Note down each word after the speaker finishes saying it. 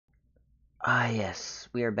Ah, yes,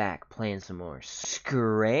 we are back playing some more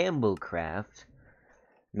Scramblecraft.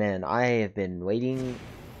 Man, I have been waiting.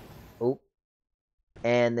 Oh,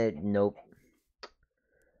 nope.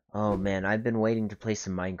 Oh man, I've been waiting to play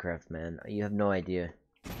some Minecraft, man. You have no idea.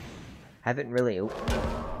 Haven't really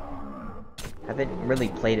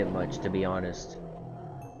played it much, to be honest.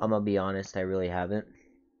 I'm gonna be honest, I really haven't.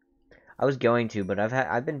 I was going to, but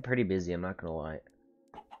I've been pretty busy. I'm not gonna lie.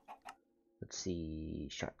 Let's see,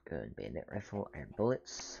 shotgun, bayonet rifle, iron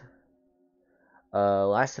bullets.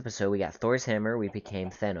 Last episode we got Thor's hammer. We became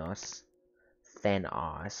Thanos.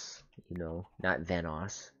 You know, not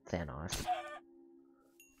Venos, Thanos.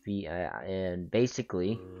 And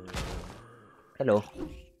basically, hello.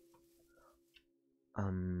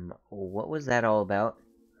 What was that all about?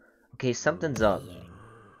 Okay, something's up.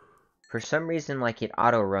 For some reason, like, it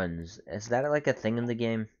auto-runs. Is that, like, a thing in the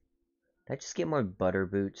game? Did I just get more butter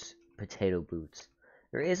boots? Potato boots.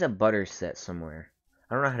 There is a butter set somewhere.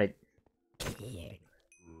 I don't know how to...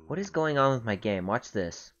 What is going on with my game? Watch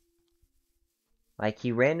this. Like,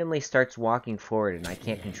 he randomly starts walking forward, and I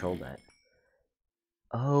can't control that.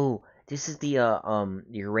 Oh, this is the,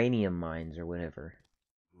 uranium mines, or whatever.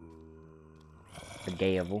 The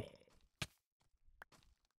Gayable.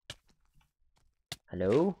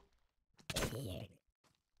 Hello?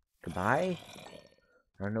 Goodbye?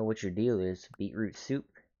 I don't know what your deal is. Beetroot soup?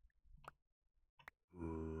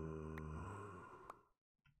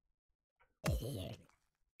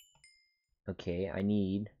 Okay, I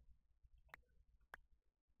need,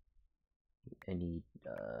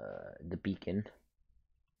 the beacon.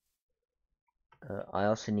 I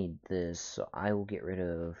also need this, so I will get rid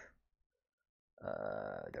of,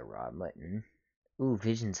 the raw mutton. Ooh,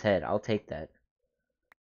 Vision's head. I'll take that.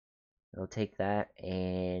 I'll take that,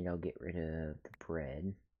 and I'll get rid of the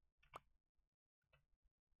bread.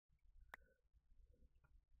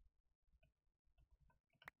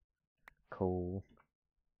 Coal.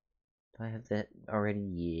 Do I have that already?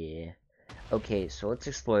 Yeah. Okay, so let's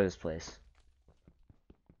explore this place.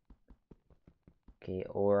 Okay,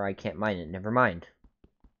 or I can't mine it. Never mind.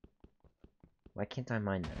 Why can't I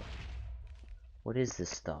mine that? What is this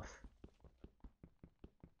stuff?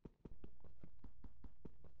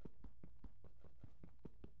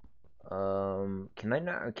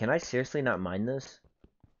 Can I seriously not mine this?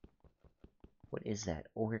 What is that?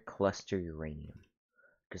 Ore cluster uranium.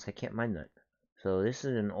 Because I can't mine that. So this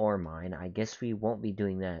is an ore mine. I guess we won't be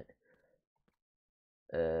doing that.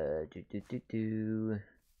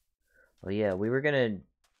 Oh yeah, we were gonna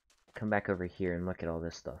come back over here and look at all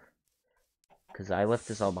this stuff. Because I left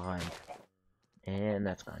this all behind. And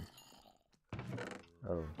that's gone.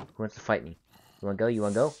 Oh, who wants to fight me? You wanna go? You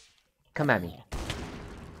wanna go? Come at me.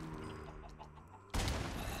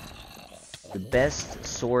 The best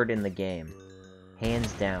sword in the game.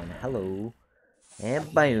 Hands down. Hello.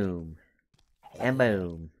 And boom. And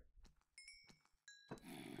boom.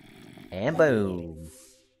 And boom.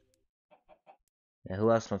 Now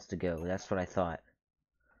who else wants to go? That's what I thought.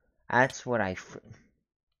 That's what I...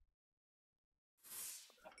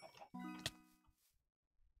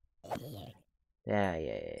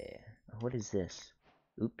 Yeah. What is this?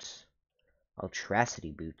 Oops.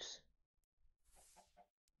 Ultracity boots.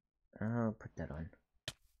 I'll put that on.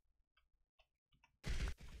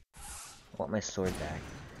 I want my sword back.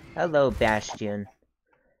 Hello, Bastion.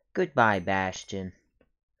 Goodbye, Bastion.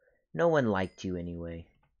 No one liked you anyway. I'm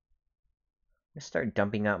gonna start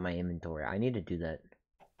dumping out my inventory. I need to do that.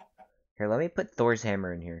 Here, let me put Thor's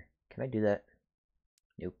hammer in here. Can I do that?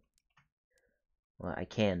 Nope. Well, I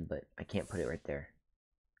can, but I can't put it right there.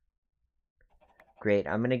 Great,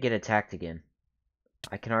 I'm gonna get attacked again.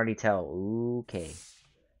 I can already tell. Okay.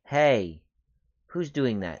 Hey! Who's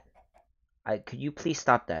doing that? Could you please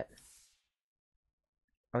stop that?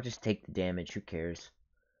 I'll just take the damage, who cares?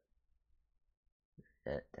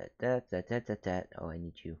 Oh, I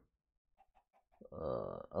need you.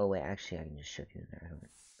 Oh wait, actually I can just shove you in there. I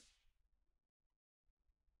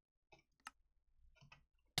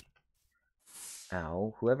don't...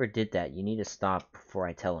 Ow, whoever did that, you need to stop before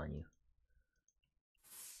I tell on you.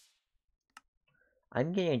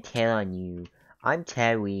 I'm gonna tell on you. I'm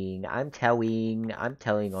telling on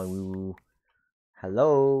you.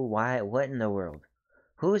 Hello? Why? What in the world?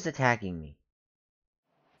 Who is attacking me?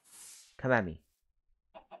 Come at me.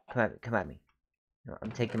 Come at me. No,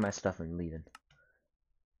 I'm taking my stuff and leaving.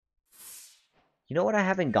 You know what I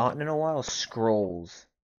haven't gotten in a while? Scrolls.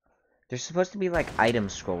 There's supposed to be like item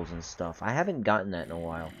scrolls and stuff. I haven't gotten that in a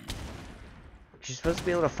while. You're supposed to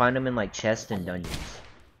be able to find them in like chests and dungeons.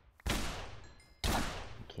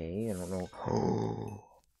 Okay, I don't know.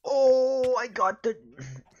 Oh, I got the...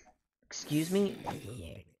 Excuse me?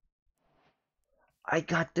 I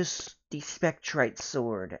got this the Spectrite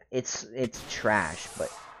sword. It's trash,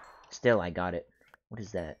 but still I got it. What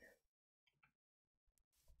is that?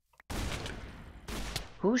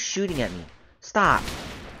 Who's shooting at me? Stop!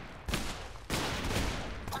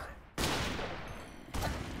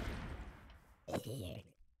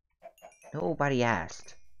 Nobody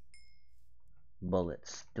asked.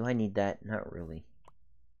 Bullets. Do I need that? Not really.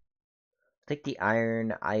 Take the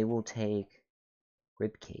iron. I will take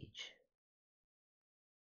ribcage.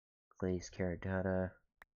 Glazed carrot data.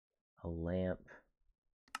 A lamp.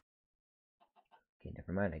 Okay,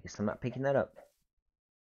 never mind. I guess I'm not picking that up.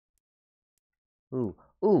 Ooh.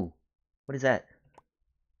 Ooh! What is that?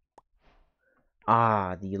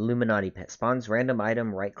 Ah, the Illuminati pet. Spawns random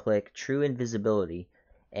item, right click, true invisibility.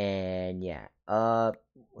 And yeah.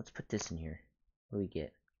 Let's put this in here. What do we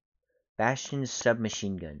get? Bastion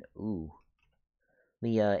submachine gun. Ooh. Let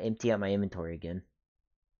me empty out my inventory again.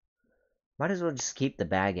 Might as well just keep the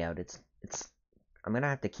bag out. I'm gonna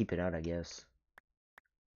have to keep it out, I guess.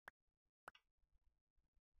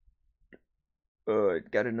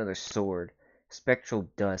 Got another sword. Spectral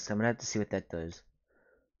dust. I'm gonna have to see what that does.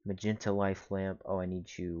 Magenta life lamp. Oh, I need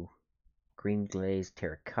you. Green glazed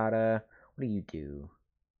terracotta. What do you do?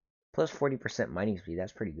 Plus 40% mining speed.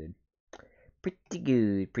 That's pretty good. Pretty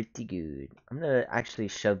good. Pretty good. I'm gonna actually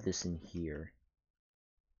shove this in here.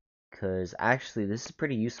 Because actually, this is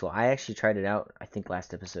pretty useful. I actually tried it out, I think,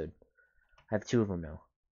 last episode. I have 2 of them now.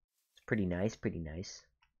 It's pretty nice. Pretty nice.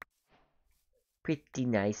 Pretty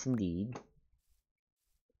nice indeed.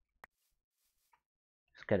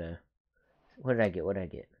 Just gotta... What did I get? What did I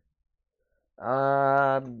get?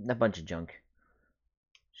 A bunch of junk.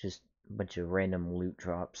 Just a bunch of random loot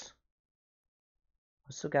drops.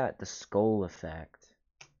 Also got the skull effect.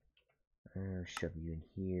 Shove you in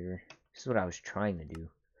here. This is what I was trying to do.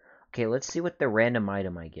 Okay, let's see what the random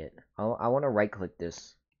item I get. I want to right click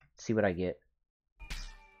this. See what I get.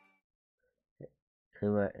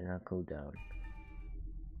 And I'll go down.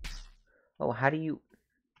 Oh, how do you...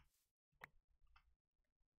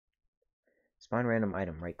 Spawn random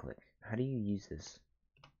item, right click. How do you use this?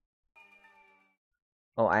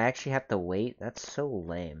 Oh, I actually have to wait? That's so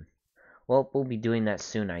lame. Well, we'll be doing that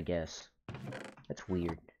soon, I guess. That's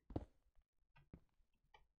weird.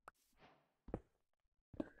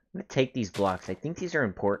 I'm gonna take these blocks. I think these are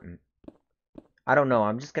important. I don't know.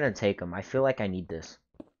 I'm just gonna take them. I feel like I need this.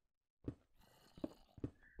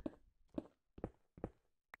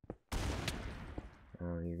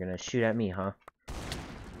 Oh, you're gonna shoot at me, huh?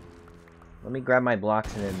 Let me grab my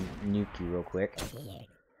blocks and then nuke you real quick.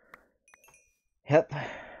 Yep.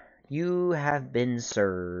 You have been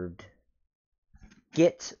served.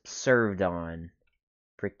 Get served on.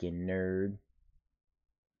 Frickin' nerd.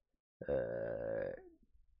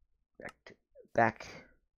 Back.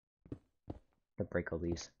 I'll break all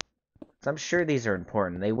these. So I'm sure these are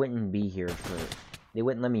important. They wouldn't be here for... They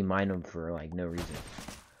wouldn't let me mine them for, like, no reason.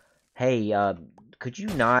 Hey, could you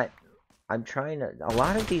not... I'm trying to... A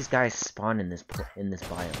lot of these guys spawn in this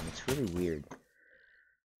biome. It's really weird.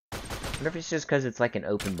 I wonder if it's just because it's like an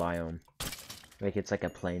open biome. Like it's like a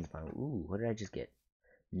plains biome. Ooh, what did I just get?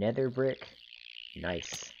 Nether brick.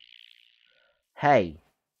 Nice. Hey!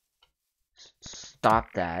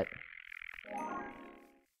 Stop that.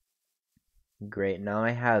 Great, now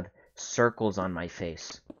I have circles on my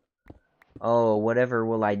face. Oh, whatever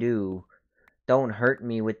will I do? Don't hurt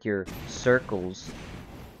me with your circles.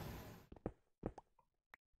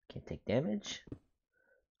 Can't take damage?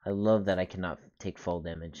 I love that I cannot take full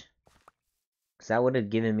damage. Because that would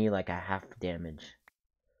have given me like a half damage.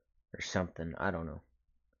 Or something, I don't know.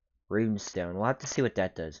 Runestone, we'll have to see what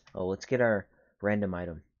that does. Oh, let's get our random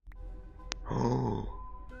item.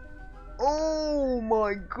 Oh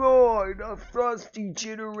my god, a frosty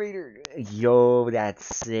generator. Yo, that's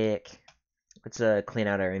sick. Let's clean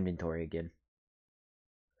out our inventory again.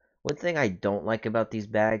 One thing I don't like about these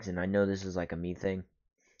bags, and I know this is like a me thing,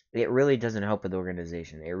 it really doesn't help with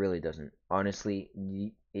organization. It really doesn't. Honestly,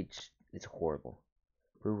 it's horrible.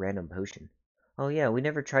 Brew random potion. Oh yeah, we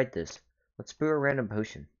never tried this. Let's brew a random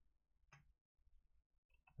potion.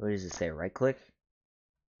 What does it say? Right click?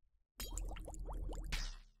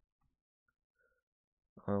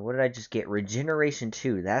 What did I just get? Regeneration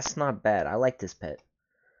 2. That's not bad. I like this pet.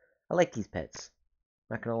 I like these pets.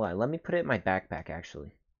 Not gonna lie. Let me put it in my backpack,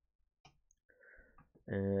 actually.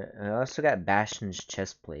 I also got Bastion's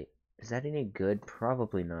chest plate. Is that any good?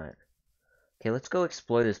 Probably not. Okay, let's go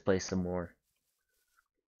explore this place some more.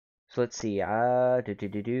 So let's see. Hello.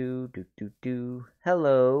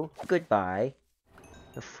 Goodbye.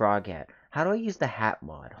 The frog hat. How do I use the hat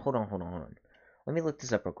mod? Hold on. Let me look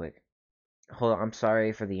this up real quick. Hold on. I'm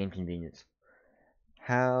sorry for the inconvenience.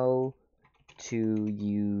 How to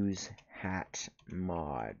use hat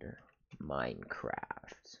mod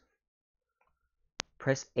Minecraft.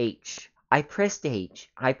 Press H. I pressed H.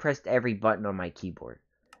 I pressed every button on my keyboard.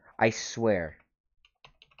 I swear.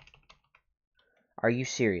 Are you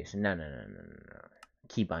serious? No.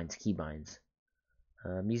 Keybinds, keybinds.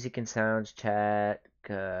 Music and sounds, chat,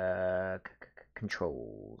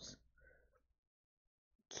 controls.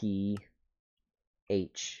 Key,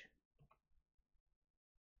 H.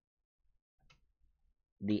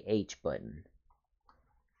 The H button.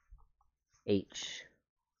 H.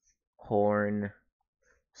 Horn,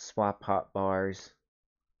 swap hotbars.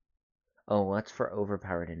 Oh, that's for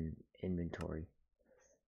overpowered inventory.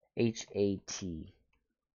 H-A-T.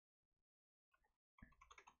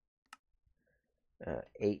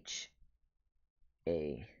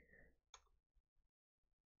 H-A.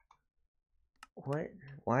 What?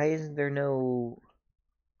 Why isn't there no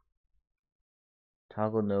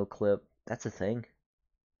toggle no clip? That's a thing.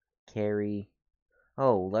 Carry.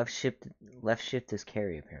 Oh, left shift is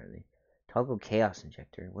carry apparently. Toggle chaos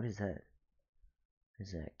injector. What is that? What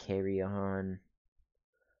is that? Carry on.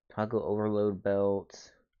 Toggle overload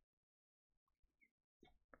belt.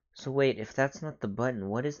 So wait, if that's not the button,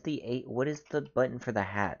 what is the button for the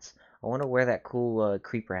hats? I want to wear that cool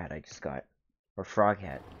creeper hat I just got, or frog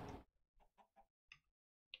hat.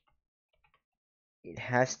 It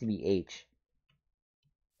has to be H.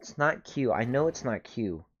 It's not Q. I know it's not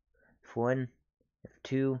Q. F1,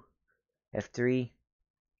 F2, F3,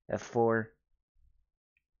 F4,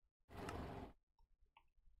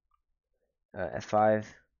 F5,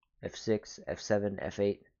 F6, F7,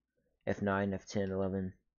 F8, F9, F10,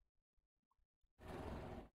 11,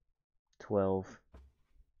 12.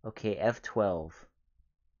 Okay, F12.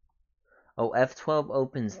 Oh, F12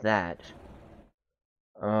 opens that.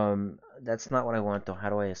 That's not what I want though. How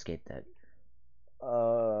do I escape that?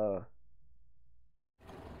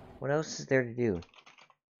 What else is there to do?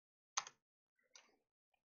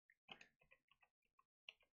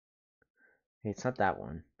 Okay, it's not that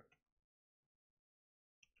one.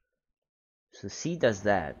 So C does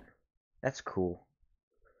that. That's cool.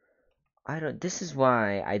 This is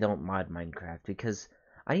why I don't mod Minecraft, because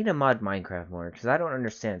I need to mod Minecraft more, because I don't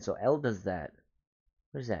understand. So L does that.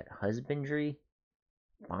 What is that? Husbandry?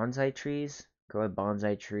 Bonsai trees? Grow a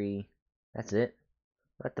bonsai tree. That's it.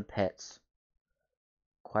 What about the pets?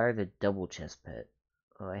 Acquire the double chest pet.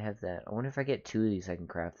 Oh, I have that. I wonder if I get 2 of these, I can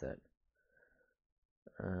craft that.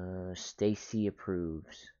 Stacy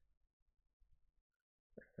approves.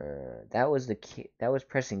 That was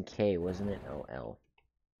pressing K, wasn't it? Oh, L.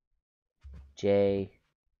 J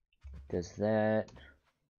does that.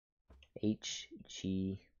 H,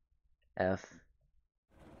 G, F.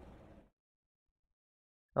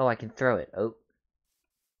 Oh, I can throw it. Oh,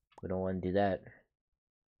 we don't want to do that.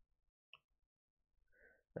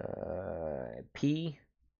 P,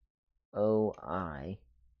 O, I.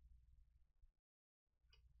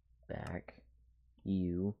 Back.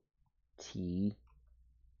 U, T.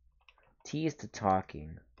 T is to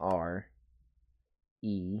talking. R.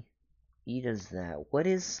 E. E does that. What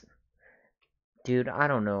is... Dude, I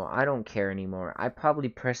don't know. I don't care anymore. I probably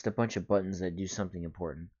pressed a bunch of buttons that do something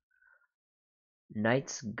important.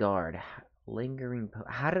 Knight's Guard. Lingering...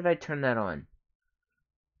 How did I turn that on?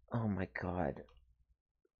 Oh my god.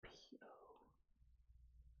 P-O-I.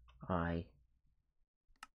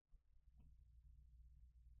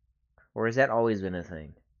 Or has that always been a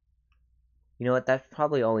thing? You know what? That's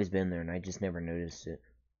probably always been there and I just never noticed it.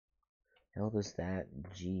 Hell does that?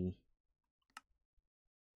 G.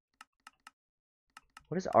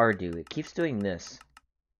 What does R do? It keeps doing this.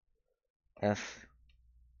 F.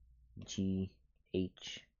 G.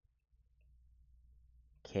 H.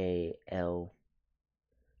 K. L.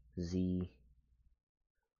 Z.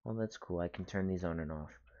 Well, that's cool. I can turn these on and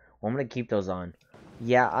off. Well, I'm gonna keep those on.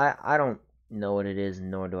 Yeah, I don't know what it is,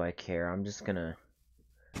 nor do I care. I'm just gonna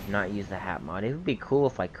not use the hat mod. It would be cool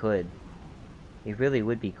if I could. It really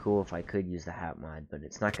would be cool if I could use the hat mod, but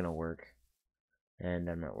it's not gonna work. And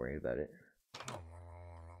I'm not worried about it.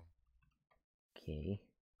 Okay.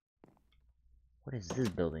 What is this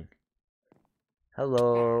building?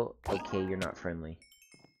 Hello. Okay, you're not friendly.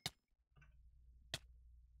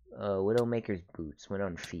 Widowmaker's boots went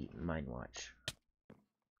on feet. Mine watch.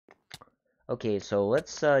 Okay, so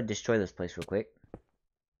let's destroy this place real quick.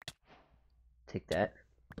 Take that.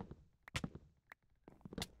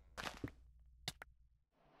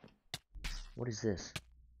 What is this?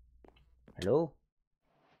 Hello?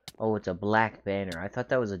 Oh, it's a black banner. I thought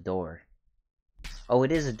that was a door. Oh,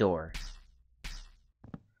 it is a door.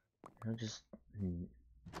 I'll just...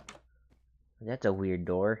 That's a weird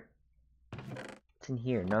door.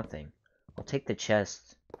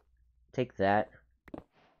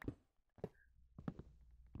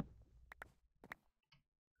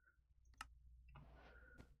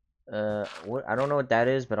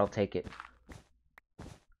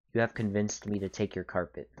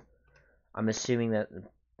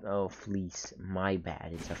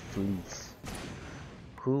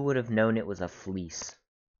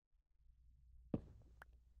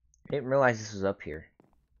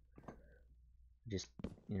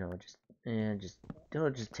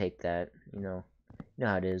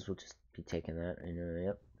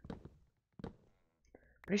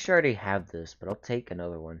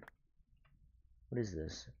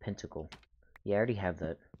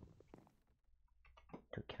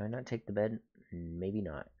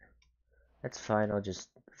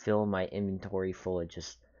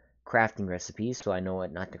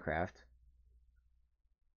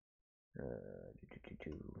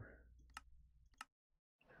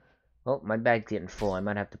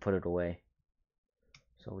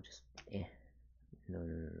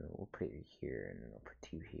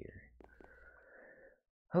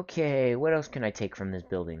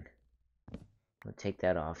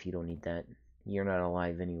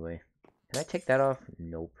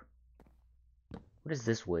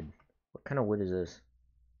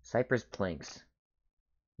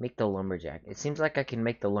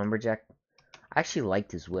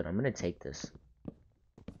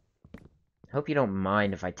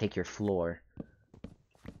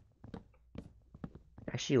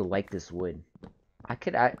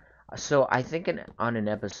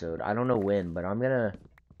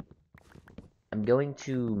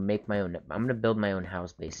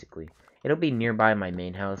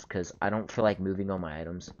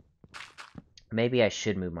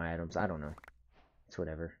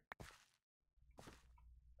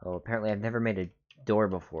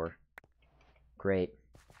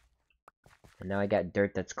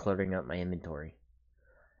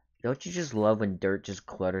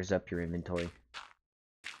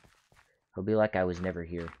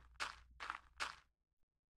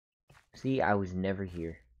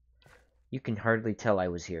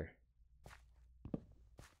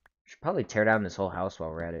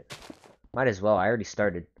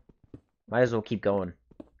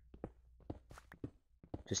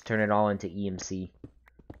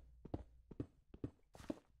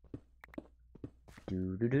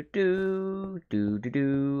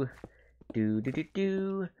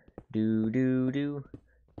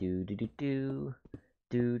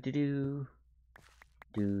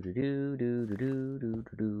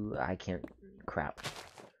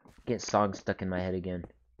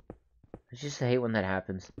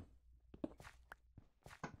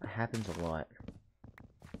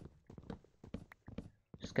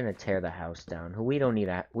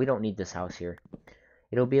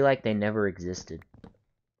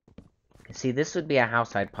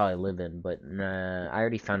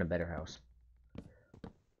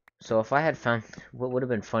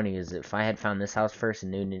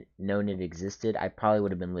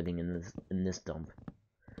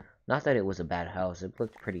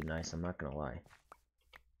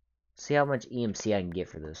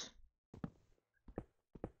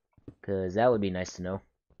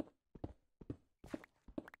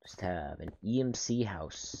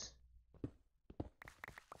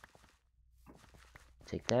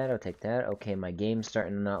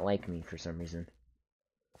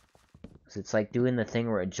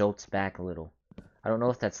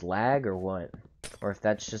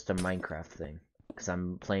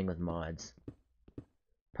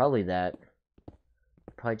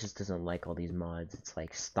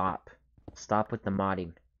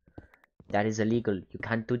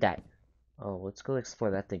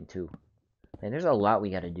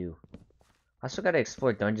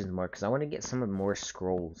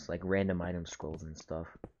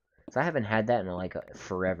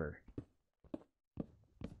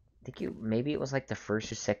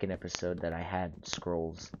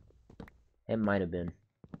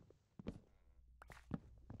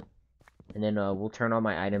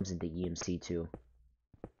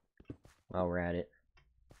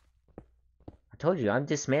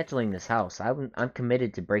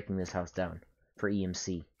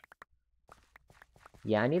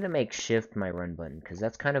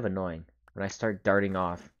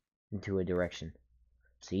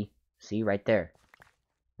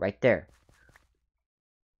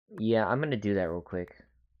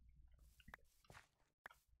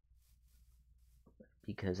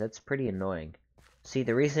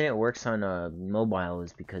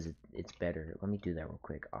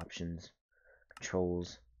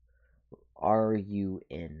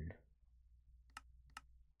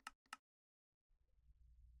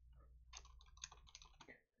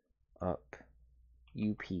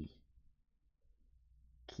 UP.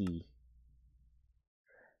 Key.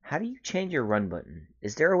 How do you change your run button?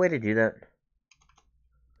 Is there a way to do that?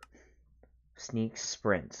 Sneak,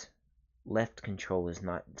 sprint. Left control is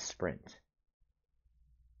not sprint.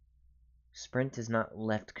 Sprint is not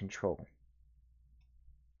left control.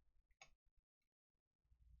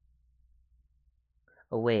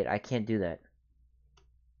 Oh wait, I can't do that.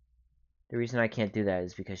 The reason I can't do that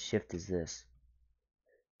is because shift is this.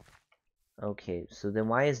 Okay, so then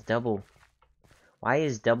why is double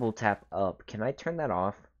tap up? Can I turn that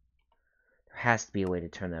off? There has to be a way to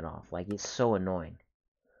turn that off. Like, it's so annoying.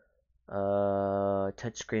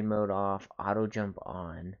 Touchscreen mode off, auto jump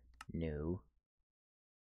on. No.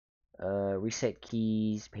 Reset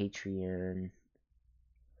keys, Patreon.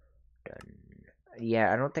 Done.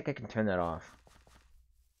 Yeah, I don't think I can turn that off.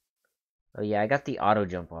 Oh yeah, I got the auto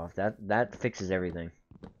jump off. That fixes everything.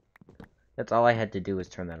 That's all I had to do was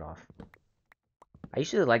turn that off. I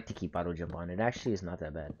usually like to keep auto jump on. It actually is not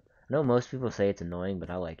that bad. I know most people say it's annoying, but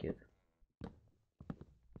I like it.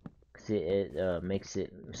 Cause it makes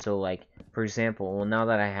it so, like, for example, well, now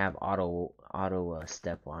that I have auto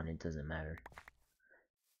step on, it doesn't matter.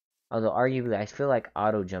 Although arguably, I feel like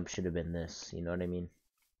auto jump should have been this. You know what I mean?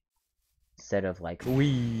 Instead of like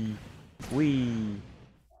wee.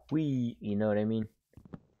 You know what I mean?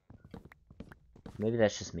 Maybe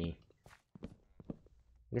that's just me.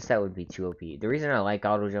 I guess that would be too OP. The reason I like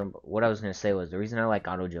auto jump, what I was gonna say was, the reason I like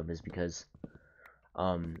auto jump is because,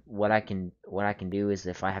 what I can do is,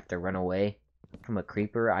 if I have to run away from a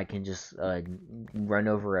creeper, I can just run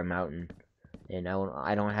over a mountain, and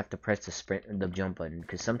I don't have to press the jump button,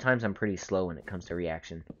 because sometimes I'm pretty slow when it comes to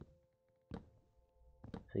reaction.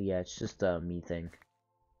 So yeah, it's just a me thing.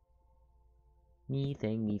 Me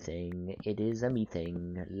thing. It is a me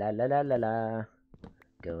thing. La la la la la.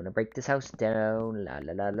 Gonna break this house down. La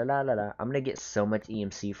la la la la la la. I'm gonna get so much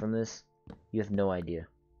EMC from this. You have no idea.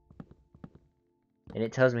 And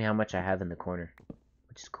it tells me how much I have in the corner,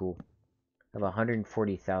 which is cool. I have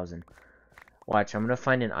 140,000. Watch, I'm gonna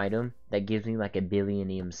find an item that gives me like 1 billion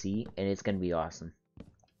EMC, and it's gonna be awesome.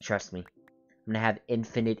 Trust me. I'm gonna have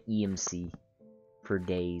infinite EMC for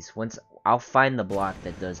days. Once I'll find the block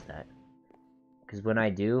that does that. Because when I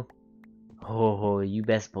do, oh, you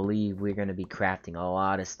best believe we're going to be crafting a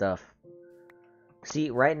lot of stuff. See,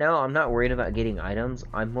 right now, I'm not worried about getting items.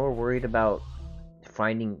 I'm more worried about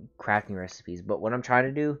finding crafting recipes. But what I'm trying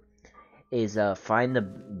to do is find the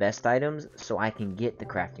best items so I can get the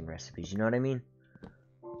crafting recipes. You know what I mean?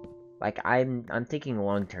 Like, I'm thinking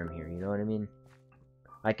long term here. You know what I mean?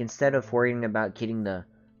 Like, instead of worrying about getting the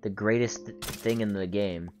greatest thing in the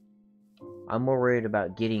game, I'm more worried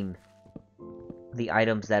about getting the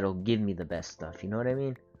items that'll give me the best stuff, you know what I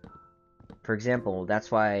mean? For example,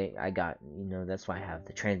 that's why I got, that's why I have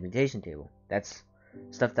the transmutation table. That's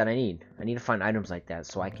stuff that I need. I need to find items like that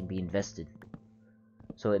so I can be invested.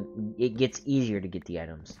 So it gets easier to get the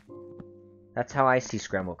items. That's how I see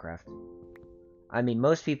Scramblecraft. I mean,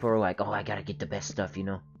 most people are like, oh, I gotta get the best stuff, you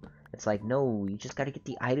know? It's like, no, you just gotta get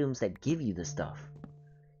the items that give you the stuff.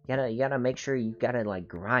 You gotta make sure you gotta, like,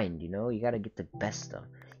 grind, you know? You gotta get the best stuff.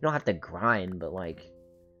 You don't have to grind, but, like,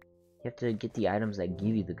 you have to get the items that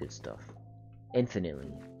give you the good stuff.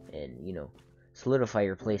 Infinitely. And, solidify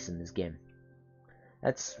your place in this game.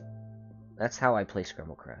 That's how I play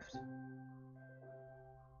Scramblecraft.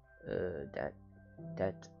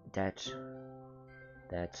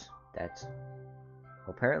 That's...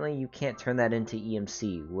 Well, apparently you can't turn that into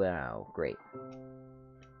EMC. Wow, great.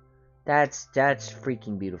 That's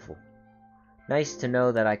freaking beautiful. Nice to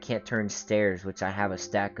know that I can't turn stairs, which I have a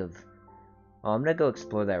stack of. Oh, I'm gonna go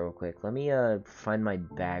explore that real quick. Let me find my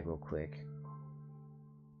bag real quick.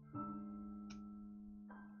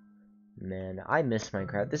 Man, I miss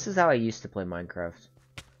Minecraft. This is how I used to play Minecraft.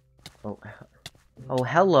 Oh,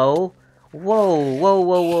 hello. Whoa.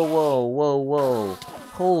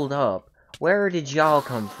 Hold up. Where did y'all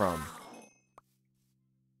come from?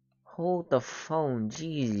 Hold the phone,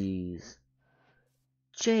 jeez.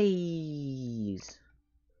 Sheesh.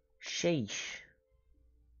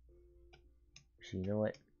 So you know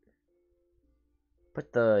what?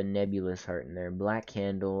 Put the nebulous heart in there. Black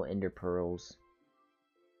candle, ender pearls.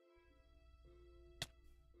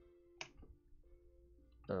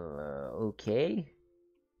 Okay.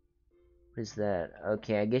 What is that?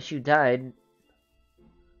 Okay, I guess you died.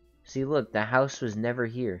 See, look, the house was never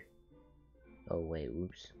here. Oh, wait,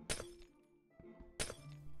 whoops.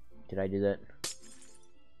 Did I do that?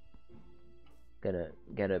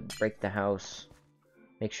 Gotta break the house.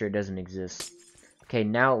 Make sure it doesn't exist. Okay,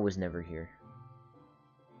 now it was never here.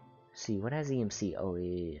 See, what has EMC? Oh,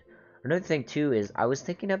 yeah. Another thing too is I was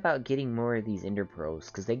thinking about getting more of these Ender Pearls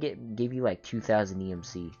because they give you like 2,000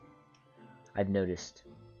 EMC. I've noticed,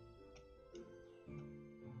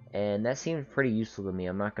 and that seems pretty useful to me.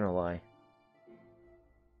 I'm not gonna lie.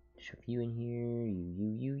 Shove you in here.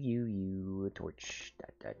 You. A torch.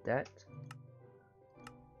 That.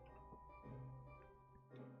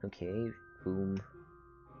 Okay. Boom.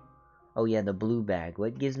 Oh yeah, the blue bag.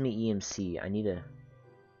 What gives me EMC? I need a.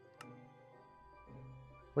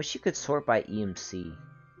 Wish you could sort by EMC.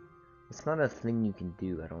 It's not a thing you can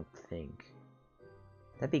do, I don't think.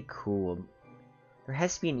 That'd be cool. There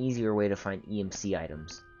has to be an easier way to find EMC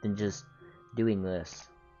items than just doing this.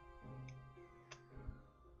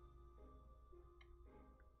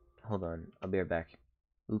 Hold on, I'll be right back.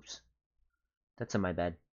 Oops. That's on my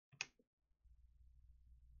bad.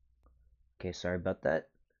 Okay, sorry about that.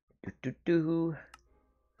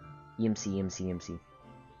 EMC.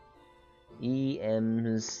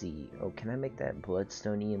 EMC. Oh, can I make that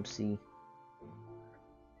bloodstone EMC?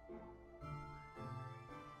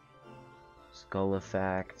 Skull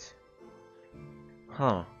effect.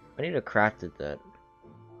 Huh. I need to craft it that.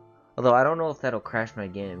 Although I don't know if that'll crash my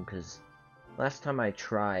game, because last time I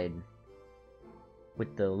tried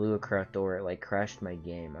with the Luacraft door, it like crashed my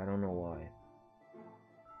game. I don't know why.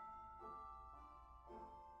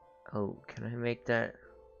 Oh, can I make that?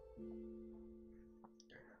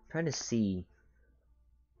 I'm trying to see.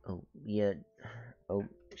 Oh, yeah. Oh,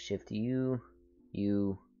 shift U,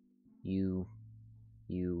 U, U,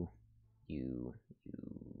 U, U,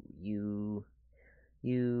 U,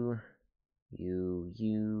 U, U,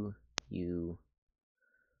 U, U.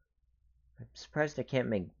 I'm surprised I can't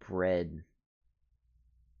make bread.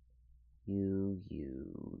 U.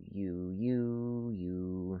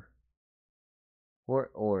 Or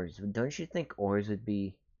ores. Don't you think ores would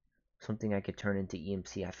be something I could turn into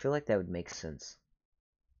EMC? I feel like that would make sense.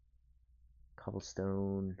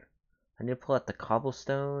 Cobblestone. I need to pull out the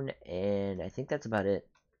cobblestone, and I think that's about it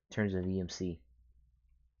in terms of EMC.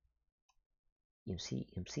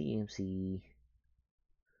 EMC.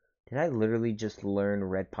 Did I literally just learn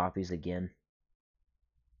red poppies again?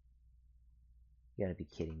 You gotta be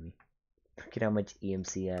kidding me. Look at how much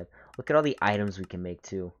EMC I have. Look at all the items we can make,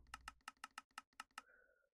 too.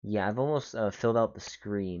 Yeah, I've almost filled out the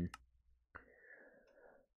screen.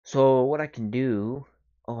 So, what I can do...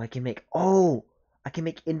 Oh, I can make... Oh! I can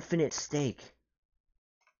make infinite steak.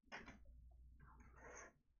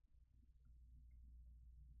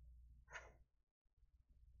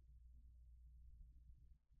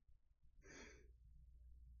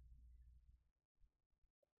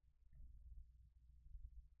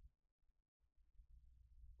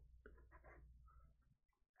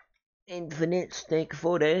 Infinite steak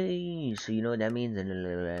for days. So you know what that means? You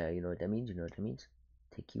know what that means? You know what that means?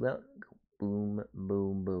 Take you out. Go boom,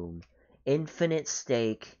 boom, boom. Infinite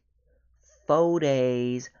steak. 4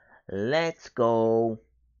 days. Let's go.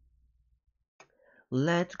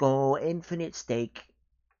 Let's go. Infinite steak.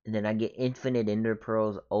 And then I get infinite ender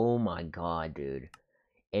pearls. Oh my god, dude.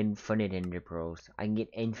 Infinite ender pearls. I can get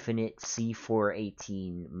infinite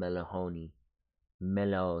C418 Melohoni.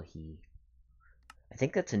 Melohi. I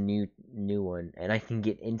think that's a new one. And I can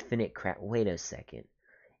get infinite wait a second.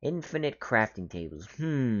 Infinite crafting tables.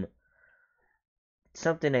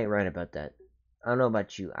 Something ain't right about that. I don't know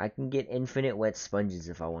about you. I can get infinite wet sponges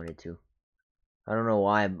if I wanted to. I don't know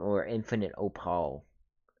why. Or infinite opal.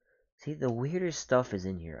 See, the weirdest stuff is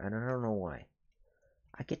in here. I don't know why.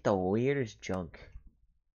 I get the weirdest junk.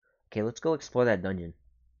 Okay, let's go explore that dungeon.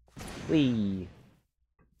 Whee!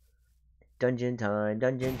 Dungeon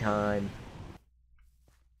time.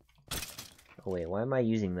 Oh wait, why am I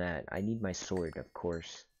using that? I need my sword, of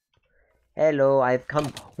course. Hello, I've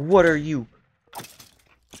come. What are you?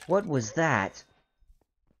 What was that?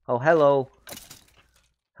 Oh, hello.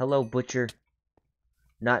 Hello, butcher.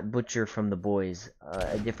 Not butcher from the boys.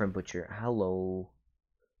 A different butcher. Hello.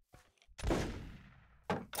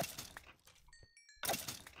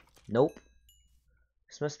 Nope.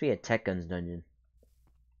 This must be a Tech Guns dungeon.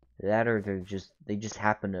 That or they just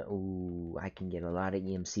happen to... Ooh, I can get a lot of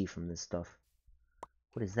EMC from this stuff.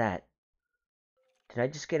 What is that? Did I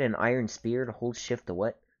just get an iron spear to hold shift to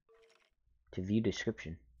what? To view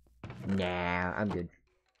description. Nah, I'm good.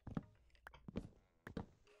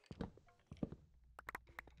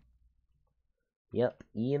 Yep,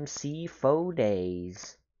 EMC 4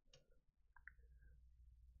 days.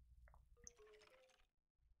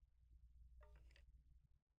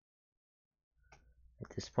 At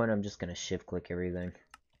this point, I'm just gonna shift click everything.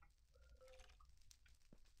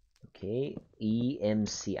 Okay,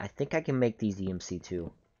 EMC. I think I can make these EMC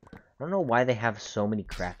too. I don't know why they have so many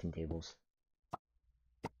crafting tables.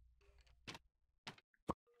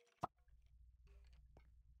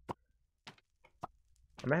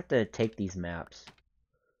 I'm gonna have to take these maps.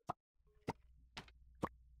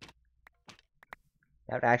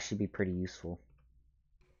 That would actually be pretty useful.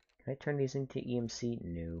 Can I turn these into EMC?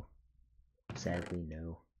 No. Sadly,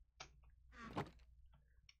 no.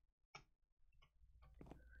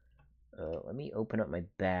 Let me open up my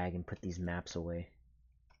bag and put these maps away.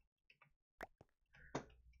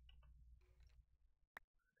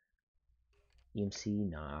 EMC,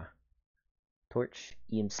 nah. Torch,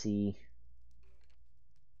 EMC.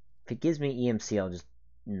 If it gives me EMC, I'll just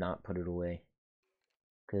not put it away.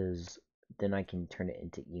 Because then I can turn it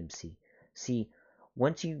into EMC. See,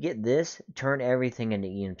 once you get this, turn everything into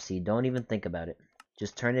EMC. Don't even think about it.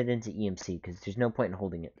 Just turn it into EMC, because there's no point in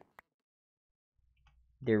holding it.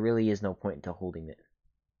 There really is no point to holding it.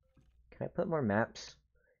 Can I put more maps?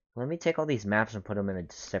 Let me take all these maps and put them in a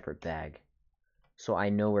separate bag. So I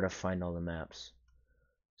know where to find all the maps.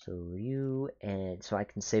 So you, and so I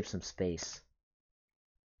can save some space.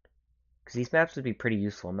 Because these maps would be pretty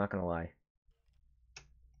useful, I'm not going to lie.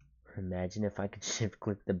 Imagine if I could shift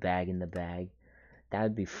click the bag in the bag. That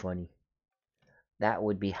would be funny. That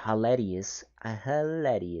would be hilarious.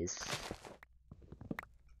 Hilarious.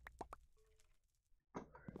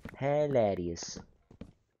 Hilarious.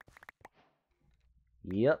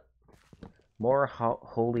 Yep. More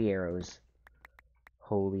holy arrows.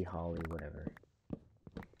 Holy holly, whatever.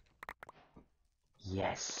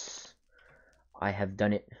 Yes. I have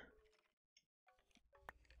done it.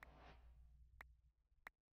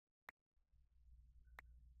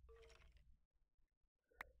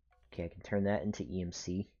 Okay, I can turn that into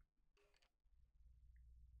EMC.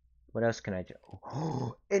 What else can I do?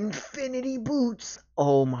 Oh, infinity boots!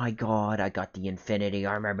 Oh my god, I got the infinity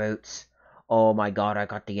armor boots. Oh my god, I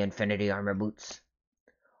got the infinity armor boots.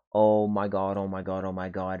 Oh my god, oh my god, oh my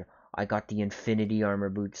god. I got the infinity armor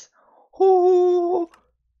boots. Oh!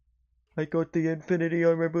 I got the infinity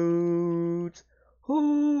armor boots.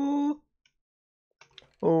 Oh!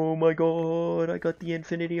 Oh my god, I got the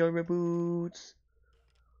infinity armor boots.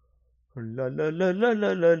 La la la la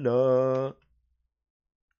la la la.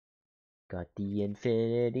 Got the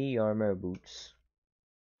infinity armor boots.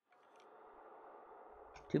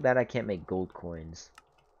 Too bad I can't make gold coins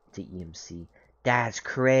to EMC. That's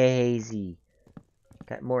crazy.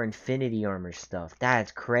 Got more infinity armor stuff.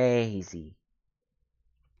 That's crazy.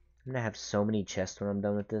 I'm gonna have so many chests when I'm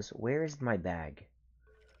done with this. Where is my bag?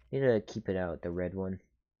 I need to keep it out, the red one.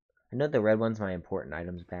 I know the red one's my important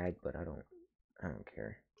items bag, but I don't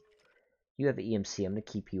care. You have EMC, I'm gonna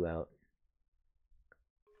keep you out.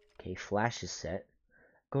 Okay, flash is set.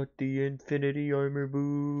 Got the infinity armor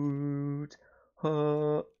boots.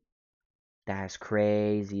 Huh. That's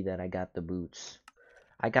crazy that I got the boots.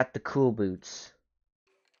 I got the cool boots.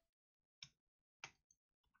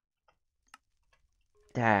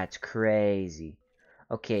 That's crazy.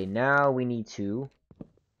 Okay, now we need to...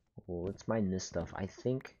 Well, let's mine this stuff. I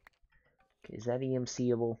think... Is that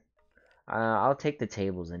EMCable? I'll take the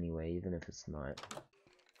tables anyway, even if it's not.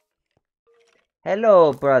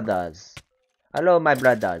 Hello, brothers. Hello, my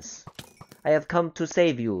brothers. I have come to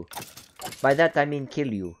save you. By that I mean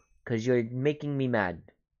kill you. Because you're making me mad.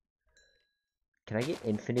 Can I get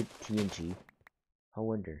infinite TNG? I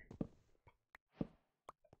wonder.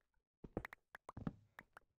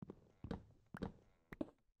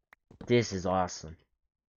 This is awesome.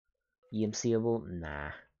 EMCable?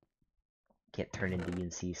 Nah. Can't turn into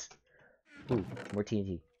EMCs. Ooh, more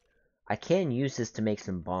TNT. I can use this to make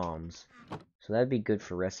some bombs. So that'd be good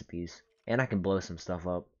for recipes. And I can blow some stuff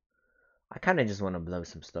up. I kind of just want to blow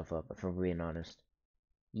some stuff up, if I'm being honest.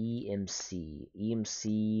 EMC.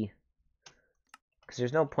 EMC. Because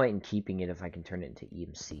there's no point in keeping it if I can turn it into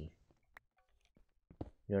EMC. You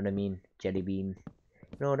know what I mean? Jelly bean.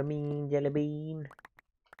 You know what I mean? Jelly bean.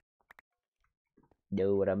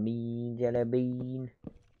 Know what I mean? Jelly bean.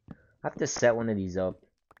 I have to set one of these up.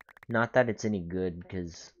 Not that it's any good,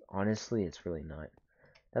 because honestly, it's really not.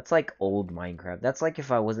 That's like old Minecraft. That's like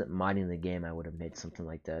if I wasn't modding the game, I would have made something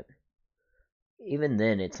like that. Even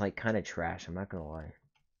then, it's like kind of trash, I'm not gonna lie.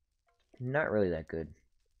 Not really that good.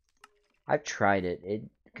 I've tried it.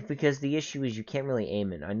 Because the issue is you can't really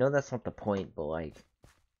aim it. I know that's not the point, but like...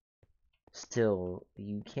 Still,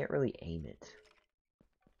 you can't really aim it.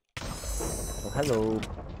 Oh, hello.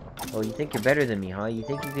 Oh, you think you're better than me, huh? You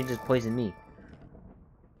think you can just poison me?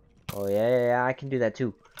 Oh, yeah, I can do that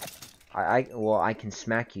too. Well, I can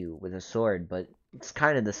smack you with a sword, but it's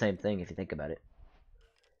kind of the same thing if you think about it.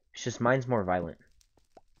 It's just mine's more violent.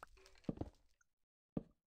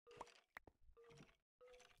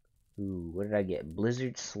 Ooh, what did I get?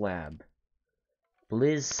 Blizzard slab.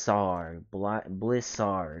 Blizzard.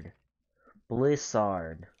 Blizzard.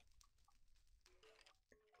 Blizzard.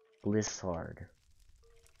 Blizzard.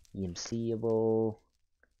 EMCable.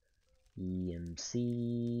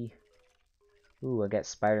 EMC. Ooh, I got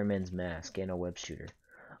Spider-Man's mask and a web shooter.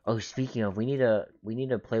 Oh, speaking of, we need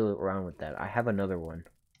to play around with that. I have another one.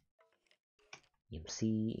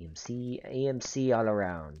 EMC, EMC, AMC all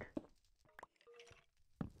around.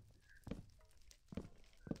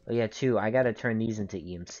 Oh yeah, too, I gotta turn these into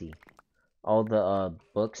EMC. All the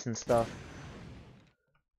books and stuff.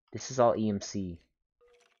 This is all EMC.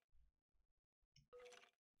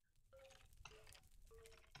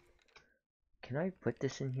 Can I put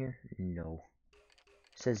this in here? No.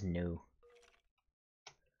 It says no.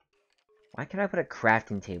 Why can I put a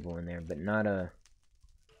crafting table in there, but not a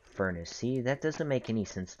furnace? See, that doesn't make any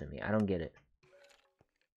sense to me. I don't get it.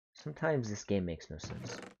 Sometimes this game makes no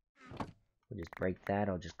sense. We'll just break that.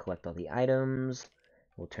 I'll just collect all the items.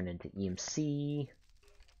 We'll turn into EMC.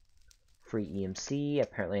 Free EMC.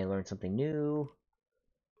 Apparently I learned something new.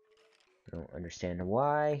 I don't understand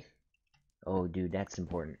why. Oh, dude, that's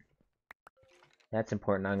important. That's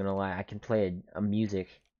important, not gonna lie. I can play a music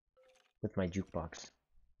with my jukebox.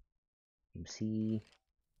 EMC.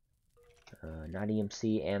 Not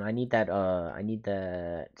EMC. And I need that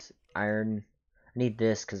iron. I need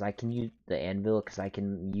this, because I can use the anvil, because I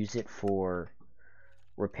can use it for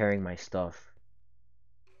repairing my stuff.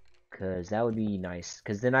 Because that would be nice.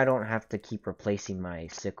 Because then I don't have to keep replacing my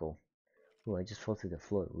sickle. Oh, I just fell through the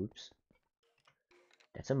floor. Oops.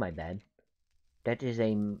 That's a my bad. That is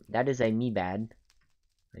a me bad.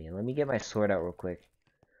 Oh, yeah, let me get my sword out real quick.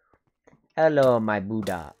 Hello, my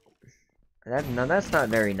Buddha. Now that's not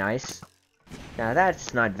very nice. Now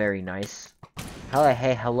that's not very nice.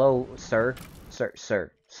 Hello, sir.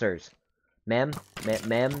 Sirs.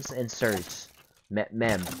 Ma'ams and sirs.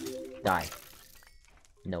 Ma'am. Die.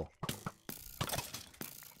 No.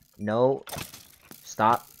 No.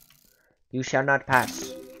 Stop. You shall not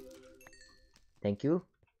pass. Thank you.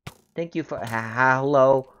 Thank you for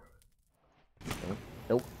hello. Nope.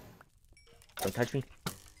 Nope. Don't touch me.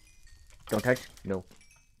 Don't touch. No.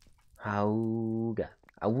 Auga.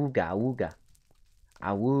 Awooga. Awooga.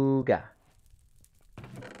 Awooga.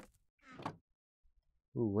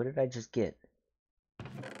 Ooh, what did I just get?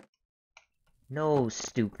 No,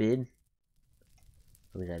 stupid.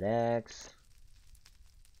 Who's that X?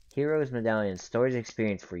 Heroes Medallion. Stores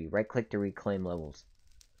experience for you. Right click to reclaim levels.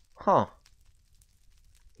 Huh.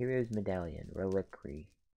 Heroes Medallion. Reliquary.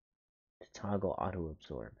 To toggle auto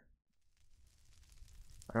absorb.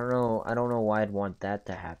 I don't know why I'd want that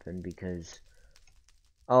to happen, because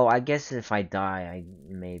oh, I guess if I die,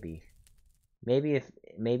 maybe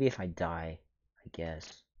if I die, I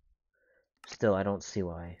guess. Still, I don't see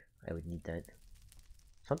why I would need that.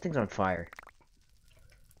 Something's on fire.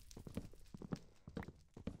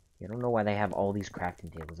 I don't know why they have all these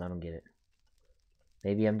crafting tables. I don't get it.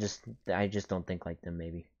 Maybe I just don't think like them,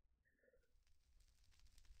 maybe.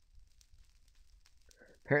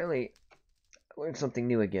 Apparently, I learned something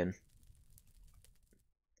new again.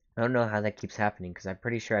 I don't know how that keeps happening, because I'm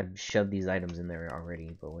pretty sure I've shoved these items in there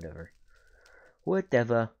already, but whatever.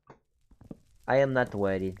 Whatever. I am not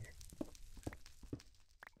worried.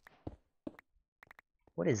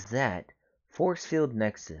 What is that? Forcefield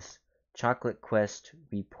Nexus. Chocolate Quest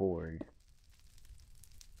Report.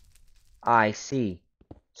 I see.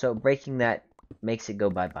 So breaking that makes it go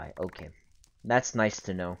bye-bye. Okay. That's nice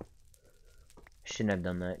to know. Shouldn't have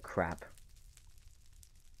done that. Crap.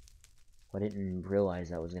 I didn't realize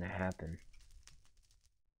that was going to happen.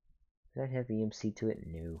 Does that have EMC to it?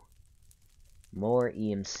 No. More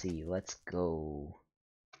EMC. Let's go.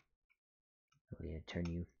 Oh yeah, turn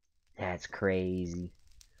you. That's crazy.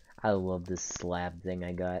 I love this slab thing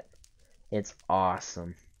I got. It's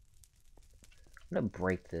awesome. I'm gonna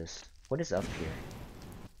break this. What is up here?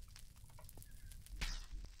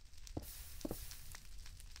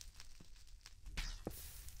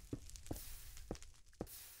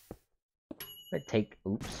 I'm gonna take,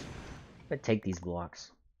 oops. I'm gonna take these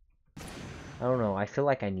blocks. I don't know, I feel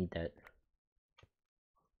like I need that.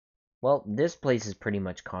 Well, this place is pretty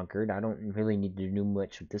much conquered. I don't really need to do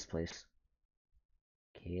much with this place.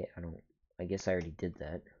 Okay, I guess I already did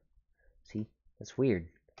that. See? That's weird.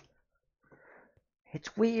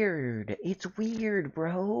 It's weird! It's weird,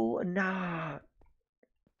 bro! Nah!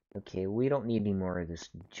 Okay, we don't need any more of this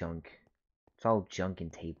junk. It's all junk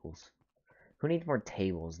and tables. Who needs more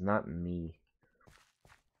tables? Not me.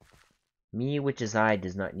 Me, which is I,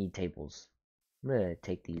 does not need tables. I'm gonna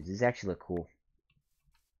take these. These actually look cool.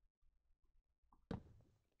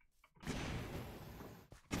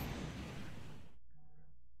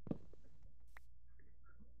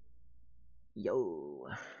 Yo.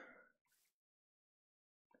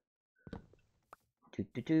 Should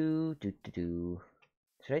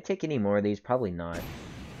I take any more of these? Probably not.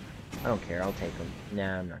 I don't care. I'll take them.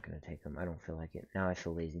 Nah, I'm not gonna take them. I don't feel like it. Now I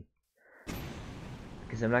feel lazy.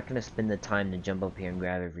 Because I'm not gonna spend the time to jump up here and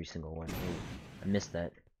grab every single one. Ooh, I missed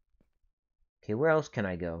that. Okay, where else can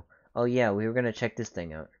I go? Oh yeah, we were gonna check this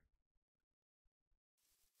thing out.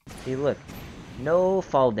 See, look. No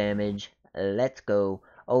fall damage. Let's go.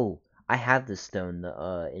 Oh, I have the stone. The,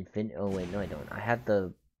 oh wait, no I don't. I have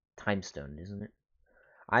the time stone, isn't it?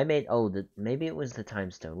 I made, oh, maybe it was the time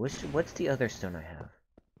stone. What's the other stone I have?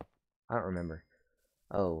 I don't remember.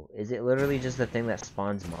 Oh, is it literally just the thing that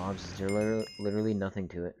spawns mobs? Is there literally nothing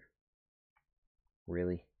to it?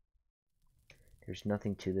 Really? There's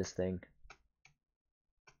nothing to this thing.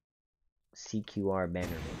 CQR banner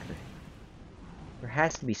maker. There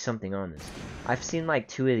has to be something on this. I've seen like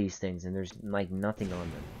 2 of these things and there's like nothing on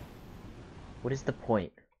them. What is the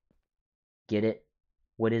point? Get it?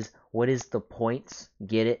 What is the points?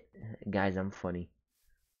 Get it? Guys, I'm funny.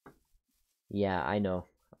 Yeah, I know.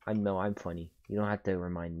 I'm funny. You don't have to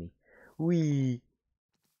remind me. Wee.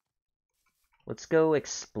 Let's go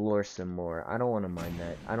explore some more. I don't want to mind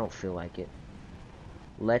that. I don't feel like it.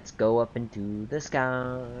 Let's go up into the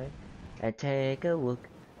sky and take a look.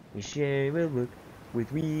 We share a look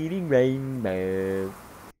with reading rainbow.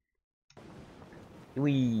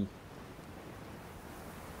 Wee.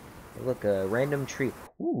 Look, a random tree.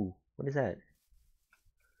 Ooh, what is that?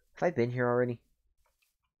 Have I been here already?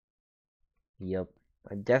 Yep.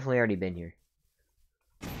 I've definitely already been here.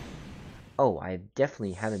 Oh, I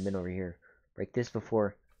definitely haven't been over here. Break this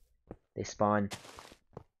before they spawn.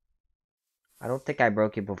 I don't think I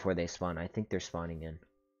broke it before they spawn. I think they're spawning in.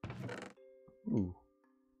 Ooh.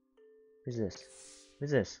 What is this? What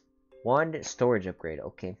is this? Wand storage upgrade.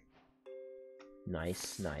 Okay.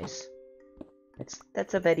 Nice, nice.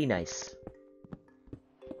 That's a very nice.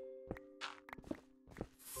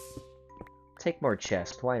 Take more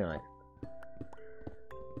chests. Why not?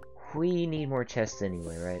 We need more chests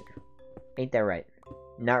anyway, right? Ain't that right?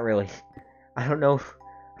 Not really. I don't know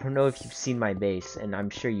if you've seen my base, and I'm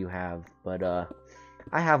sure you have, but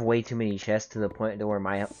I have way too many chests to the point to where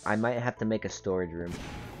I might have to make a storage room.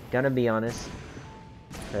 Gonna be honest,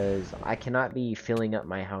 because I cannot be filling up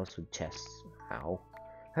my house with chests. Ow.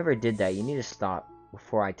 Whoever did that, you need to stop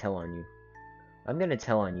before I tell on you. I'm gonna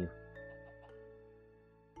tell on you.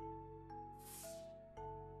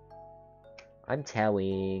 I'm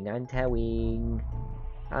towing.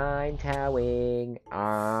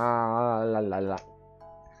 Ah la la la.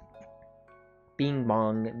 Bing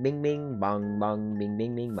bong, bing bing bong bong, bing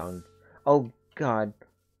bing bing bong. Oh god.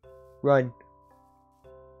 Run.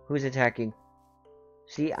 Who's attacking?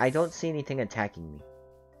 See, I don't see anything attacking me.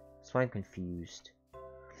 So I'm confused.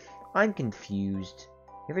 I'm confused.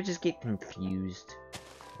 You ever just get confused?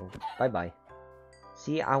 Oh, bye-bye.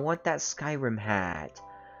 See, I want that Skyrim hat.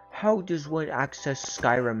 How does one access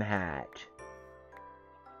Skyrim hat?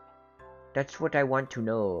 That's what I want to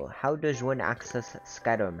know. How does one access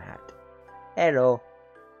Skyrim hat? Hello.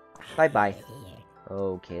 Bye-bye.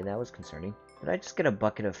 Okay, that was concerning. Did I just get a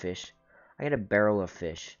bucket of fish? I get a barrel of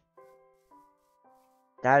fish.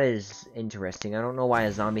 That is interesting. I don't know why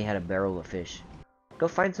a zombie had a barrel of fish. Go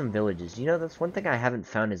find some villages. You know, that's one thing I haven't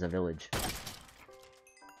found is a village.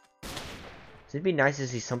 So it'd be nice to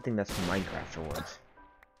see something that's from Minecraft for once.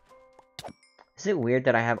 Is it weird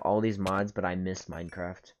that I have all these mods, but I miss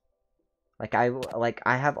Minecraft? I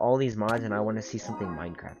have all these mods and I want to see something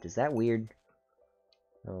Minecraft. Is that weird?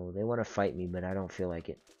 Oh, they want to fight me, but I don't feel like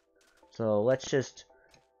it. So let's just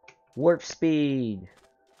warp speed.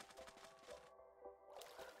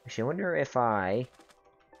 Actually, I wonder if I...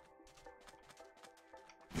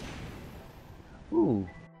 Ooh,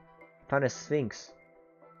 found a sphinx.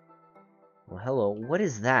 Well, hello. What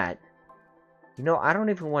is that? You know, I don't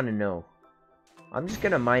even want to know. I'm just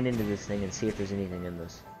gonna mine into this thing and see if there's anything in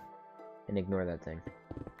this. And ignore that thing.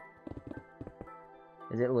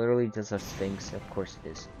 Is it literally just a sphinx? Of course it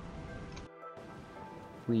is.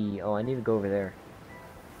 Oh, I need to go over there.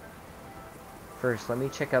 First, let me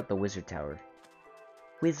check out the wizard tower.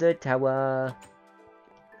 Wizard tower.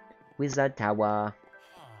 Wizard tower.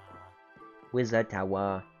 Wizard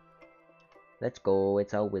tower. Let's go.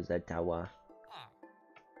 It's a wizard tower.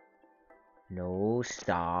 No,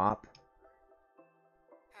 stop.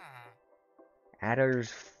 Adder's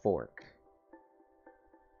fork.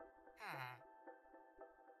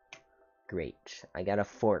 Great. I got a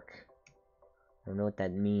fork. I don't know what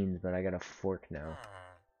that means, but I got a fork now.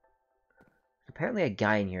 There's apparently a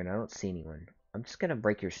guy in here, and I don't see anyone. I'm just gonna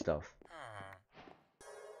break your stuff.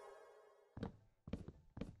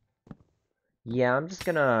 Yeah, I'm just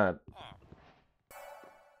gonna...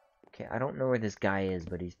 Okay, I don't know where this guy is,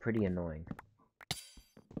 but he's pretty annoying.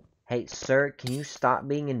 Hey, sir, can you stop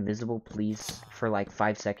being invisible, please, for like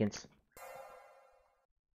 5 seconds?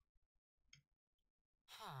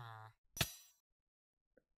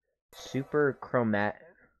 Super chromat.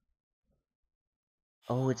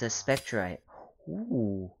 Oh, it's a spectrite.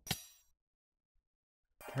 Ooh.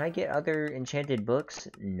 Can I get other enchanted books?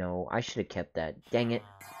 No, I should have kept that. Dang it.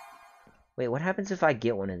 Wait, what happens if I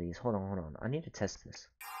get one of these? Hold on. I need to test this.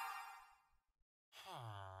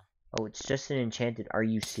 Oh, it's just an enchanted. Are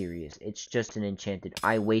you serious? It's just an enchanted.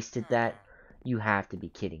 I wasted that? You have to be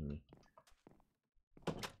kidding me.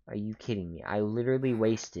 Are you kidding me? I literally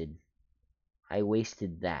wasted. I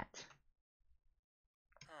wasted that.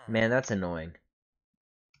 Man, that's annoying.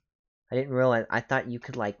 I didn't realize. I thought you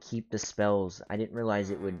could, like, keep the spells. I didn't realize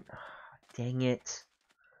it would. Dang it.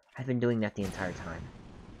 I've been doing that the entire time.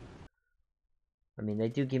 I mean, they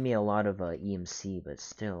do give me a lot of EMC, but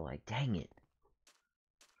still, like, dang it.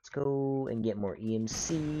 Let's go and get more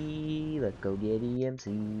EMC. Let's go get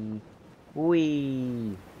EMC.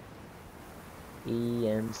 Whee!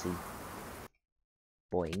 EMC.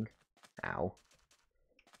 Boing. Ow.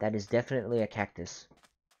 That is definitely a cactus.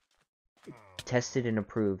 Tested and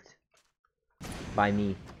approved by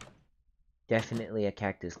me. Definitely a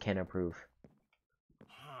cactus. Can approve.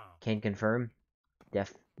 Can confirm.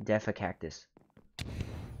 Def a cactus.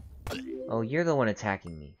 Oh, you're the one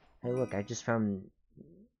attacking me. Hey, look, I just found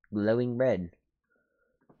glowing bread.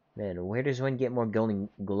 Man, where does one get more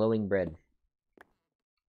glowing bread?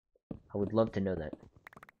 I would love to know that.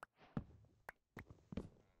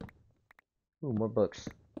 Ooh, more books.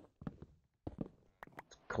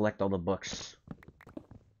 Let's collect all the books.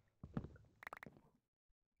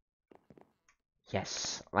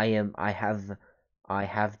 Yes, I have the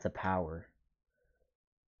power.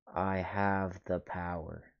 I have the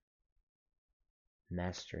power.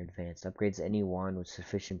 Master Advanced. Upgrades any wand with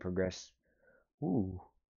sufficient progress. Ooh.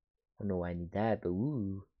 I don't know why I need that, but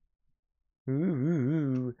ooh.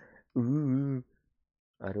 Ooh. Ooh.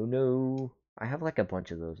 I don't know. I have like a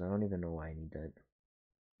bunch of those. I don't even know why I need that.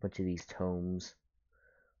 Bunch of these tomes.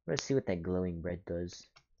 Let's see what that glowing bread does.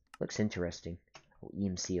 Looks interesting. Oh,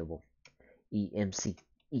 EMCable. EMC.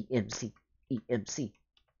 EMC. EMC.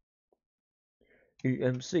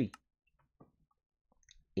 EMC.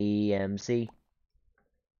 EMC. EMC.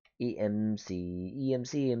 EMC.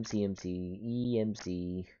 EMC. EMC.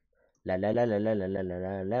 EMC. La la la la la la la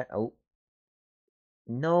la la. Oh.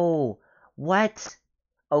 No. What?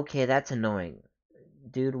 Okay, that's annoying.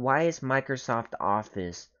 Dude, why is Microsoft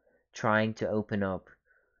Office trying to open up?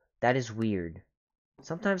 That is weird.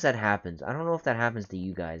 Sometimes that happens. I don't know if that happens to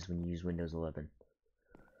you guys when you use Windows 11.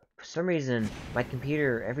 For some reason, my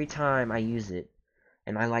computer, every time I use it,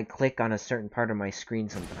 and I like click on a certain part of my screen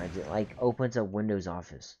sometimes, it like opens up Windows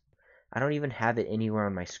Office. I don't even have it anywhere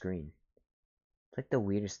on my screen. It's like the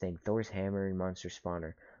weirdest thing. Thor's Hammer and Monster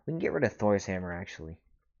Spawner. We can get rid of Thor's Hammer, actually.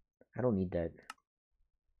 I don't need that.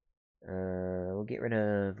 We'll get rid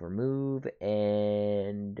of remove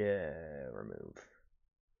and remove.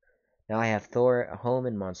 Now I have Thor, Home,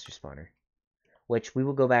 and Monster Spawner, which we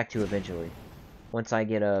will go back to eventually once I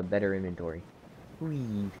get a better inventory.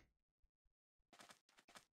 Whee.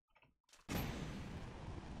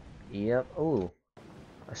 Yep. Oh,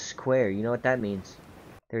 a square. You know what that means?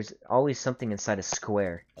 There's always something inside a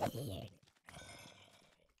square.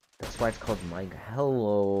 That's why it's called Minecraft.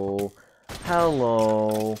 Hello.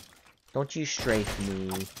 Hello. Don't you strafe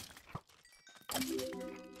me.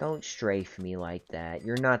 Don't strafe me like that.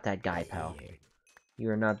 You're not that guy, pal. You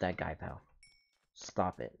are not that guy, pal.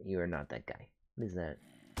 Stop it. You are not that guy. What is that?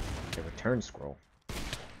 The return scroll.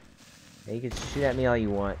 Yeah, you can shoot at me all you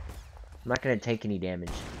want. I'm not gonna take any damage.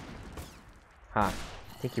 Ha.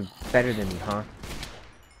 Think you're better than me, huh?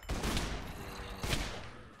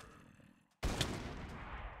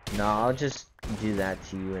 No, I'll just do that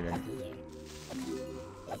to you and then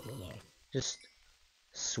just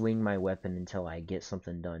swing my weapon until I get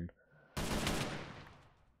something done.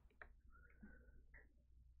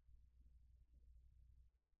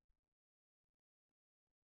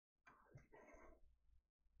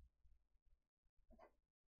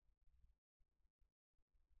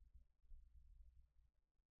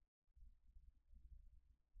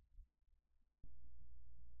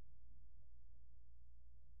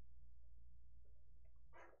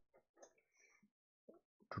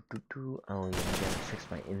 Oh yeah, I gotta fix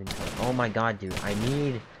my inventory. Oh my god, dude, I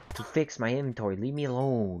need to fix my inventory. Leave me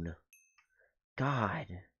alone. God.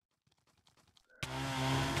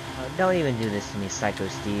 Don't even do this to me, Psycho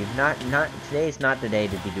Steve. Today's not the day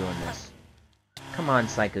to be doing this. Come on,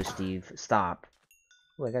 Psycho Steve, stop.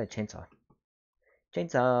 Oh, I got a chainsaw.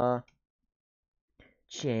 Chainsaw.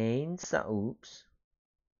 Chainsaw. Oops.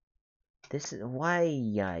 This is why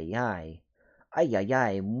ay ay. Ay ay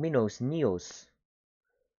ay. Minos nios.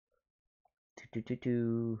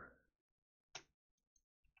 Do.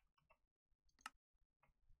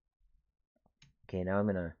 Okay, now I'm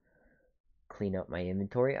gonna clean up my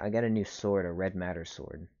inventory. I got a new sword, a red matter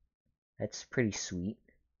sword. That's pretty sweet.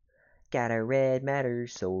 Got a red matter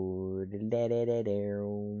sword. Yeah,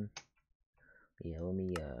 let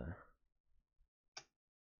me oh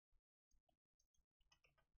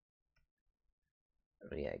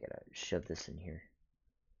yeah, I gotta shove this in here.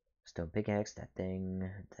 Stone pickaxe, that thing,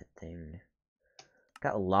 that thing.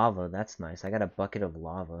 Got lava, that's nice. I got a bucket of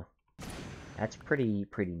lava. That's pretty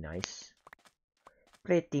nice.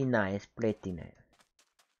 Pretty nice.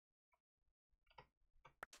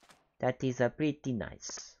 That is pretty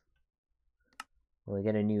nice. Well, we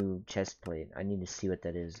got a new chest plate. I need to see what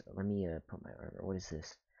that is. Let me put my armor. What is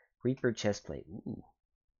this? Reaper chest plate. Ooh.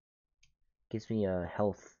 Gives me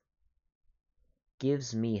health.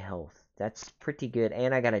 Gives me health. That's pretty good.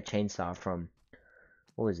 And I got a chainsaw from,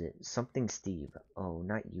 what was it? Something Steve. Oh,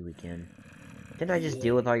 not you again. Didn't I just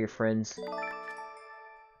deal with all your friends?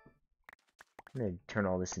 I'm gonna turn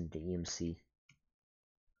all this into EMC.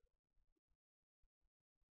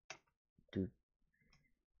 Dude.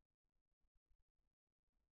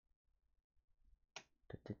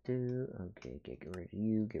 Okay, get rid of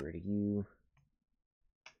you, get rid of you.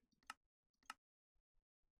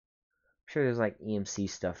 I'm sure there's like EMC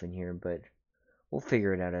stuff in here, but we'll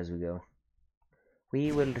figure it out as we go.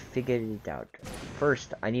 We will figure it out.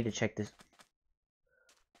 First, I need to check this.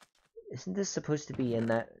 Isn't this supposed to be in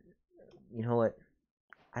that? You know what?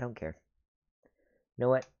 I don't care. You know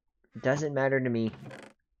what? It doesn't matter to me.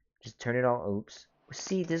 Just turn it all. Oops.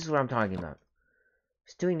 See, this is what I'm talking about.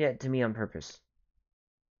 It's doing that to me on purpose.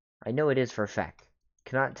 I know it is for a fact.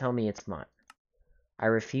 Cannot tell me it's not. I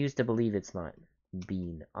refuse to believe it's not.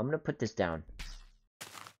 Bean. I'm gonna put this down.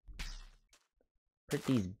 Put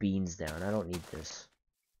these beans down. I don't need this.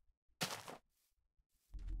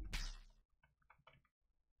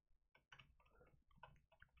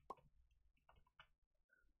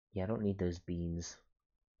 Yeah, I don't need those beans.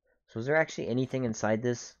 So is there actually anything inside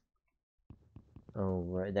this? Oh,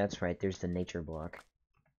 right, that's right. There's the nature block.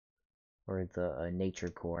 Or the nature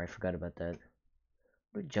core. I forgot about that.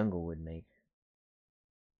 What would jungle wood make?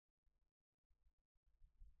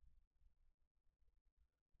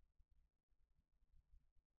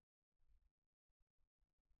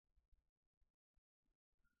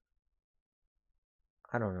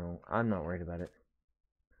 I don't know. I'm not worried about it.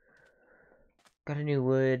 Got a new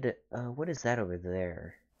wood. What is that over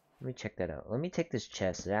there? Let me check that out. Let me take this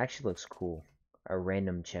chest. It actually looks cool. A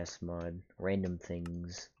random chest mod. Random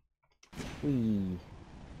things. Whee!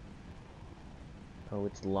 Oh,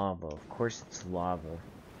 it's lava. Of course it's lava.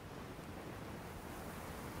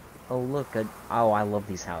 Oh, look. Oh, I love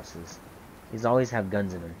these houses. These always have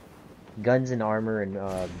guns in them. Guns and armor and,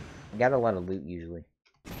 got a lot of loot usually.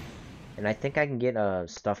 And I think I can get,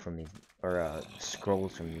 stuff from these, or,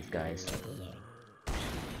 scrolls from these guys.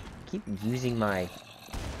 Keep using my...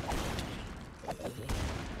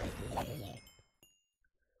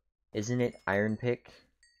 Isn't it iron pick?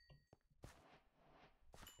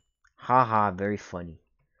 Haha, very funny.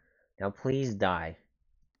 Now please die.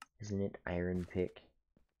 Isn't it iron pick?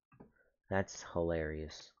 That's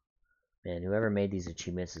hilarious. Man, whoever made these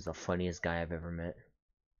achievements is the funniest guy I've ever met.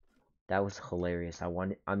 That was hilarious.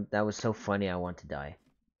 That was so funny I want to die.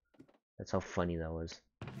 That's how funny that was.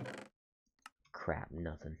 Crap,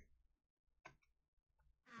 nothing.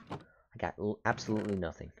 I got absolutely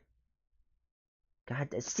nothing.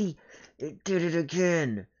 God, see, it did it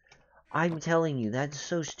again. I'm telling you, that's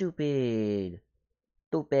so stupid.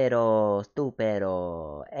 Stupido,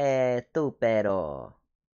 stupido, stupido.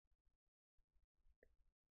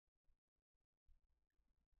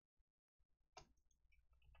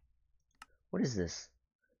 What is this?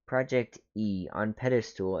 Project E on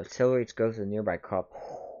pedestal accelerates growth of nearby crop.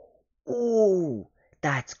 Ooh,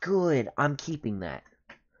 that's good. I'm keeping that.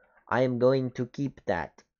 I am going to keep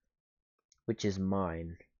that, which is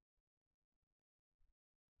mine.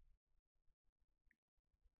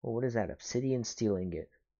 Well, what is that? Obsidian steel ingot.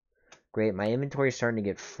 Great, my inventory is starting to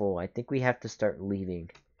get full. I think we have to start leaving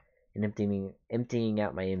and emptying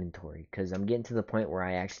out my inventory because I'm getting to the point where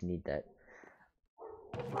I actually need that.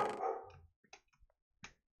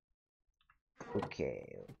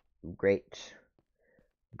 Okay, great.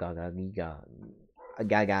 Gaga giga.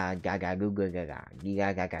 Gaga gaga googa gaga.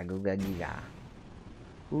 Giga gaga googa giga.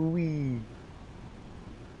 Ooh-wee.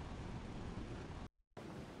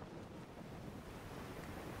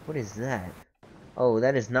 What is that? Oh,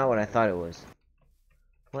 that is not what I thought it was.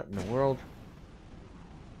 What in the world?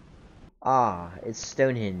 Ah, it's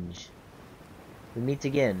Stonehenge. We meet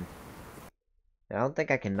again. I don't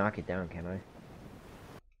think I can knock it down, can I? Is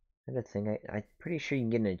that a thing? I'm pretty sure you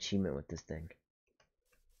can get an achievement with this thing.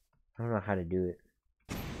 I don't know how to do it.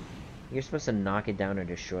 You're supposed to knock it down or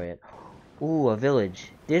destroy it. Ooh, a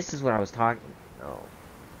village. This is what I was talking... Oh.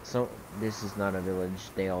 So, this is not a village.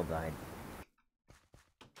 They all died.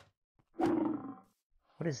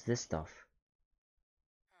 What is this stuff?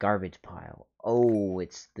 Garbage pile. Oh,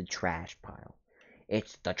 it's the trash pile.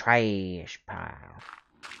 It's the trash pile.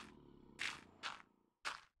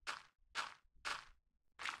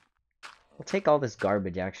 I'll take all this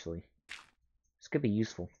garbage, actually. This could be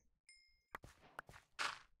useful.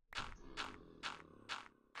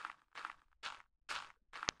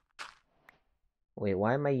 Wait,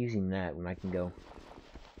 why am I using that when I can go?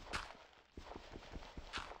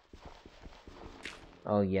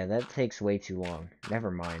 Oh yeah, that takes way too long.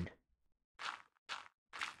 Never mind.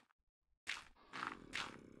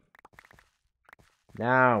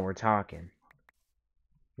 Now we're talking.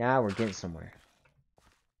 Now we're getting somewhere.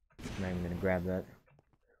 I'm not even gonna grab that.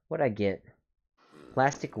 What'd I get?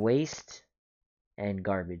 Plastic waste and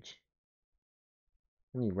garbage.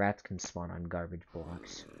 Only rats can spawn on garbage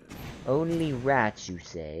blocks. Only rats, you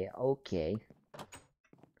say? Okay.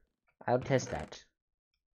 I'll test that.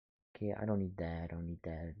 Okay, I don't need that. I don't need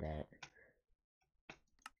that.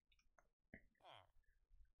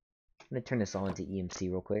 I'm gonna turn this all into EMC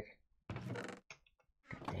real quick.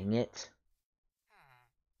 Dang it.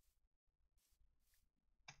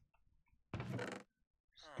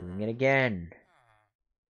 Just doing it again.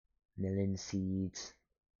 Melon seeds.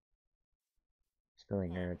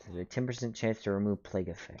 Spilling earth. There's a 10% chance to remove plague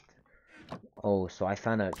effect. Oh, so I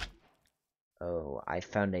found a... Oh, I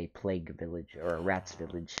found a plague village, or a rats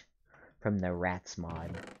village, from the rats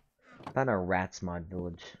mod. I found a rats mod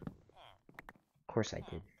village. Of course I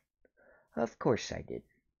did. Of course I did.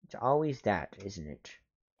 It's always that, isn't it?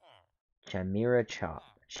 Chamira Chop.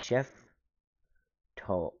 Chef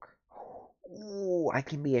Talk. Ooh, I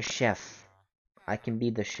can be a chef. I can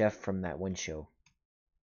be the chef from that one show.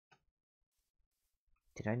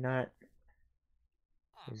 Did I not?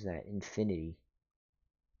 What is that? Infinity.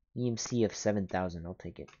 EMC of 7,000. I'll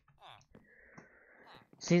take it.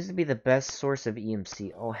 Seems to be the best source of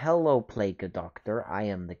EMC. Oh, hello, Plague Doctor. I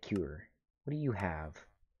am the cure. What do you have?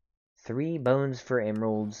 3 bones for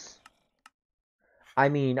emeralds. I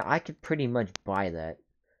mean, I could pretty much buy that.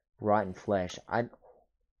 Rotten flesh.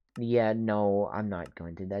 Yeah, no, I'm not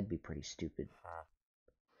going to. That'd be pretty stupid.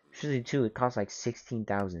 Especially, too, it costs like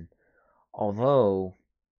 16,000. Although,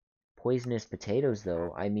 poisonous potatoes,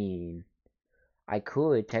 though, I mean, I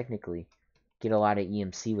could, technically, get a lot of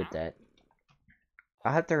EMC with that.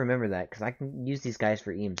 I'll have to remember that, because I can use these guys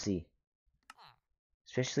for EMC.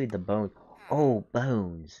 Especially the bones. Oh,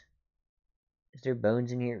 bones. Is there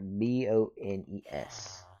bones in here?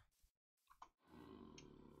 B-O-N-E-S.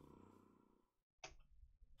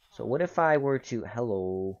 So what if I were to...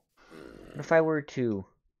 Hello. What if I were to...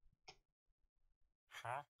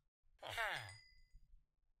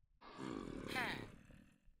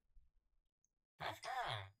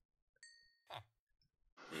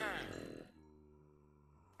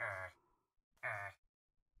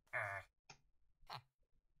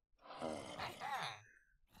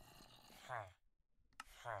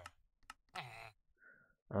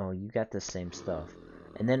 Oh, you got the same stuff.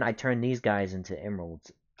 And then I turn these guys into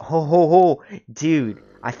emeralds. Ho ho ho! Dude,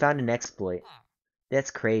 I found an exploit.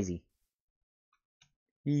 That's crazy.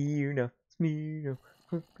 So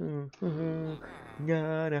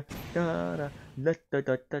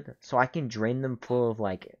I can drain them full of,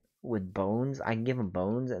 like, with bones. I can give them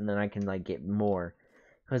bones, and then I can, like, get more.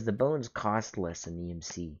 Because the bones cost less than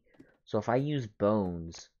EMC. So if I use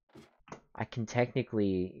bones, I can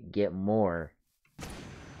technically get more.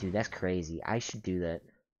 Dude, that's crazy. I should do that.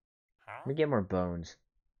 Let me get more bones.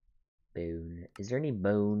 Bone. Is there any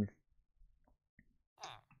bone?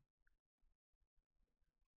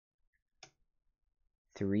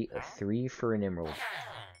 Three for an emerald.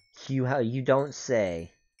 You don't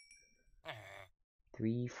say.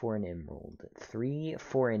 3 for an emerald. 3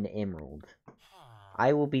 for an emerald.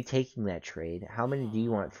 I will be taking that trade. How many do you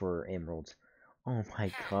want for emeralds? Oh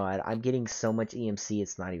my god, I'm getting so much EMC,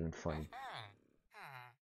 it's not even funny.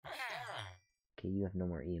 Okay, you have no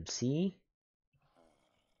more EMC.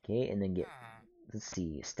 Okay, and then get, let's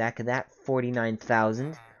see, a stack of that,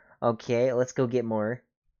 49,000. Okay, let's go get more.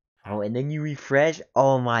 Oh, and then you refresh.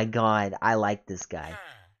 Oh my god, I like this guy.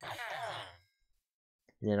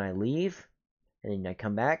 And then I leave, and then I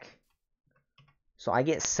come back. So I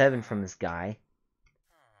get 7 from this guy.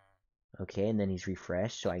 Okay, and then he's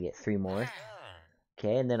refreshed, so I get 3 more.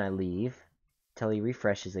 Okay, and then I leave till he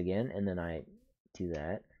refreshes again, and then I do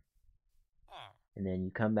that. And then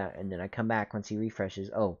you come back, and then I come back once he refreshes.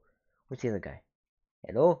 Oh, where's the other guy?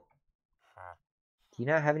 Hello? Do you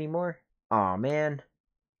not have any more? Aw, man.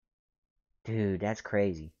 Dude, that's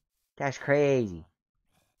crazy. That's crazy.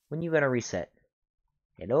 When you gonna reset?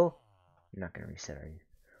 Hello? You're not gonna reset, are you?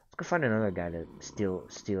 Let's go find another guy to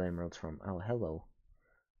steal emeralds from. Oh, hello.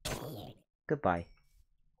 Goodbye.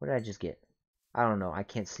 What did I just get? I don't know. I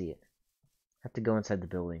can't see it. I have to go inside the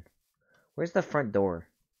building. Where's the front door?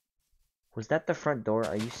 Was that the front door?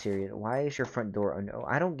 Are you serious? Why is your front door under... Oh,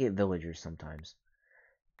 I don't get villagers sometimes.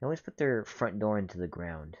 They always put their front door into the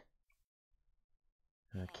ground.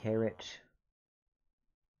 Carrot.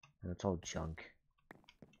 No, it's all junk.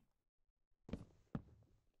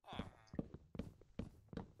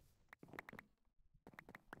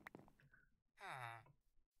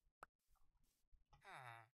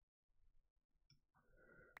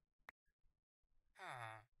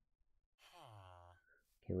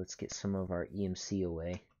 Okay, let's get some of our EMC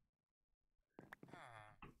away.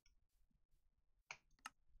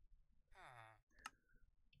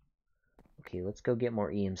 Okay, let's go get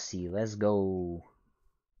more EMC. Let's go.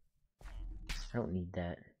 I don't need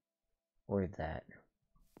that. Or that.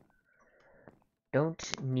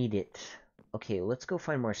 Don't need it. Okay, let's go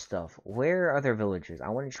find more stuff. Where are other villagers? I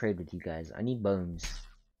want to trade with you guys. I need bones.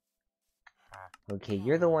 Okay,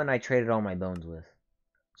 you're the one I traded all my bones with.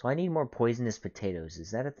 So I need more poisonous potatoes.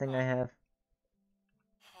 Is that a thing I have?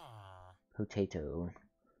 Potato.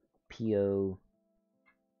 P-O.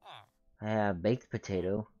 I have baked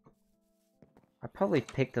potato. I probably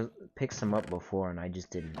picked some up before and I just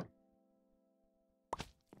didn't.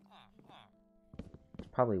 That's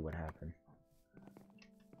probably what happened.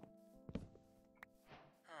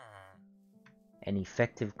 An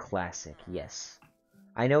effective classic, yes.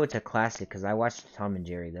 I know it's a classic because I watched Tom and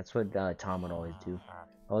Jerry. That's what Tom would always do.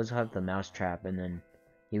 Always have the mouse trap and then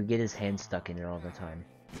he would get his hand stuck in it all the time.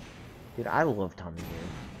 Dude, I love Tom and Jerry.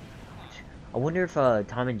 I wonder if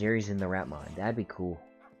Tom and Jerry's in the rap mod. That'd be cool.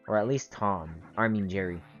 Or at least Tom. I mean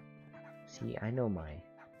Jerry. See, I know my...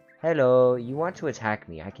 Hello, you want to attack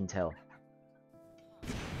me, I can tell.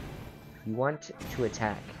 You want to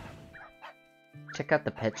attack. Check out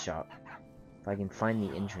the pet shop. If I can find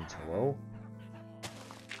the entrance. Hello?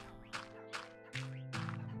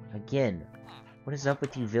 Again. What is up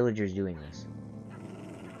with you villagers doing this?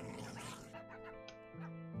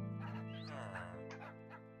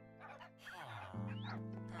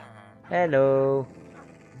 Hello.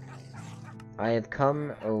 I have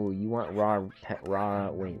come. Oh, you want raw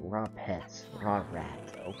pets, raw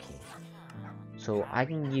rat. Okay. So I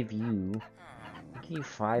can give you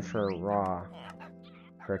 5 for a raw,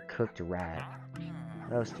 for a cooked rat.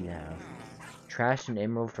 What else do you have? Trash and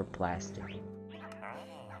emerald for plastic.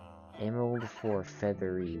 Emerald for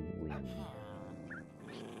feathery wing.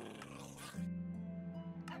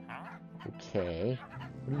 Okay.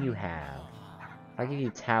 What do you have? If I give you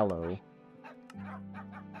tallow.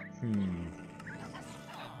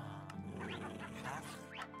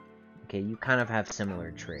 Okay, you kind of have similar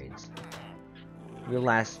trades. Your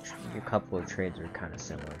couple of trades are kind of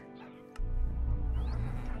similar.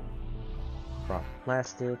 Raw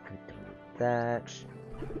plastic, that.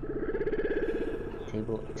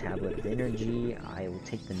 Tablet of energy. I will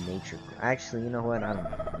take the nature. Actually, you know what? I don't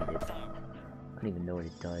need it. I don't even know what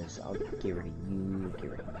it does. I'll get rid of you,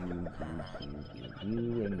 get rid of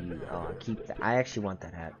you, and you. Oh, I'll keep that. I actually want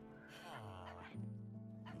that hat.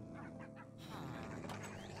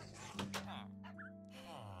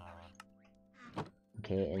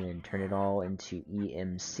 Okay, and then turn it all into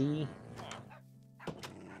EMC.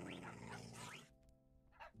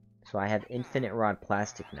 So I have infinite rod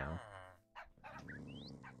plastic now.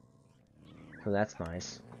 So that's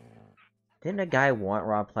nice. Didn't a guy want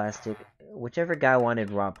raw plastic? Whichever guy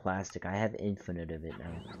wanted raw plastic, I have infinite of it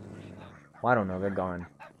now. Well, I don't know, they're gone.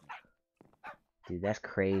 Dude, that's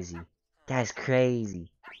crazy. That's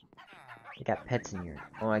crazy. I got pets in here.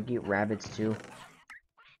 Oh, I get rabbits too.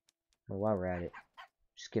 Oh, wow, rabbit.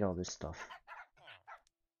 Just get all this stuff.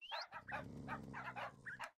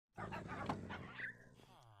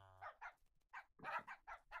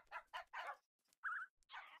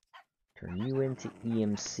 Turn you into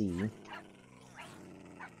EMC.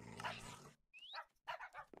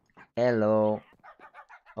 Hello.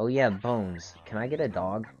 Oh yeah, bones. Can I get a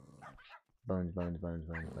dog? Bones.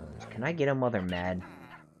 Can I get them while they're mad?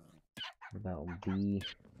 What about B?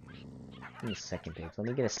 Give me a second, page. Let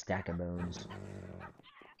me get a stack of bones.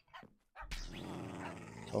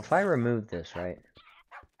 So if I remove this, right?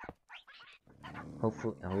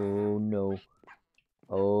 Hopefully. Oh no.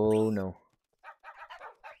 Oh no.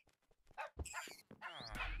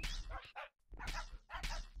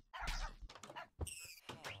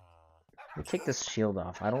 Let me take this shield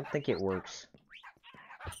off. I don't think it works.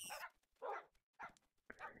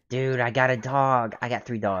 Dude, I got a dog. I got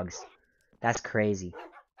 3 dogs. That's crazy.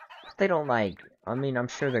 They don't like... I mean, I'm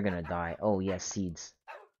sure they're gonna die. Oh, yeah, seeds.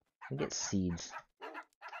 Let me get seeds.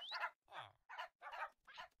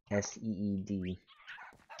 S-E-E-D.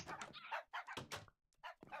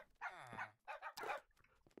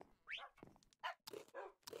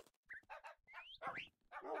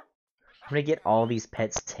 I'm gonna get all these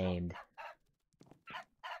pets tamed.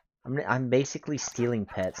 I'm basically stealing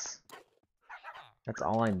pets. That's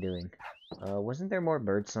all I'm doing. Wasn't there more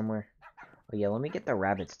birds somewhere? Oh yeah, let me get the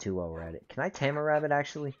rabbits too while we're at it. Can I tame a rabbit,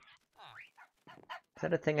 actually? Is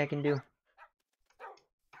that a thing I can do?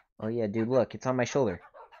 Oh yeah, dude, look, it's on my shoulder.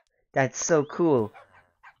 That's so cool.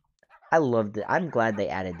 I loved it. I'm glad they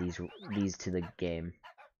added these to the game.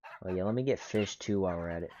 Oh yeah, let me get fish too while we're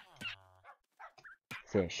at it.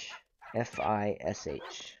 Fish.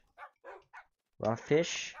 F-I-S-H. Raw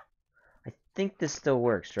fish? I think this still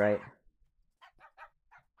works, right?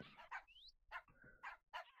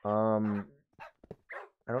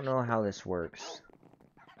 I don't know how this works.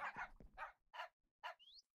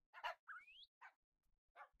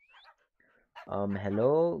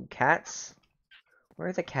 Hello? Cats? Where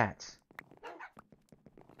are the cats?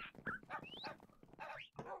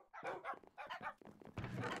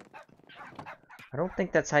 I don't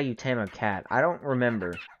think that's how you tame a cat. I don't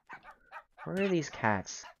remember. Where are these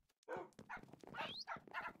cats?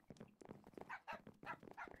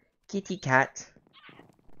 Kitty cat.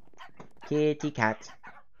 Kitty cat.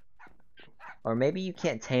 Or maybe you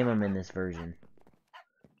can't tame them in this version.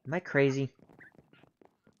 Am I crazy?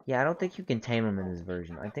 Yeah, I don't think you can tame them in this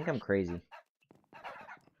version. I think I'm crazy.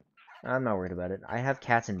 I'm not worried about it. I have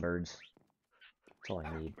cats and birds. That's all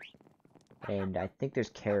I need. And I think there's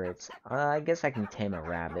carrots. I guess I can tame a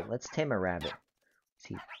rabbit. Let's tame a rabbit. Let's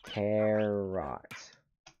see. Carrot.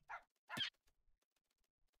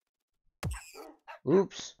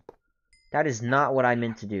 Oops. That is not what I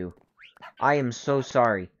meant to do. I am so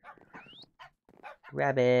sorry.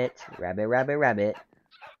 Rabbit. Rabbit, rabbit, rabbit.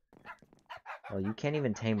 Oh, you can't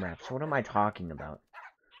even tame rabbits. What am I talking about?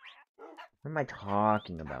 What am I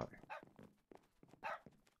talking about?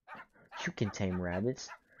 You can tame rabbits.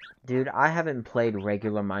 Dude, I haven't played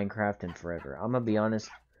regular Minecraft in forever. I'm gonna be honest.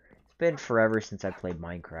 It's been forever since I played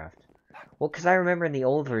Minecraft. Well, because I remember in the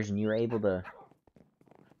old version, you were able to...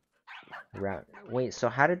 Wait, so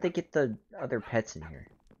how did they get the other pets in here?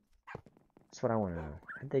 That's what I want to know.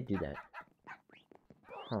 How did they do that?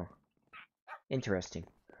 Huh. Interesting.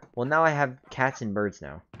 Well, now I have cats and birds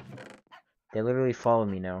now. They literally follow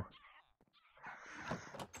me now.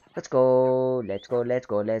 Let's go. Let's go, let's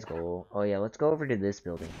go, let's go. Oh yeah, let's go over to this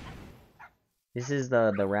building. This is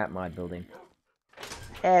the rat mod building.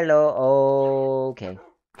 Hello. Okay.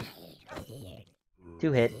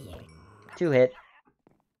 2 hit. 2 hit.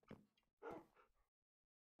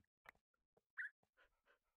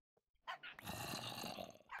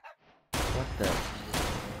 What the?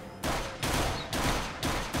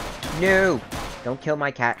 No! Don't kill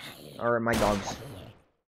my cat. Or my dogs.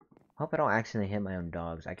 Hope I don't accidentally hit my own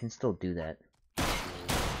dogs. I can still do that.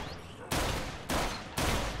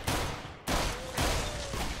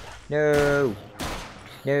 No!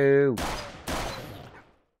 No!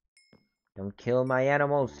 Don't kill my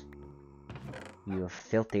animals. You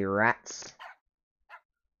filthy rats.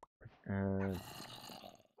 I'm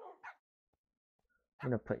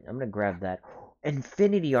gonna grab that.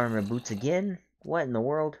 Infinity armor boots again? What in the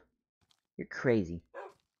world? You're crazy.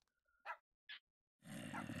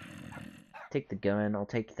 Take the gun, I'll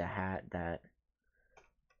take the hat, that.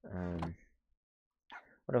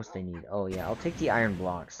 What else they need? Oh yeah, I'll take the iron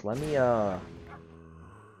blocks. Let me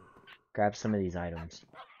grab some of these items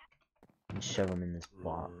and shove them in this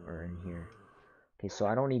block or in here. Okay, so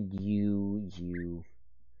I don't need you.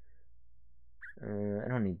 I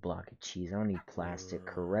don't need block of cheese. I don't need plastic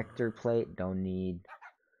corrector plate. Don't need.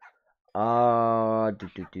 I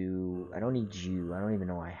don't need you. I don't even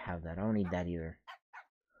know I have that. I don't need that either.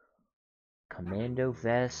 Commando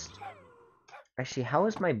vest. Actually, how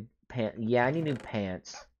is my pants? Yeah, I need new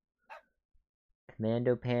pants.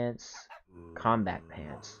 Commando pants. Combat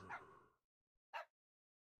pants.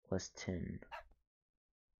 Plus 10.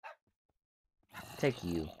 Take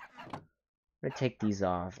you. I'm gonna take these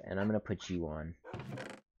off, and I'm gonna put you on. I'm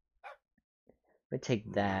gonna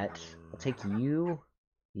take that. I'll take you,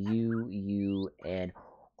 and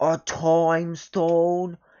a time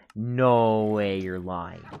stone. No way you're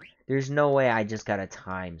lying. There's no way I just got a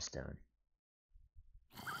time stone.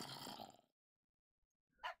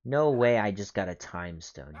 No way I just got a time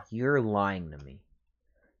stone. You're lying to me.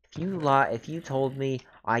 If you told me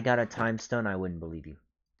I got a time stone, I wouldn't believe you.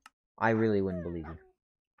 I really wouldn't believe you.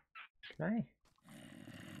 Can I?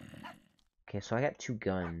 Okay, so I got 2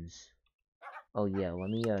 guns. Oh yeah, let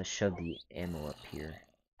me shove the ammo up here.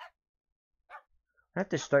 I have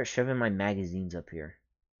to start shoving my magazines up here.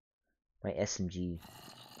 My SMG.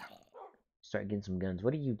 Start getting some guns.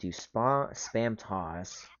 What do you do? Spam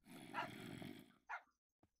toss.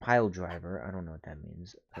 Pile driver. I don't know what that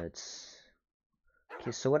means. That's...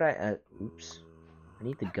 Okay, so what oops. I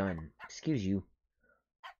need the gun. Excuse you.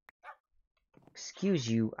 Excuse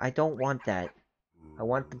you. I don't want that. I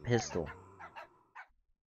want the pistol.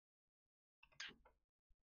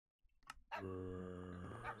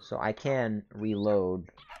 So I can reload.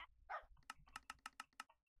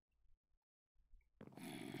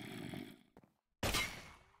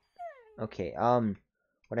 Okay,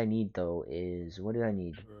 what I need though is, what do I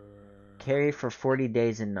need? Carry for 40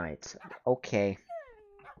 days and nights. Okay.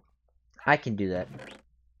 I can do that.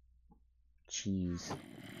 Jeez.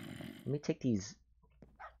 Let me take these.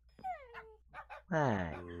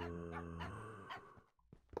 Ah.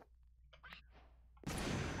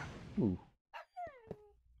 Ooh.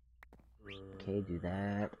 Okay, do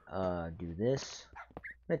that. Do this. I'm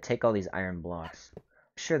gonna take all these iron blocks. I'm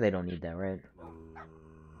sure they don't need that, right?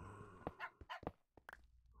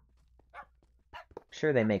 I'm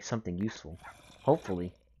sure they make something useful.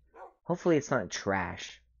 Hopefully. Hopefully it's not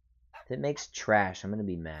trash. If it makes trash, I'm gonna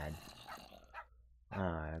be mad.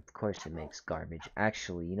 Of course it makes garbage.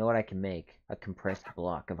 Actually, you know what I can make? A compressed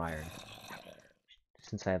block of iron.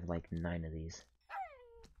 Since I have like 9 of these.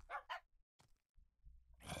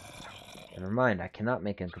 Never mind, I cannot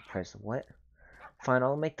make a compressed... What? Fine,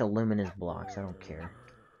 I'll make the luminous blocks. I don't care.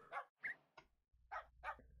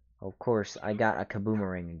 Of course, I got a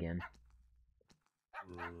kaboomerang again.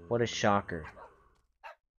 What a shocker.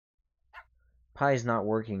 Pie's not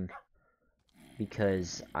working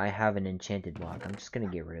because I have an enchanted block. I'm just gonna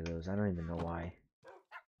get rid of those. I don't even know why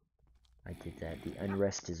I did that. The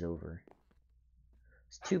unrest is over.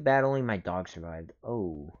 It's too bad only my dog survived.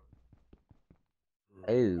 Oh.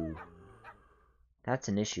 Oh. That's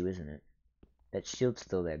an issue, isn't it? That shield's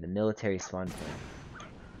still there. The military spawn point.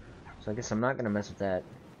 So I guess I'm not gonna mess with that.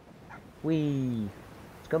 Whee!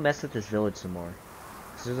 Let's go mess with this village some more.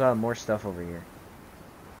 There's more stuff over here.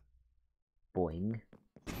 Boing.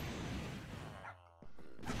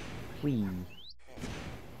 Whee!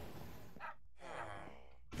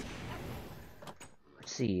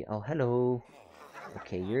 Let's see. Oh, hello.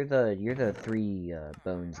 Okay, you're the 3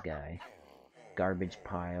 bones guy. Garbage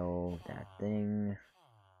pile, that thing.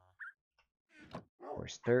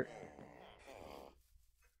 Horse dirt.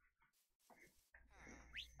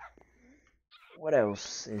 What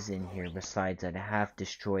else is in here besides that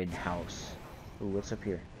half-destroyed house? Ooh, what's up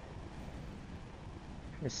here?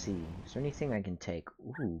 Let's see. Is there anything I can take?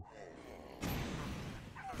 Ooh.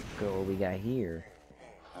 Let's go what we got here.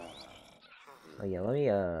 Oh yeah, let me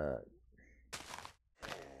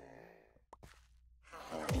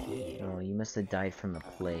Oh, you must have died from the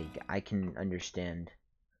plague. I can understand.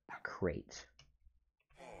 Crate.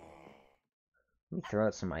 Let me throw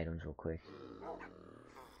out some items real quick.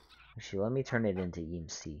 Actually, let me turn it into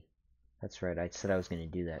EMC. That's right, I said I was going to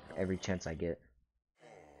do that every chance I get.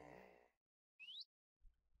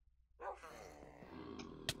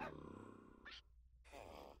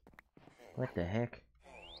 What the heck?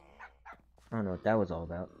 I don't know what that was all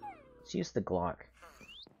about. Let's use the Glock.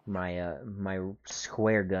 My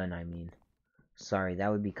square gun, I mean. Sorry, that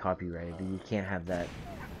would be copyrighted, but you can't have that.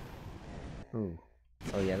 Ooh.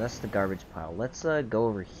 Oh yeah, that's the garbage pile. Let's go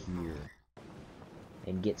over here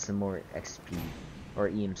and get some more XP or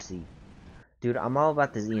EMC. Dude, I'm all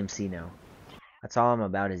about this EMC now. That's all I'm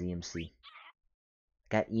about is EMC.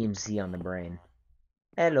 Got EMC on the brain.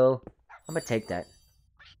 Hello. I'm gonna take that.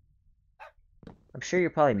 I'm sure you're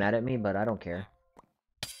probably mad at me, but I don't care.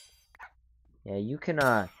 Yeah, you can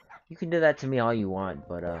do that to me all you want,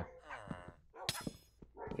 but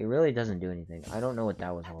it really doesn't do anything. I don't know what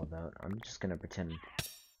that was all about. I'm just gonna pretend.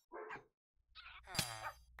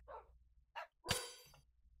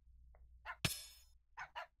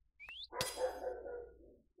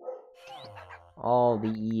 All the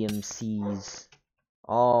EMCs.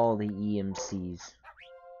 All the EMCs.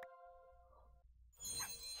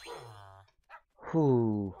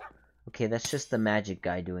 Whew. Okay, that's just the magic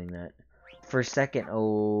guy doing that. For a second,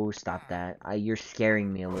 oh, stop that. You're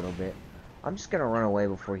scaring me a little bit. I'm just gonna run away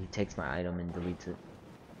before he takes my item and deletes it.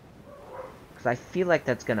 Because I feel like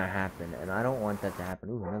that's gonna happen, and I don't want that to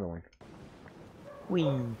happen. Ooh, another one. Whee!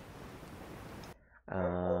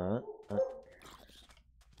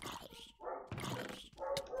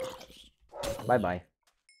 Bye-bye.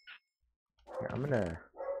 Here, I'm gonna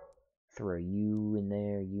throw you in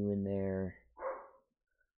there, you in there,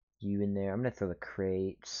 you in there. I'm gonna throw the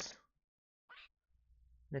crates.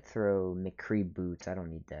 I'm gonna throw McCree boots. I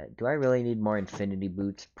don't need that. Do I really need more infinity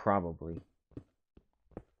boots? Probably.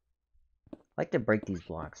 I like to break these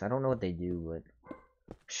blocks. I don't know what they do, but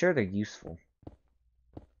I'm sure they're useful.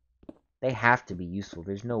 They have to be useful.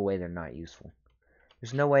 There's no way they're not useful.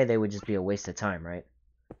 There's no way they would just be a waste of time, right?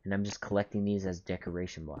 And I'm just collecting these as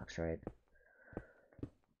decoration blocks, right?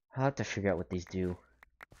 I'll have to figure out what these do.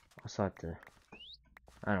 Also have to...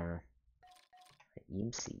 I don't know.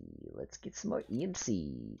 EMC. Let's get some more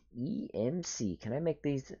EMC. EMC. Can I make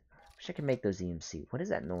these? I wish I could make those EMC. What is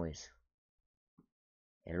that noise?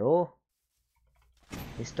 Hello?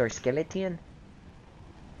 Mr. Skeleton?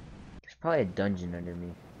 There's probably a dungeon under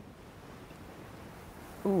me.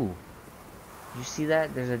 Ooh. Did you see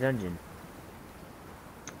that? There's a dungeon.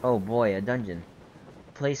 Oh boy, a dungeon.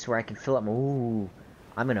 A place where I can fill up my... Ooh.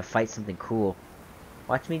 I'm gonna fight something cool.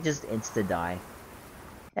 Watch me just insta-die.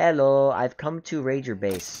 Hello, I've come to raid your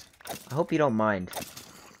base. I hope you don't mind.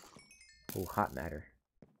 Oh, hot matter.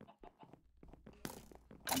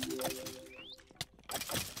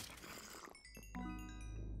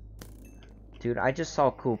 Dude, I just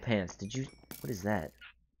saw cool pants. Did you... What is that?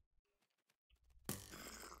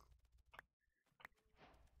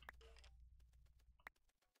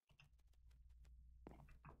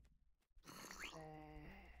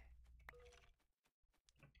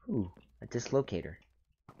 Ooh, a dislocator.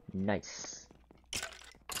 Nice.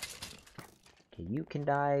 Okay, you can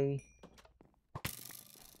die.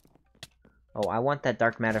 Oh, I want that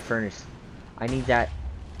dark matter furnace. I need that.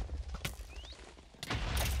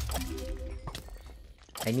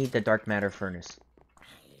 I need the dark matter furnace.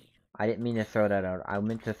 I didn't mean to throw that out. I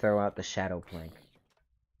meant to throw out the shadow plank.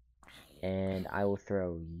 And I will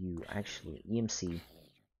throw you. Actually, EMC.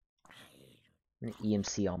 I'm gonna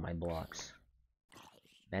EMC all my blocks.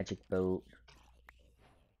 Magic boat.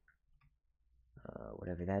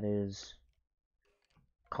 Whatever that is.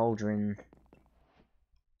 Cauldron.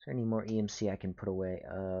 Is there any more EMC I can put away?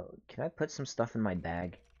 Can I put some stuff in my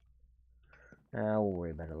bag? We'll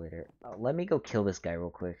worry about it later. Let me go kill this guy real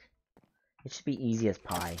quick. It should be easy as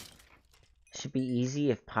pie. It should be easy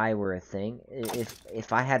if pie were a thing.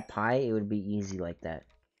 If I had pie, it would be easy like that.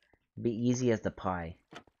 It'd be easy as the pie.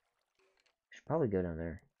 Should probably go down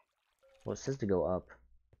there. Well, it says to go up.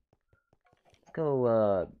 Let's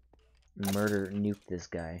go, nuke this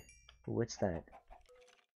guy. Ooh, what's that?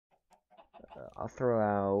 I'll throw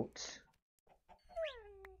out...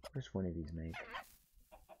 What does one of these make?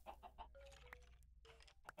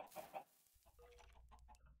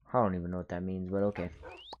 I don't even know what that means, but okay.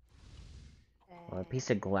 Well, a piece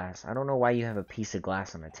of glass. I don't know why you have a piece of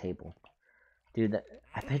glass on a table. Dude,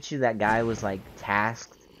 I bet you that guy was, like,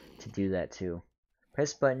 tasked to do that, too.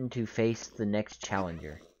 Press button to face the next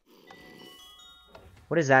challenger.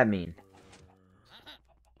 What does that mean?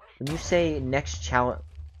 When you say next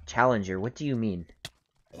challenger, what do you mean?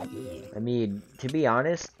 I mean, to be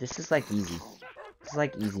honest, this is, like, easy. This is,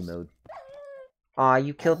 like, easy mode. Aw,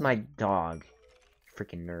 you killed my dog.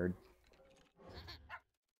 Freaking nerd.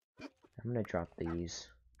 I'm gonna drop these.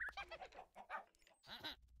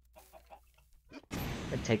 I'm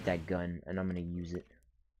gonna take that gun, and I'm gonna use it.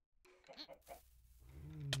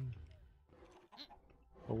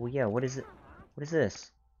 Oh, yeah, what is it? What is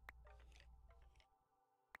this?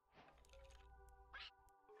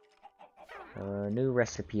 New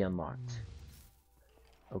recipe unlocked.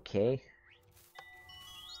 Okay.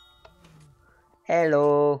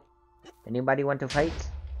 Hello! Anybody want to fight?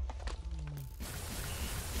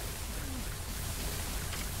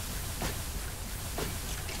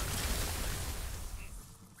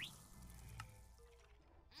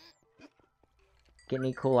 Get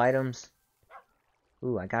any cool items?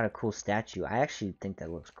 Ooh, I got a cool statue. I actually think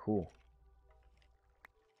that looks cool.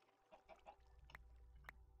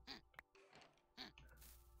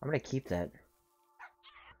 I'm gonna keep that.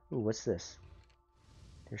 Ooh, what's this?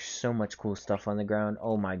 There's so much cool stuff on the ground.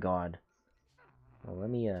 Oh my god. Well, let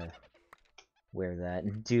me, wear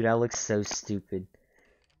that. Dude, that looks so stupid.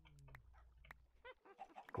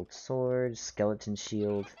 Gold sword, skeleton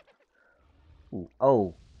shield. Ooh,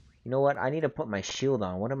 oh. You know what? I need to put my shield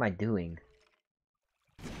on. What am I doing?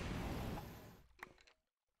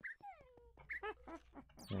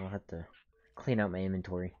 I'll have to clean out my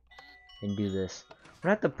inventory and do this. I'm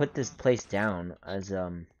gonna have to put this place down as,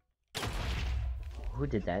 who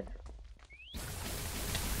did that?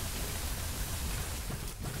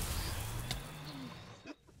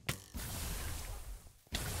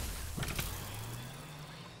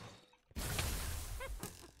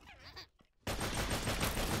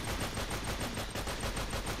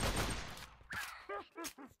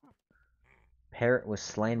 parrot was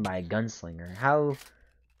slain by a gunslinger. How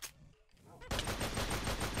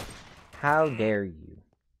dare you?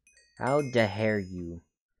 How dare you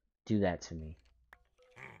do that to me?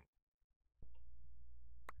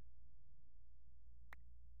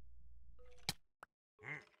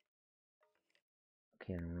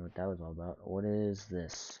 Okay, I don't know what that was all about. What is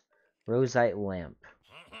this? Rosite lamp.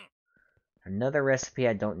 Another recipe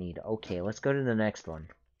I don't need. Okay, let's go to the next one.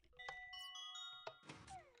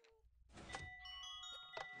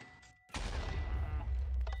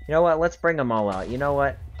 You know what? Let's bring them all out. You know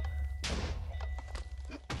what?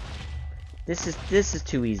 This is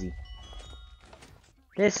too easy.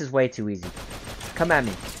 This is way too easy. Come at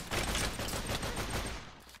me.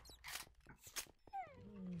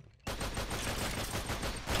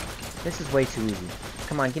 This is way too easy.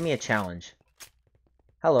 Come on, give me a challenge.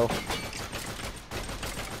 Hello.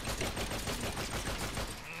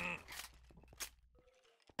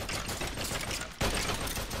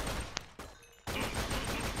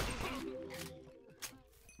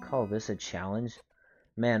 Call this a challenge?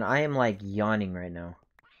 Man, I am like yawning right now.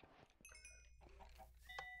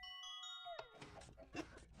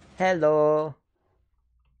 Hello.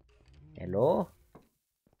 Hello?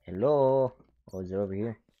 Hello? Oh, is it over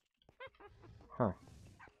here? Huh.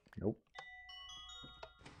 Nope.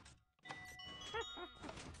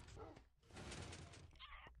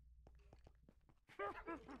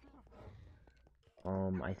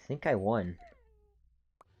 I think I won.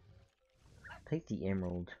 Take the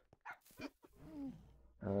emerald.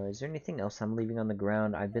 Is there anything else I'm leaving on the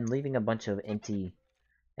ground? I've been leaving a bunch of empty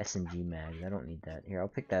SMG mags. I don't need that. Here, I'll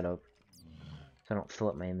pick that up. So I don't fill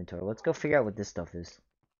up my inventory. Let's go figure out what this stuff is.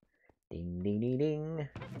 Ding, ding, ding, ding.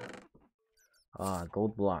 Ah,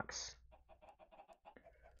 gold blocks.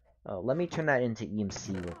 Oh, let me turn that into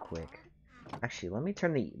EMC real quick. Actually, let me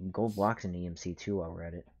turn the gold blocks into EMC too while we're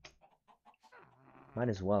at it. Might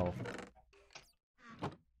as well.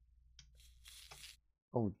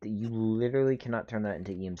 Oh, you literally cannot turn that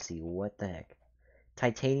into EMC. What the heck?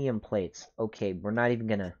 Titanium plates. Okay, we're not even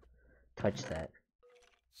gonna touch that.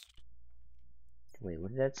 Wait,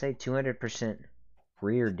 what did that say? 200%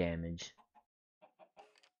 rear damage.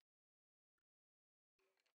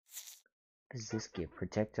 What does this give?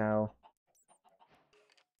 Projectile.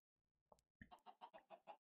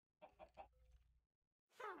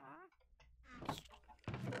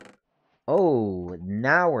 Oh,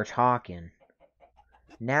 now we're talking.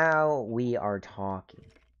 Now we are talking.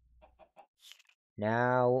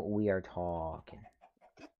 Now we are talking.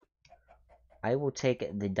 I will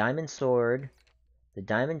take the diamond sword, the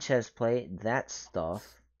diamond chest plate, that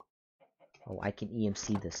stuff. Oh, I can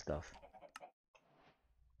EMC this stuff.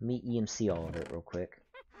 Let me EMC all of it real quick.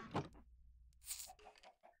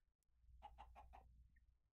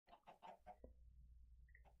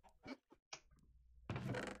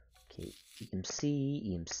 Okay,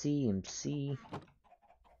 EMC, EMC, EMC.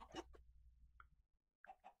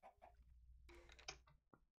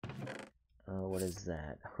 What is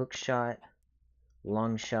that? Hook shot,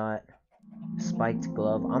 long shot, spiked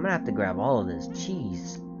glove. I'm gonna have to grab all of this.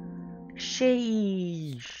 Jeez.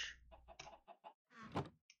 Sheesh.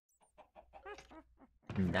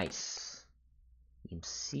 Nice.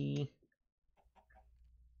 EMC.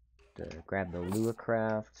 Grab the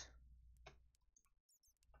Scramblecraft.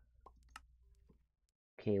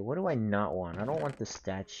 Okay, what do I not want? I don't want the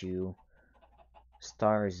statue.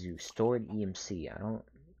 Star Zoo. Stored EMC.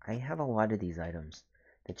 I have a lot of these items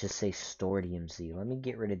that just say stored EMC. Let me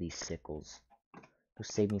get rid of these sickles. Go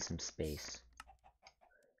save me some space.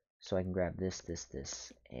 So I can grab this,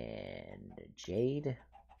 and jade.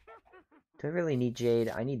 Do I really need jade?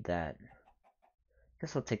 I need that.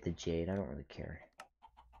 Guess I'll take the jade. I don't really care.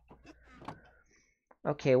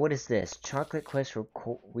 Okay, what is this? Chocolate Quest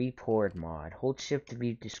Report mod. Hold shift to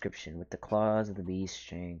view description. With the claws of the beast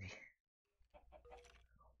strength.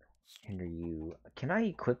 Hinder you. Can I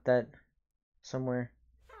equip that somewhere?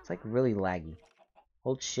 It's like really laggy.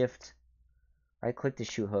 Hold shift. Right click to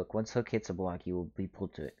shoot hook. Once hook hits a block, you will be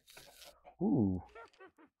pulled to it. Ooh.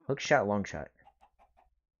 Hook shot, long shot.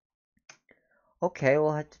 Okay,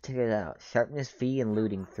 we'll have to take it out. Sharpness V and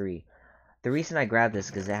looting 3. The reason I grabbed this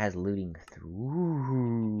is because it has looting 3.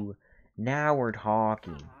 Ooh. Now we're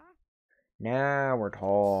talking. Now we're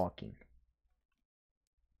talking.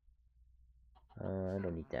 I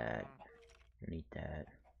don't need that. I don't need that.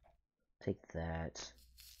 Take that.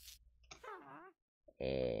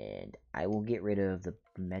 And I will get rid of the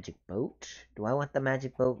magic boat. Do I want the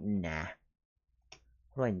magic boat? Nah.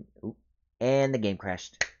 What do I... Ooh. And the game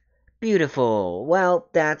crashed. Beautiful. Well,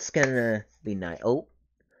 that's gonna be nice. Oh.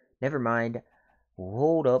 Never mind.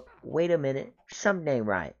 Hold up. Wait a minute. Something ain't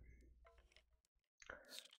right.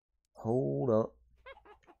 Hold up.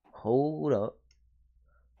 Hold up.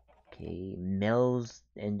 Okay, Mel's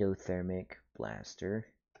endothermic blaster.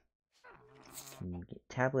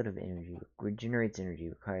 Tablet of energy. Regenerates energy.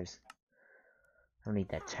 Requires... I don't need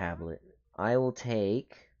that tablet. I will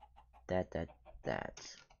take... that.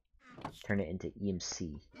 Turn it into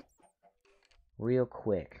EMC. Real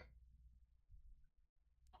quick.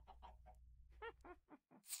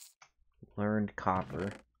 Learned copper.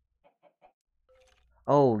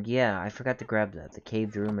 Oh, yeah, I forgot to grab that. The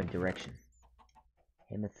caved room and direction.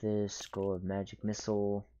 Amethyst, scroll of magic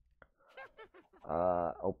missile.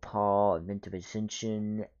 Opal, inventive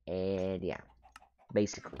ascension, and yeah,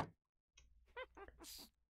 basically.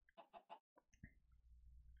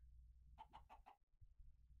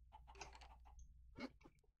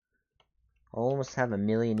 I almost have a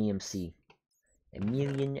million EMC. A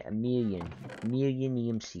million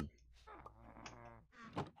EMC.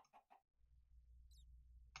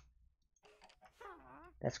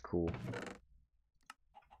 That's cool.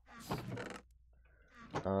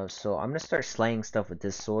 So I'm gonna start slaying stuff with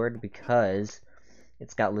this sword because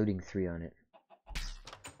it's got looting 3 on it.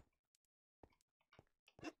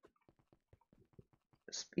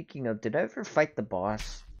 Speaking of, did I ever fight the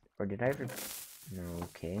boss? Or did I ever... No,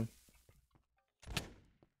 okay.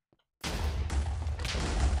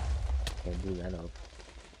 Can't do that up.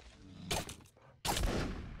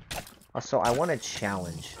 Also, I want a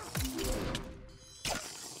challenge.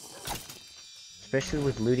 Especially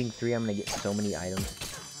with looting 3, I'm gonna get so many items.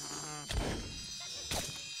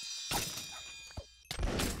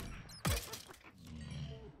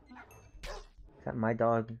 Is that my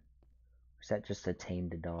dog? Or is that just a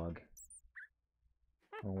tamed dog?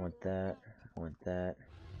 I don't want that. I want that.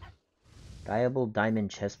 Diable diamond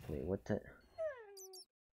chestplate. What the?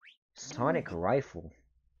 Sonic rifle.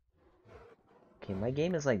 Okay, my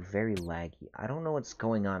game is like very laggy. I don't know what's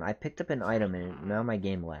going on. I picked up an item and now my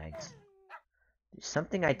game lags.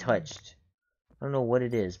 Something I touched. I don't know what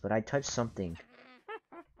it is, but I touched something.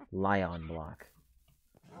 Lion block.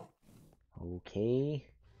 Okay.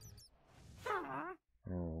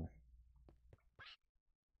 Oh.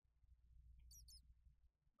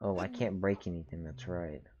 Oh, I can't break anything, that's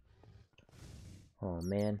right. Oh,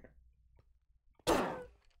 man.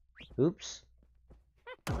 Oops.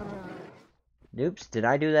 Oops, did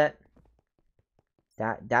I do that?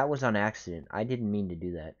 That was on accident. I didn't mean to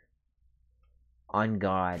do that. On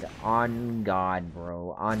God,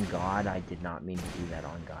 bro. On God, I did not mean to do that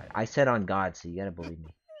on God. I said on God, so you gotta believe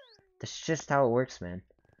me. That's just how it works, man.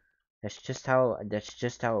 That's just how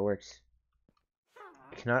it works.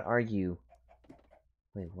 You cannot argue.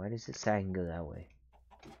 Wait, why does it say I can go that way?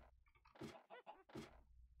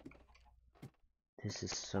 This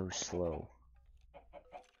is so slow.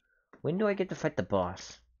 When do I get to fight the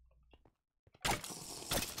boss?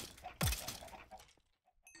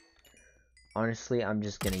 Honestly, I'm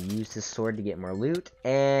just gonna use this sword to get more loot,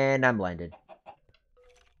 and I'm blinded.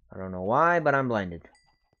 I don't know why, but I'm blinded.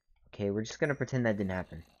 Okay, we're just gonna pretend that didn't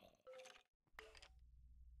happen.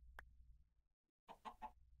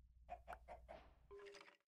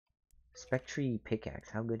 Spectre pickaxe,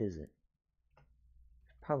 how good is it?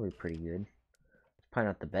 Probably pretty good. It's probably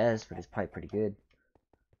not the best, but it's probably pretty good.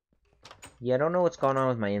 Yeah, I don't know what's going on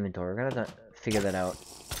with my inventory. We're gonna have to figure that out.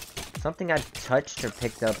 Something I touched or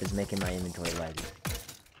picked up is making my inventory laggy.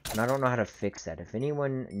 And I don't know how to fix that. If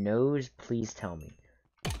anyone knows, please tell me.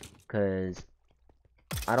 Because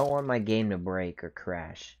I don't want my game to break or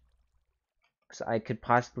crash. Because I could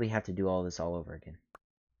possibly have to do all this all over again.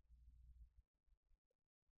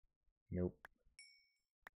 Nope.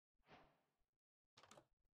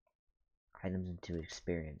 Items into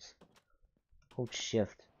experience. Hold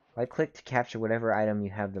shift. Right click to capture whatever item you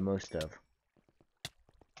have the most of.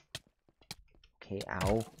 Okay,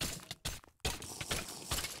 ow.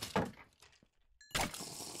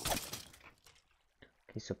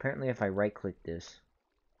 Okay, so apparently if I right click this.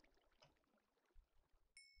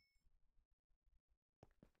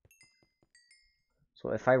 So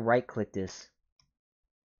if I right click this,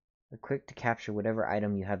 click to capture whatever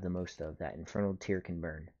item you have the most of that infernal tear can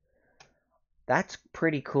burn. That's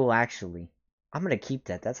pretty cool, actually. I'm gonna keep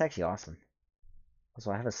that. That's actually awesome.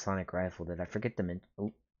 Also, I have a sonic rifle. Did I forget to mention?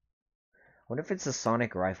 Oh. What if it's a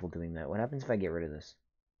sonic rifle doing that? What happens if I get rid of this?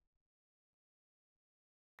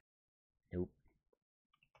 Nope.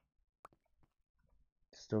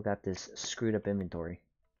 Still got this screwed up inventory.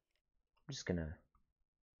 I'm just gonna...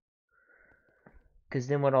 Because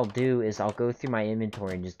then what I'll do is I'll go through my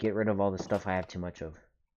inventory and just get rid of all the stuff I have too much of.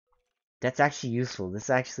 That's actually useful. This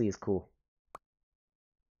actually is cool.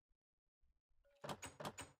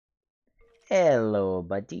 Hello,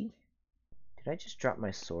 buddy. Did I just drop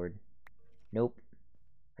my sword? Nope.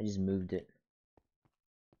 I just moved it.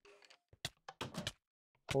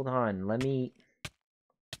 Hold on, let me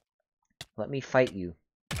fight you.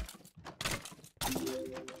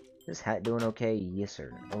 This hat doing okay? Yes,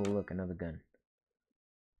 sir. Oh, look, another gun.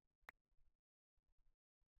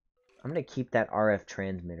 I'm gonna keep that RF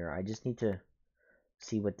transmitter. I just need to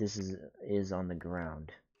see what this is on the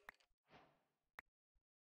ground.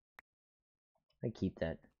 I keep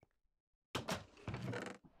that.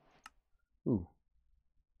 Ooh.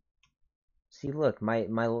 See, look, my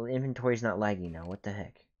inventory's not lagging now. What the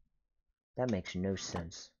heck? That makes no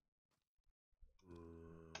sense.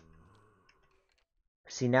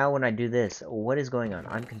 See, now when I do this, what is going on?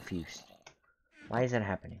 I'm confused. Why is that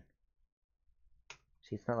happening?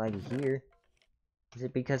 See, it's not laggy here. Is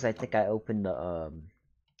it because I think I opened the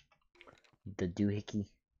doohickey?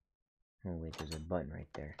 Oh wait, there's a button right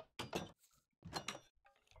there.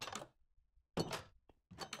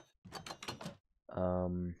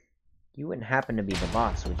 You wouldn't happen to be the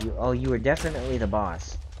boss, would you? Oh, you were definitely the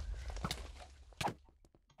boss.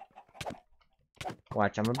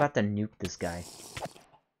 Watch, I'm about to nuke this guy.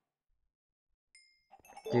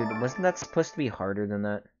 Dude, wasn't that supposed to be harder than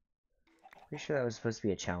that? Pretty sure that was supposed to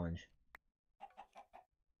be a challenge.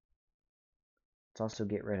 Let's also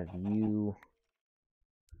get rid of you.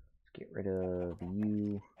 Let's get rid of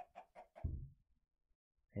you.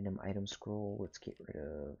 Item scroll. Let's get rid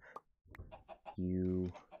of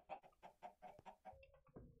you.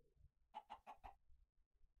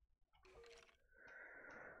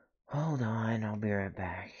 Hold on, I'll be right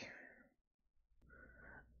back.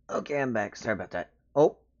 Okay, I'm back. Sorry about that.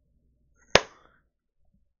 Oh.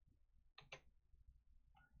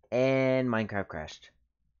 And Minecraft crashed.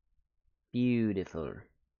 Beautiful.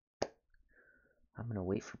 I'm gonna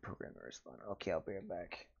wait for program to respond. Okay, I'll be right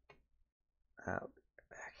back. I'll be right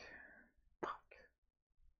back. Fuck.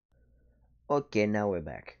 Okay, now we're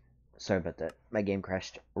back. Sorry about that. My game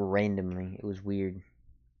crashed randomly. It was weird.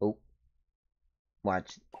 Oh.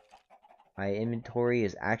 Watch. My inventory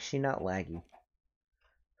is actually not laggy.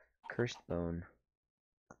 Cursed bone.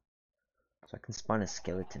 So I can spawn a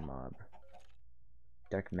skeleton mob.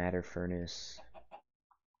 Dark matter furnace.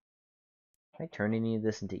 Can I turn any of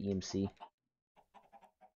this into EMC?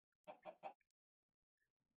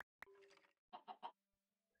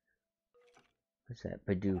 What's that?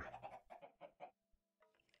 Bidoof.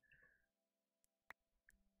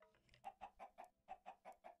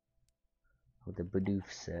 Oh, the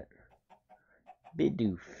Bidoof set.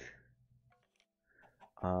 Bidoof.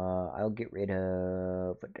 I'll get rid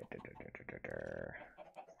of...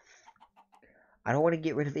 I don't want to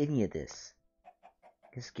get rid of any of this.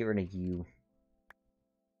 Just get rid of you.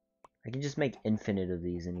 I can just make infinite of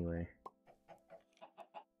these anyway.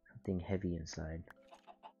 Something heavy inside.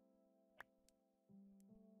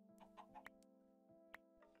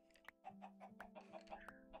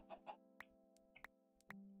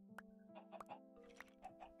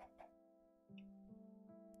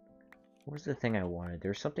 What was the thing I wanted?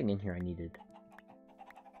 There was something in here I needed.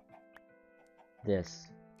 This.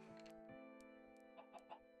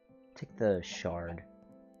 Take the shard.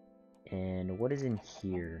 And what is in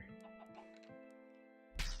here?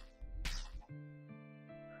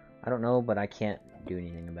 I don't know, but I can't do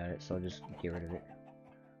anything about it, so I'll just get rid of it.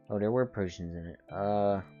 Oh, there were potions in it.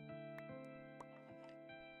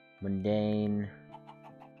 Mundane.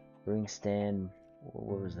 Brewing stand.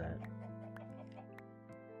 What was that?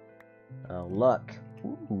 Luck.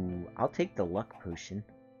 Ooh, I'll take the luck potion.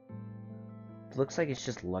 It looks like it's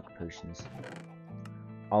just luck potions.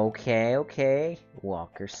 Okay, okay.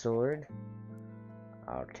 Walker sword.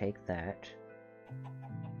 I'll take that.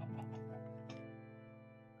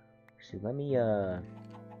 So let me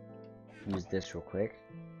use this real quick.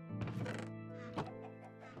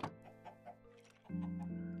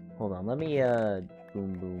 Hold on, let me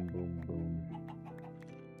boom boom boom boom.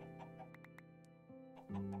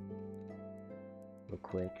 Real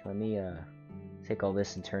quick. Let me take all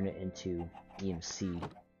this and turn it into EMC.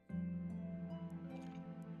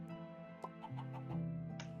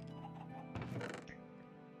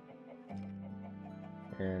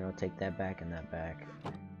 And I'll take that back and that back.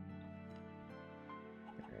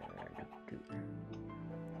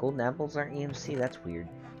 Golden apples aren't EMC? That's weird.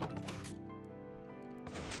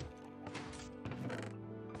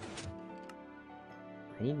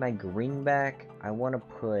 I need my green back. I want to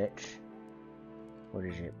put... What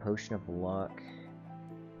is it? Potion of luck.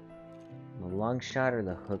 The long shot or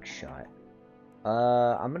the hook shot?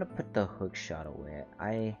 I'm gonna put the hook shot away.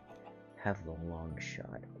 I have the long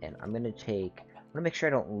shot. And I'm gonna make sure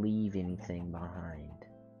I don't leave anything behind.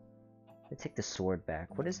 I'm gonna take the sword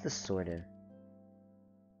back. What is the sword in?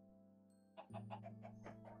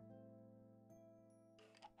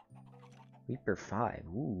 Reaper 5.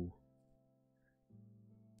 Ooh.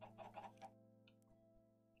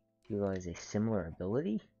 Utilize a similar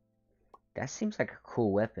ability? That seems like a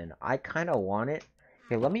cool weapon. I kind of want it.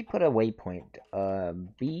 Here, let me put a waypoint.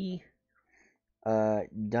 B.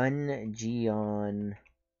 Dungeon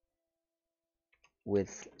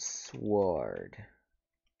with sword.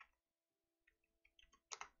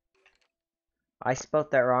 I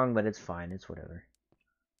spelt that wrong, but it's fine. It's whatever.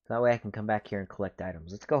 That way I can come back here and collect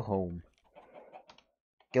items. Let's go home.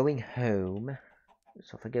 Going home.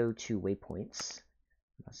 So if I go to waypoints,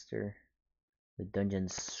 master, the dungeon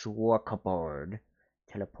sword cupboard,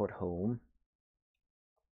 teleport home.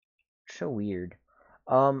 So weird.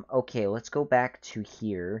 Okay, let's go back to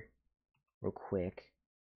here real quick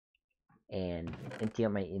and empty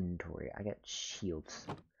out my inventory. I got shields.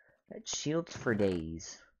 I got shields for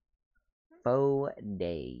days. Faux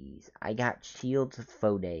days. I got shields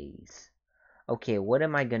for days. Okay, what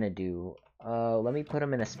am I gonna do? Let me put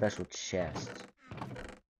them in a special chest.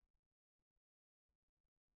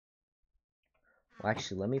 Well,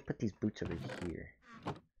 actually, let me put these boots over here.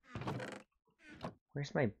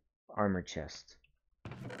 Where's my armor chest?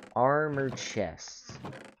 Armor chest.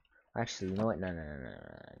 Actually, you know what? No.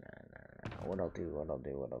 What I'll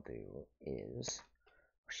do is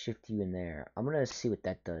shift you in there. I'm gonna see what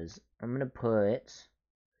that does. I'm gonna put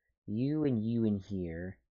you and you in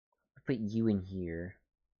here. Put you in here.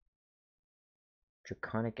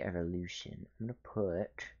 Draconic evolution. I'm gonna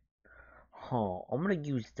put. I'm gonna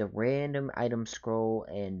use the random item scroll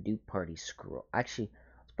and dupe party scroll. Actually,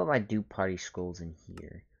 let's put my dupe party scrolls in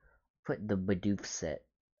here. Put the Bidoof set.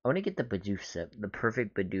 I want to get the Bidoof set. The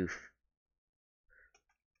perfect Bidoof.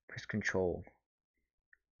 Press control.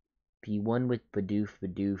 P1 with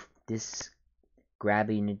Bidoof. This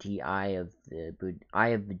grabbing the eye of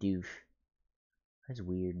Bidoof. That's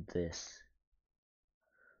weird. This.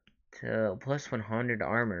 Plus 100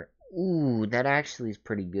 armor. Ooh, that actually is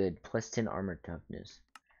pretty good. Plus 10 armor toughness.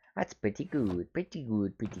 That's pretty good.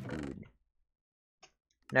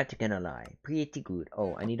 Not gonna lie. Pretty good.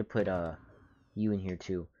 Oh, I need to put you in here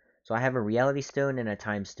too. So I have a reality stone and a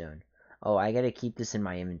time stone. Oh, I gotta keep this in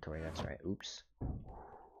my inventory. That's right. Oops.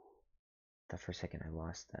 Thought for a second I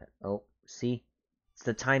lost that. Oh, see? It's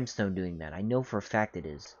the time stone doing that. I know for a fact it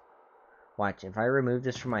is. Watch, if I remove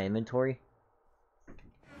this from my inventory.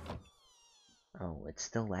 Oh, it's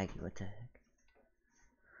still laggy. What the heck?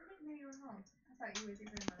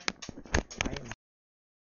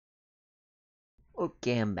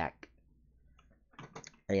 Okay, I'm back.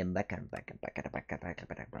 I'm back.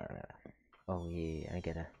 Oh yeah, I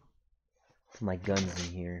gotta put my guns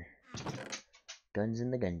in here. Guns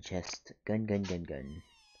in the gun chest. Gun.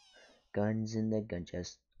 Guns in the gun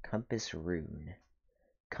chest. Compass rune.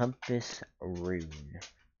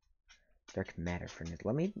 Dark matter furnace.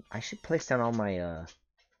 I should place down all my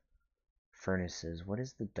furnaces. What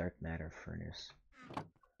is the dark matter furnace?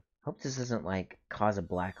 Hope this doesn't like cause a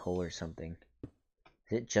black hole or something.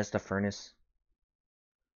 Is it just a furnace?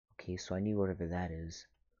 Okay, so I need whatever that is.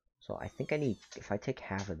 So I think I need, if I take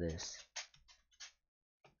half of this.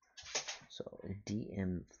 So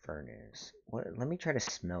DM furnace. What? Let me try to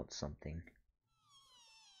smelt something.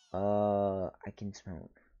 I can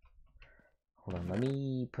smelt. Hold on, let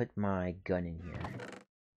me put my gun in here.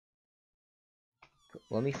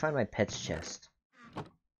 Let me find my pet's chest.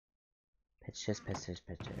 Pet's chest.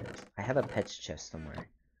 I have a pet's chest somewhere.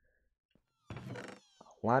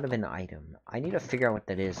 A lot of an item. I need to figure out what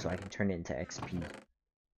that is so I can turn it into XP.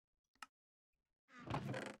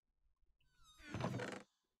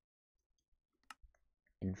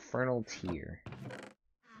 Infernal tier.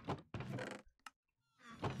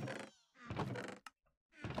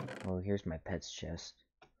 Oh, here's my pet's chest.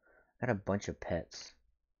 I got a bunch of pets.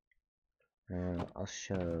 I'll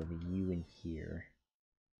shove you in here.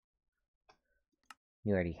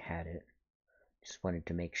 You already had it. Just wanted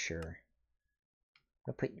to make sure.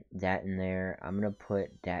 I'm gonna put that in there. I'm gonna put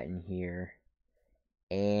that in here.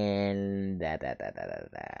 And that.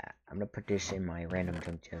 I'm gonna put this in my random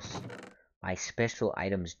junk chest. My special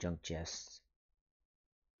items junk chest.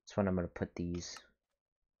 That's when I'm gonna put these.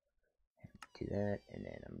 Do that, and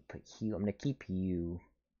then I'm gonna put you. I'm gonna keep you.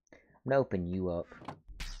 I'm gonna open you up.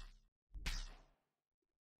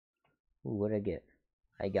 Ooh, what'd I get?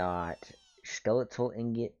 I got skeletal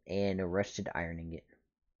ingot and a rusted iron ingot.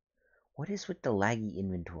 What is with the laggy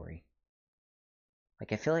inventory?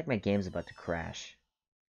 Like, I feel like my game's about to crash.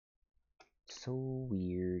 So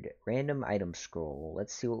weird. Random item scroll.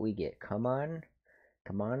 Let's see what we get. Come on,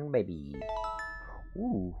 baby.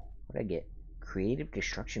 Ooh, what'd I get? Creative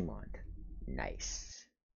destruction wand. Nice.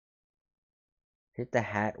 Hit the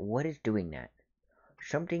hat. What is doing that?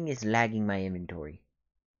 Something is lagging my inventory.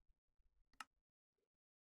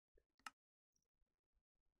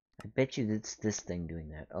 I bet you it's this thing doing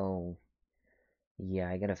that. Oh, yeah,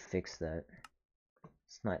 I gotta fix that.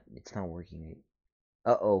 It's not working.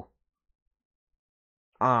 Uh-oh.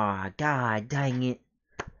 Ah, god dang it.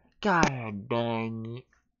 God dang it.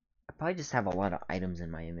 I probably just have a lot of items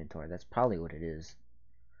in my inventory. That's probably what it is.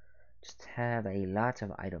 Just have a lot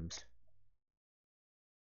of items.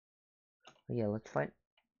 Oh, yeah, let's find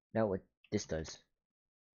out what this does.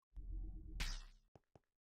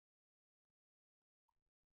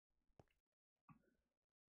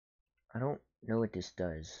 I don't know what this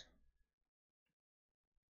does.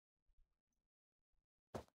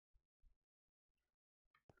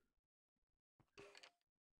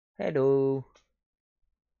 Hello.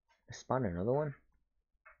 I spawned another one?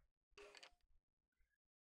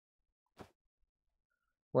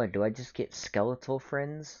 What, do I just get skeletal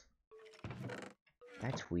friends?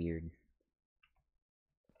 That's weird.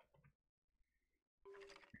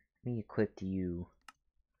 Let me equip you.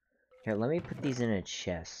 Here, let me put these in a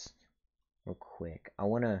chest real quick. I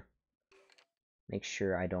want to make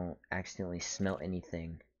sure I don't accidentally smelt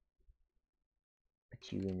anything.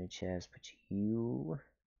 Put you in a chest, put you...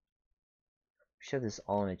 Show this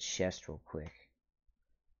all in a chest real quick.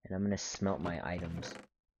 And I'm going to smelt my items.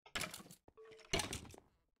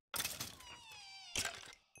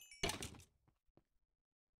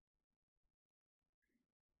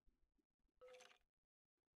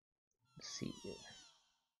 Let's see.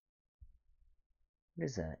 What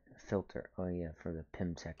is that? Filter. Oh yeah, for the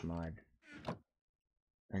Pimtech mod.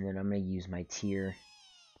 And then I'm going to use my tier.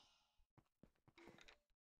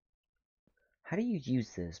 How do you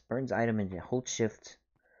use this? Burns item and hold shift.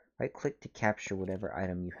 Right click to capture whatever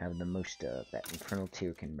item you have the most of that infernal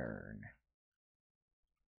tier can burn.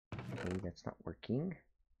 Okay, that's not working.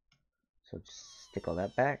 So just stick all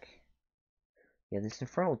that back. Yeah, this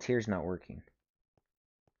infernal tier is not working.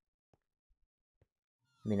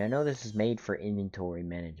 I mean, I know this is made for inventory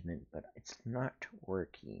management, but it's not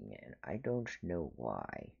working, and I don't know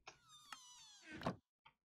why.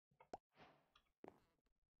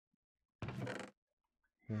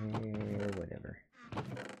 Whatever.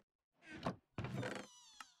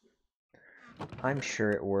 I'm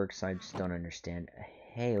sure it works, I just don't understand.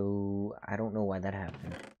 Hey-oh, I don't know why that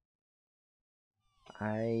happened.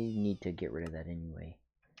 I need to get rid of that anyway.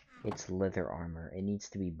 It's leather armor. It needs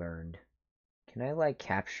to be burned. Can I, like,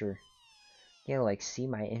 capture? Yeah, like, see,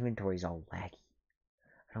 my inventory's all laggy.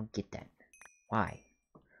 I don't get that. Why?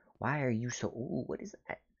 Why are you so... Ooh, what is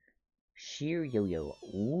that? Sheer yo-yo.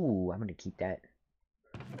 Ooh, I'm gonna keep that.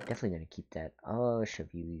 Definitely gonna keep that. Oh,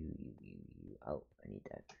 shove you. Oh, I need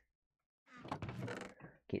that.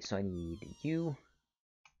 Okay, so I need you.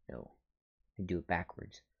 No. I do it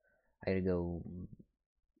backwards. I gotta go...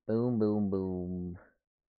 Boom, boom, boom.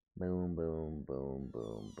 Boom, boom, boom,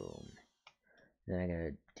 boom, boom. Then I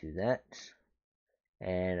gotta do that.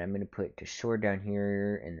 And I'm gonna put the sword down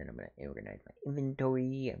here, and then I'm gonna organize my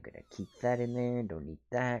inventory. I'm gonna keep that in there. Don't need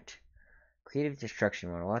that. Creative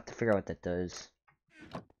destruction one. We'll have to figure out what that does.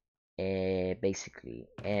 Basically.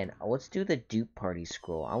 And let's do the dupe party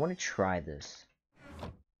scroll. I want to try this.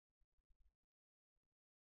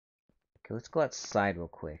 Okay, let's go outside real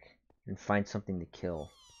quick and find something to kill.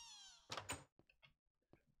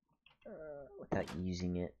 Without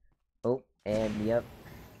using it. Oh, and yep.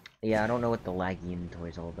 Yeah, I don't know what the laggy inventory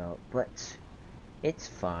is all about, but it's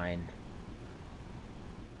fine.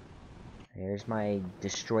 There's my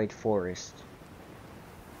destroyed forest.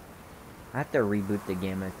 I have to reboot the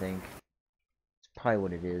game, I think. It's probably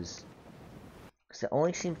what it is. Because it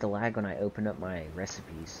only seems to lag when I open up my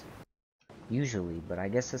recipes. Usually, but I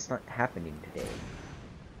guess that's not happening today.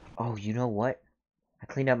 Oh, you know what? I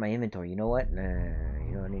cleaned out my inventory. You know what? Nah,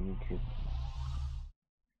 you know what I need to do?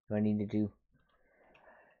 What I need to do?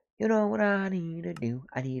 You know what I need to do?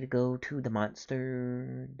 I need to go to the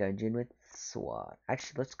monster dungeon with SWAT.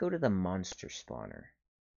 Actually, let's go to the monster spawner.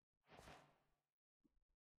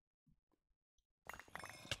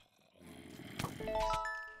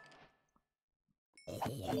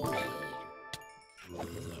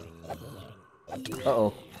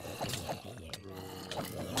 Uh-oh.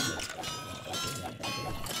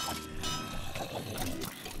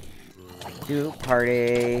 Do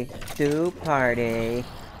party. Do party.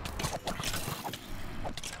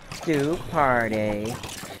 Do party.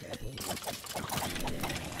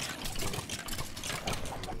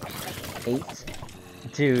 Eight.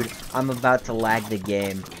 Dude, I'm about to lag the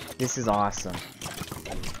game. This is awesome.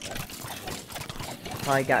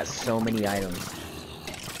 I got so many items.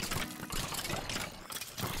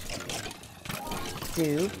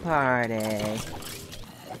 Do party.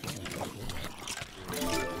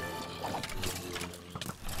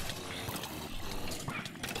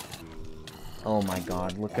 Oh my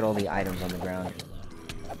god, look at all the items on the ground.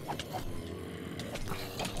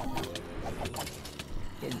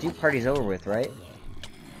 Yeah, do party's over with, right?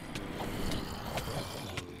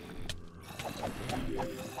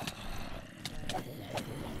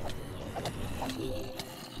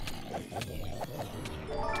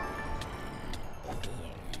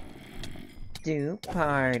 Do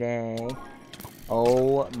party.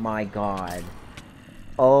 Oh my god.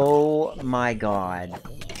 Oh my god.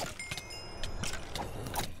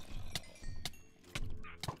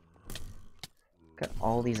 Look at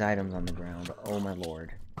all these items on the ground. Oh my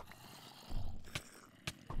lord.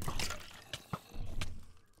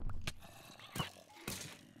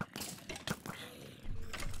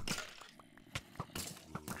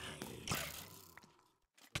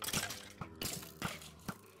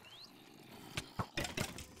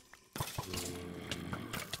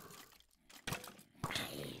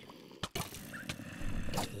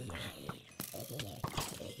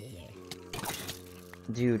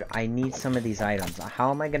 Dude, I need some of these items.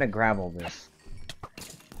 How am I gonna grab all this?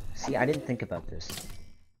 See, I didn't think about this.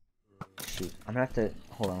 Shoot, I'm gonna have to...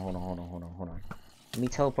 Hold on. Let me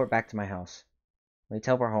teleport back to my house. Let me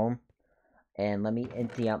teleport home, and let me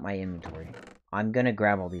empty out my inventory. I'm gonna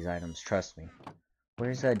grab all these items, trust me.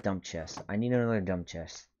 Where's a dump chest? I need another dump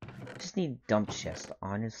chest. I just need dump chests.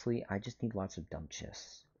 Honestly, I just need lots of dump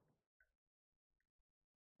chests.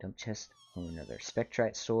 Dump chest. Oh, another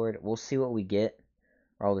Spectrite sword. We'll see what we get.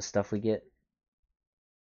 Or all the stuff we get.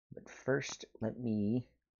 But first, let me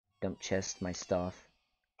dump chest my stuff.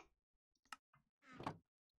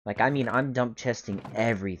 Like, I mean, I'm dump chesting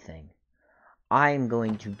everything. I'm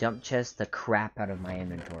going to dump chest the crap out of my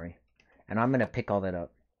inventory. And I'm going to pick all that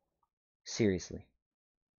up. Seriously.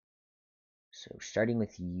 So, starting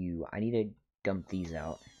with you, I need to dump these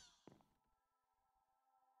out.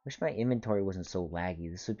 Wish my inventory wasn't so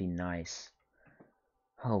laggy. This would be nice.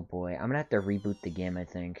 Oh boy, I'm gonna have to reboot the game, I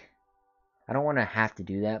think. I don't want to have to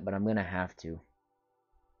do that, but I'm gonna have to.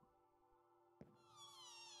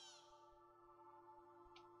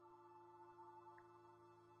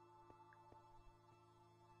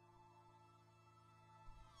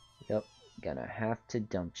 Yep, gonna have to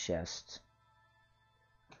dump chest.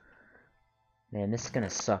 Man, this is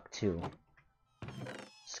gonna suck too.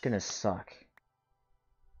 It's gonna suck.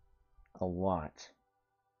 A lot.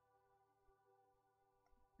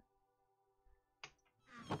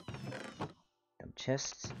 Dump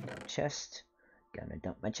chest, dump chest. Gonna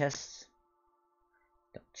dump my chest.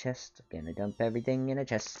 Dump chest, gonna dump everything in a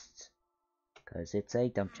chest. Cause it's a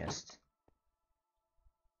dump chest.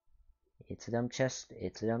 It's a dump chest,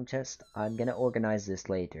 it's a dump chest. I'm gonna organize this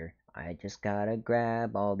later. I just gotta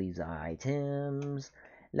grab all these items.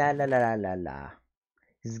 La la la la la la.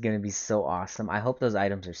 This is gonna be so awesome. I hope those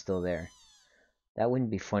items are still there. That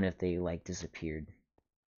wouldn't be fun if they, like, disappeared.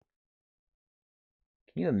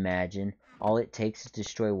 Can you imagine? All it takes is to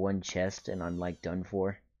destroy one chest and I'm, like, done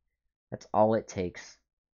for. That's all it takes.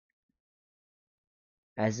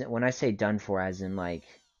 As in, when I say done for, as in, like...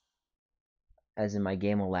 As in, my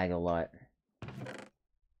game will lag a lot.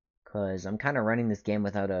 Because I'm kind of running this game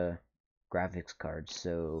without a graphics card,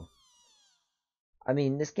 so... I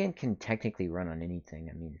mean, this game can technically run on anything.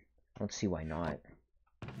 I mean, I don't see why not.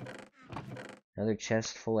 Another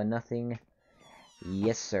chest full of nothing.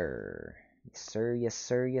 Yes, sir. Yes, sir, yes,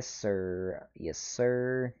 sir, yes, sir. Yes,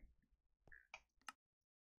 sir.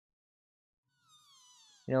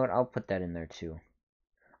 You know what? I'll put that in there, too.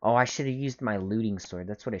 Oh, I should have used my looting sword.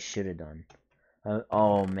 That's what I should have done.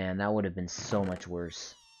 Oh, man, that would have been so much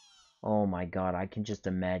worse. Oh, my God. I can just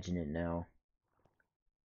imagine it now.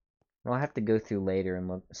 I'll have to go through later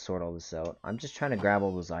and sort all this out. I'm just trying to grab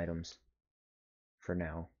all those items. For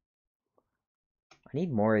now. I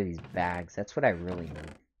need more of these bags. That's what I really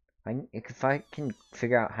need. If I can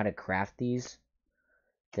figure out how to craft these,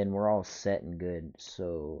 then we're all set and good.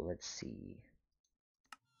 So, let's see.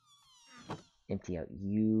 Empty out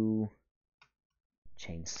you.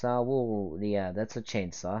 Chainsaw. Well, yeah, that's a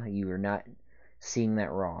chainsaw. You are not seeing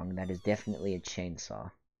that wrong. That is definitely a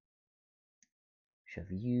chainsaw.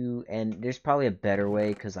 Shove you. And there's probably a better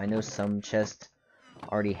way, because I know some chests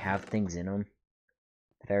already have things in them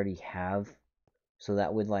that I already have. So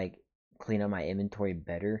that would, like, clean up my inventory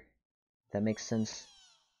better. If that makes sense.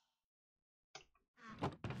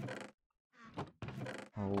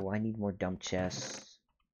 Oh, I need more dump chests.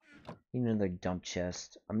 Need another dump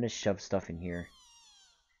chest. I'm gonna shove stuff in here.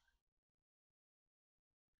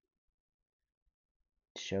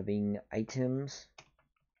 Shoving items.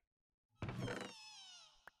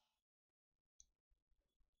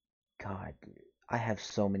 God, I have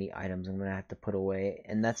so many items I'm gonna have to put away,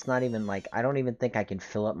 and that's not even like, I don't even think I can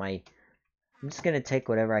fill up my, I'm just gonna take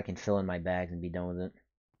whatever I can fill in my bags and be done with it.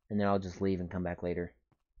 And then I'll just leave and come back later.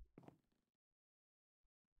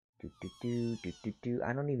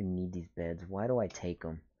 I don't even need these beds. Why do I take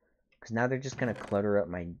them? Because now they're just gonna clutter up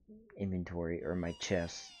my inventory, or my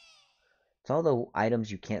chest. It's all the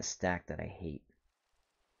items you can't stack that I hate.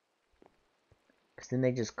 Because then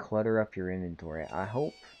they just clutter up your inventory. I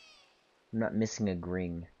hope I'm not missing a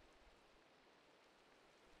gring.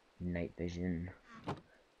 Night vision.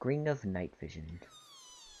 Gring of night vision.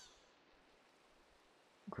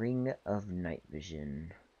 Gring of night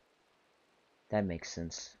vision. That makes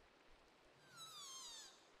sense.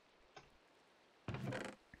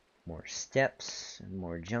 More steps, and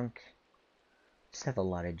more junk. Just have a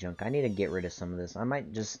lot of junk. I need to get rid of some of this. I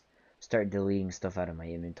might just start deleting stuff out of my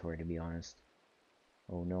inventory, to be honest.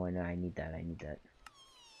 Oh no, I need that. I need that.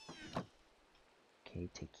 Okay,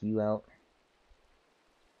 take you out.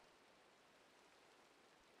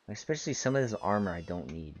 Especially some of this armor I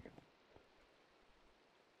don't need.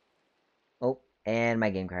 Oh, and my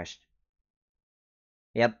game crashed.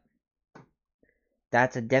 Yep.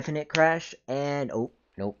 That's a definite crash, and oh,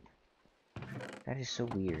 nope. That is so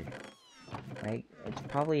weird. Right? It's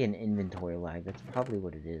probably an inventory lag. That's probably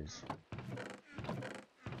what it is.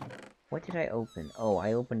 What did I open? Oh,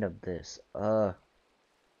 I opened up this. Do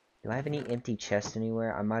I have any empty chests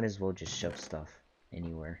anywhere? I might as well just shove stuff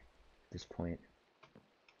anywhere at this point.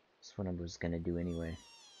 That's what I was gonna do anyway.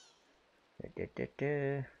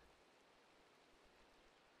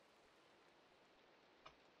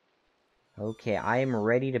 Okay, I am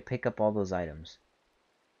ready to pick up all those items.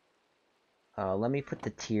 Let me put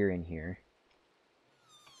the tier in here.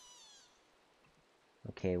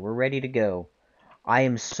 Okay, we're ready to go. I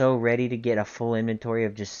am so ready to get a full inventory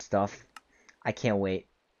of just stuff. I can't wait.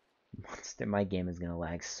 My game is gonna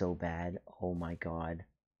lag so bad. Oh my god.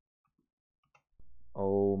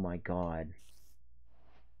 Oh my god.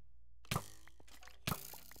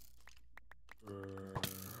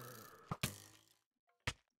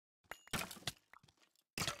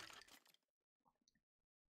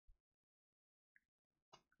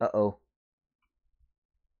 Uh-oh.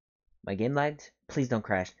 My game lagged? Please don't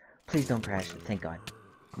crash. Please don't crash. Thank God.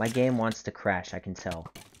 My game wants to crash, I can tell.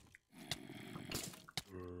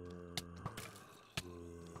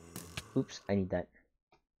 Oops, I need that.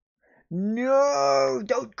 No!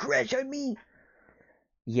 Don't crash on me!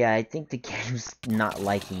 Yeah, I think the game's not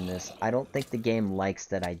liking this. I don't think the game likes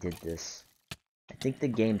that I did this. I think the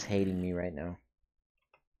game's hating me right now.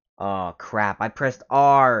 Oh, crap. I pressed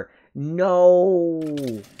R. No!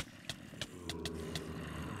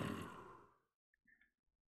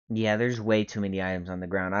 Yeah, there's way too many items on the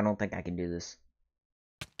ground. I don't think I can do this.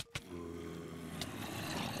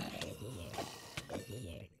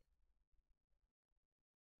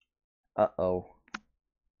 Uh-oh.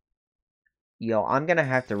 Yo, I'm gonna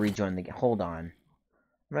have to rejoin the game. Hold on. I'm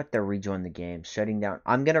gonna have to rejoin the game. Shutting down.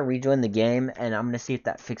 I'm gonna rejoin the game, and I'm gonna see if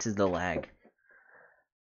that fixes the lag.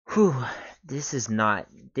 Whew. This is not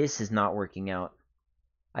working out.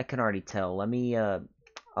 I can already tell. Let me, I'll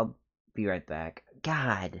be right back.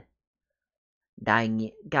 God. Dang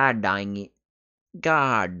it. God dang it.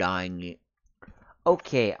 God dang it.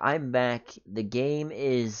 Okay, I'm back. The game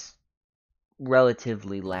is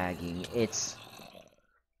relatively lagging. It's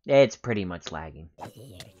pretty much lagging.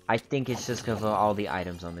 I think it's just because of all the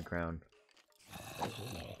items on the ground. I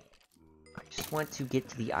just want to get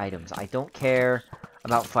to the items. I don't care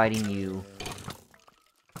about fighting you.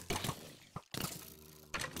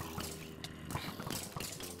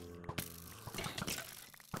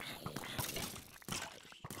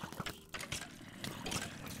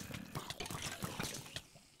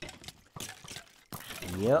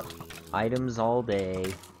 Yep. Items all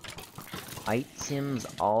day. Items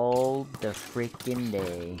all the freaking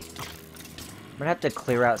day. I'm gonna have to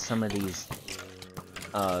clear out some of these,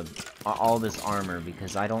 all this armor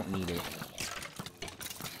because I don't need it.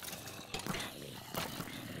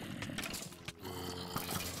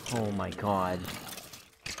 Oh my god.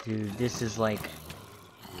 Dude, this is like...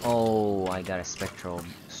 Oh, I got a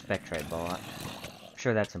spectrite ball. I'm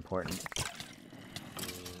sure that's important.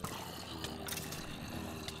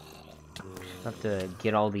 I have to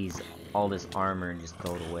get all this armor and just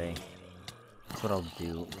throw it away. That's what I'll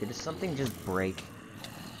do. Did something just break?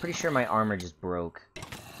 Pretty sure my armor just broke.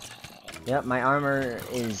 Yep, my armor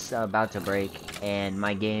is about to break, and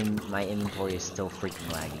my inventory is still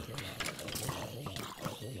freaking laggy.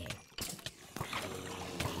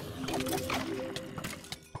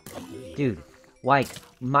 Dude, like,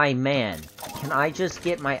 my man, can I just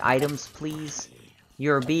get my items, please?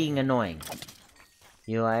 You're being annoying.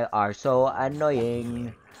 You are so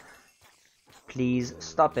annoying. Please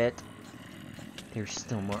stop it. There's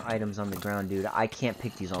still more items on the ground, dude. I can't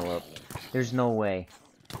pick these all up. There's no way.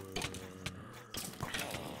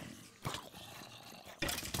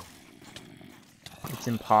 It's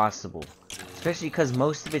impossible. Especially because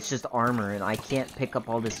most of it's just armor, and I can't pick up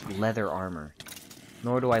all this leather armor.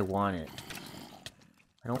 Nor do I want it.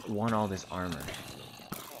 I don't want all this armor.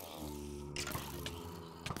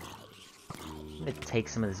 I'm gonna take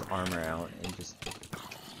some of this armor out and just...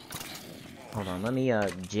 Hold on, let me,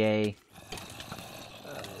 J...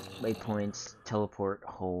 waypoints, teleport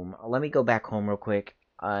home. Let me go back home real quick,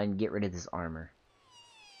 and get rid of this armor.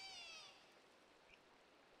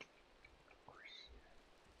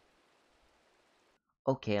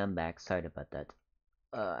 Okay, I'm back. Sorry about that.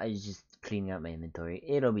 I was just cleaning out my inventory.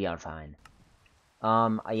 It'll be all fine.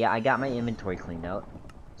 Yeah, I got my inventory cleaned out,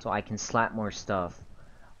 so I can slap more stuff.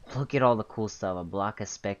 Look at all the cool stuff. A block of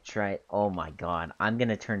spectrite. Oh my god. I'm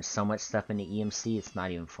gonna turn so much stuff into EMC, it's not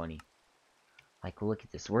even funny. Like, look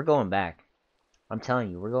at this. We're going back. I'm telling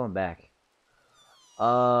you, we're going back.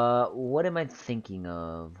 What am I thinking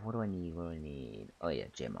of? What do I need? What do I need? Oh yeah,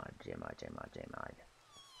 Jmod.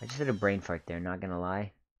 I just had a brain fart there, not gonna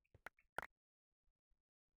lie.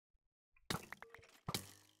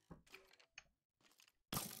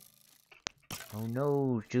 Oh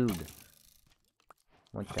no, dude.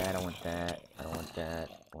 I want that, I want that, I don't want that,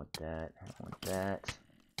 I want that, I don't want that.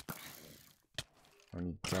 I don't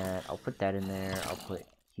need that. I'll put that in there. I'll put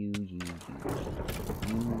you.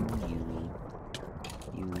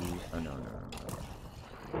 Oh no.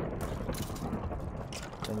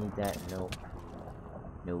 Do I need that? Nope.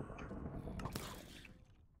 Nope.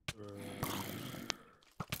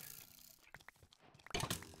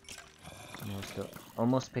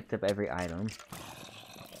 Almost picked up every item.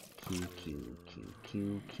 Q.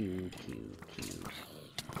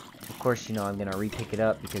 Of course, you know I'm gonna re-pick it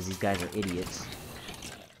up because these guys are idiots.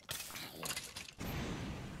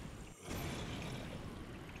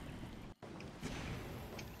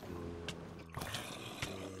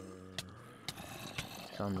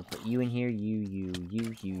 So I'm gonna put you in here, you,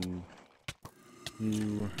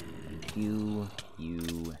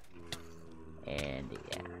 and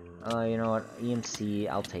yeah. Oh, you know what? EMC,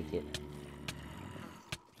 I'll take it.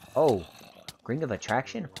 Oh, Ring of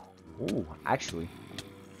Attraction? Ooh, actually,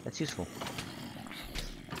 that's useful.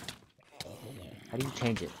 How do you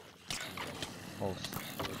change it? Oh.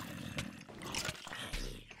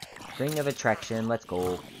 Ring of Attraction, let's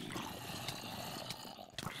go.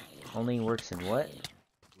 Only works in what?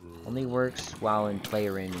 Only works while in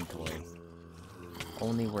player inventory.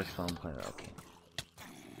 Only works while in player, okay.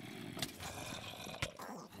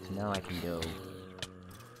 So now I can go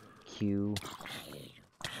Q.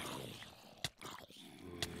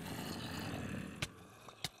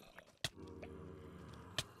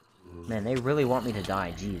 Man, they really want me to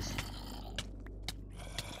die, jeez.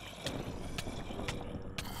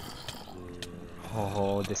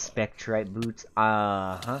 Oh, the Spectrite boots,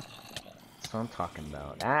 huh? That's what I'm talking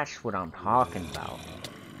about. That's what I'm talking about.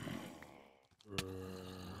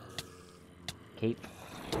 Cape.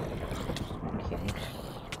 Okay.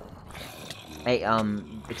 Hey,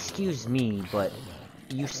 excuse me, but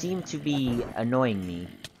you seem to be annoying me.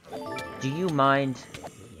 Do you mind?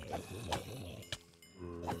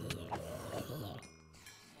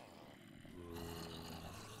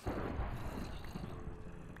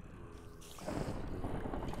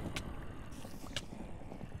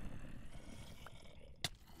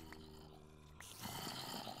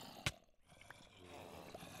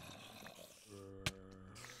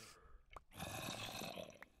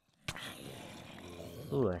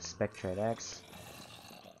 Ooh, a Spectrite axe.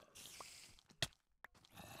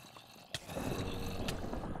 I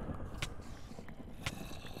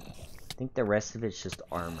think the rest of it's just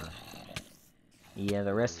armor. Yeah,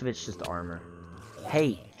 the rest of it's just armor.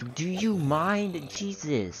 Hey, do you mind?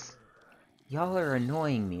 Jesus. Y'all are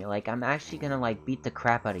annoying me. Like, I'm actually gonna, like, beat the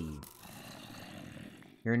crap out of you.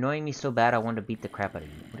 You're annoying me so bad I want to beat the crap out of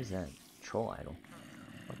you. What is that? Troll idol.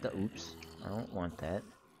 What the? Oops. I don't want that.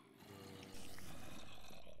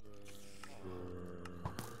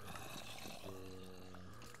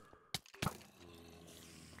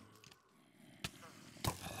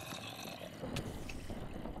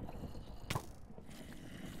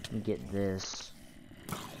 Let me get this.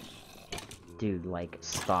 Dude, like,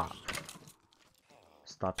 stop.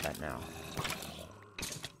 Stop that now.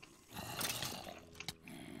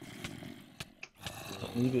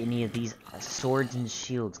 Don't need any of these swords and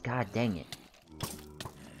shields. God dang it.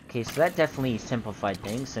 Okay, so that definitely simplified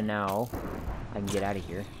things, so now I can get out of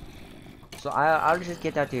here. So I'll just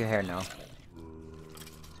get out to your hair now. Is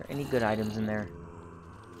there any good items in there?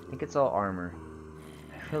 I think it's all armor.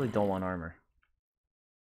 I really don't want armor.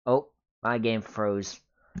 Oh, my game froze.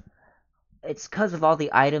 It's because of all the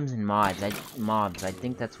items and mods. Mobs. I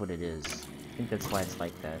think that's what it is. I think that's why it's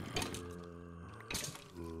like that.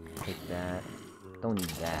 Take that. Don't need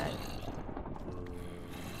that.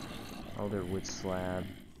 Elder wood slab.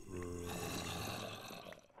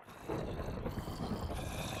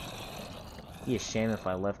 Be a shame if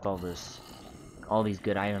I left all these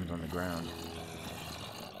good items on the ground.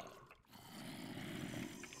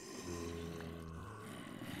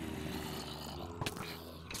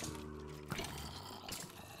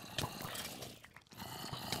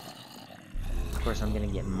 Of course, I'm gonna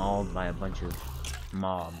get mauled by a bunch of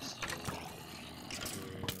mobs.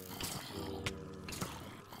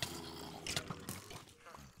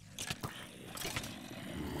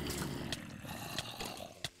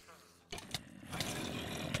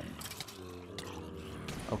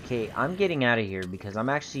 Okay, I'm getting out of here because I'm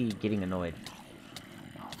actually getting annoyed.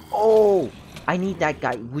 Oh! I need that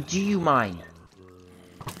guy. Would you mind?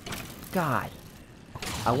 God.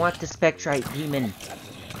 I want the Spectrite demon.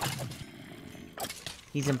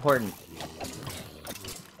 He's important.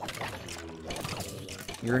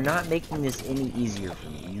 You're not making this any easier for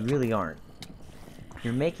me. You really aren't.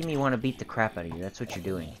 You're making me want to beat the crap out of you. That's what you're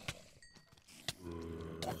doing.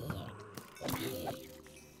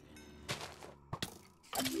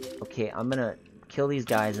 Okay, I'm gonna kill these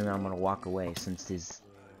guys and then I'm gonna walk away since these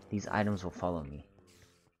items will follow me.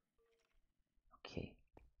 Okay.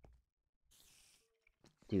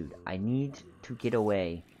 Dude, I need to get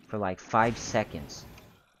away for like 5 seconds.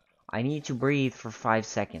 I need to breathe for 5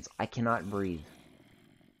 seconds. I cannot breathe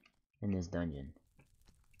in this dungeon.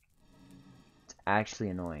 It's actually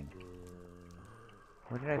annoying.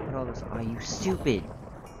 Where did I put all this? Oh, you stupid!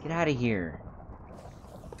 Get out of here!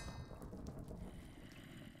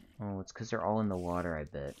 Oh, it's because they're all in the water, I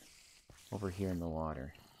bet. Over here in the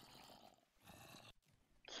water.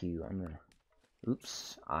 Q, I'm gonna...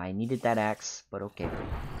 Oops, I needed that axe, but okay.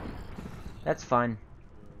 That's fine.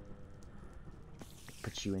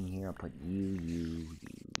 Put you in here, I'll put you.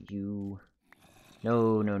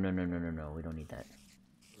 No, we don't need that.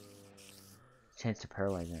 Chance to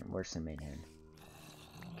paralyze it, worse than main hand.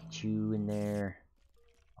 Get you in there.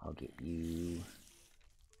 I'll get you.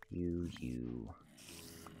 You.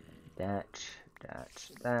 That.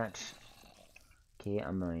 Okay,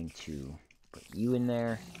 I'm going to put you in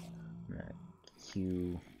there. I'm gonna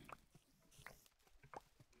Q.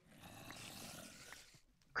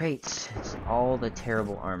 Great, it's all the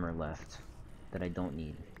terrible armor left that I don't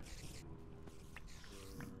need.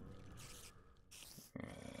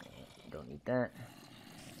 Don't need that.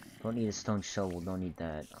 Don't need a stone shovel, don't need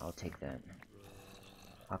that. I'll take that.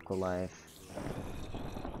 Aqua life.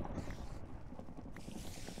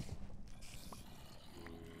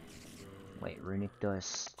 Wait, runic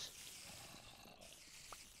dust.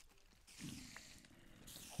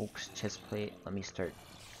 Hulk's chestplate. Let me start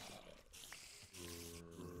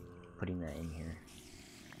putting that in here.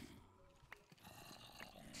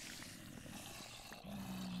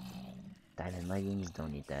 Diamond leggings,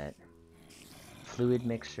 don't need that. Fluid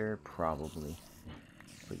mixer, probably.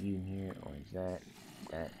 Put you in here, or is that.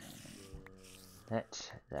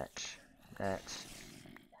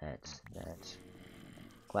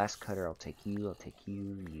 Glass cutter, I'll take you,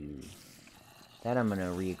 you. That I'm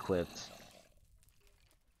gonna re-equip.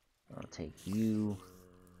 I'll take you.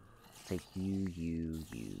 Take you.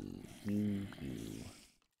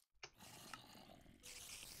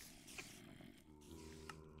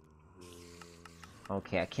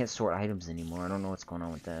 Okay, I can't sort items anymore. I don't know what's going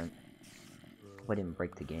on with that. Hope I didn't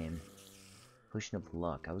break the game. Potion of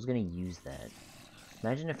luck. I was gonna use that.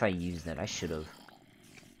 Imagine if I used that. I should've.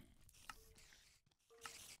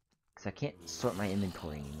 Because I can't sort my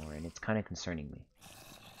inventory anymore, and it's kind of concerning me. I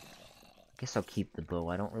guess I'll keep the bow.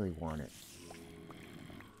 I don't really want it.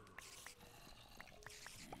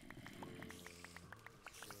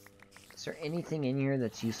 Is there anything in here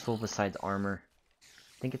that's useful besides armor?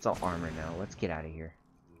 I think it's all armor now. Let's get out of here.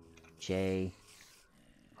 J.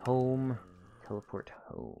 Home. Teleport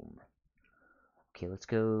home. Okay, let's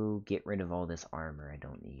go get rid of all this armor I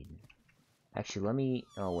don't need. Actually, let me...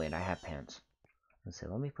 Oh, wait, I have pants. Let's say,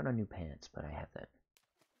 let me put on new pants, but I have that.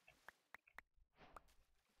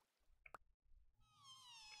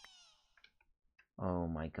 Oh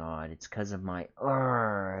my god, it's because of my...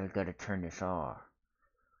 I gotta turn this off.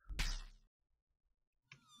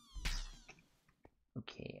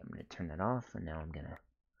 Okay, I'm gonna turn that off, and now I'm gonna...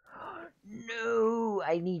 No!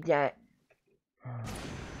 I need that!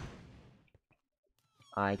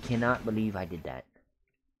 I cannot believe I did that.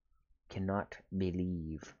 Cannot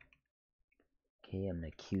believe. Okay, I'm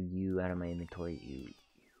gonna queue you out of my inventory. You.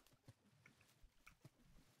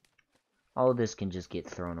 All of this can just get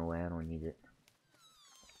thrown away. I don't need it.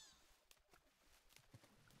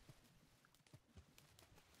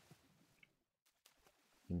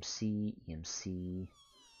 EMC, EMC,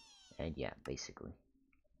 and yeah, basically.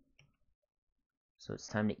 So it's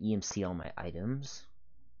time to EMC all my items.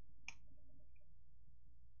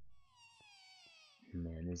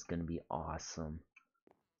 Man, this is gonna be awesome.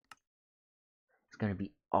 It's gonna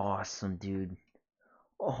be awesome, dude.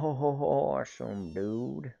 Oh, awesome,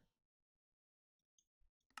 dude.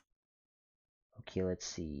 Okay, let's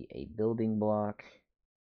see. A building block.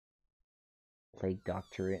 Plague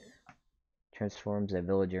Doctorate. Transforms a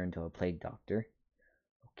villager into a plague doctor.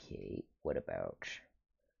 Okay, what about...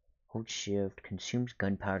 Hold shift. Consumes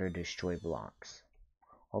gunpowder to destroy blocks.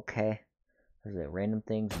 Okay. Those are random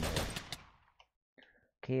things.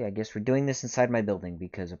 Okay, I guess we're doing this inside my building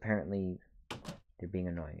because apparently they're being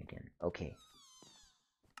annoying again. Okay.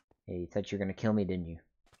 Hey, you thought you were gonna kill me, didn't you?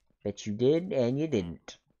 Bet you did, and you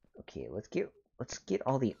didn't. Okay, let's get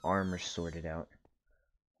all the armor sorted out.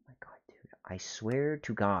 Oh my god, dude. I swear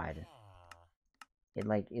to God. It,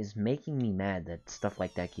 like, is making me mad that stuff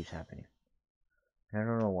like that keeps happening. And I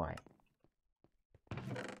don't know why.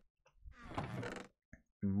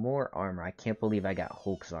 More armor. I can't believe I got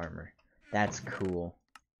Hulk's armor. That's cool.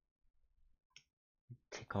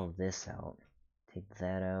 Take all this out. Take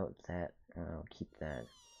that out. That. I'll keep that.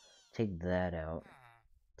 Take that out.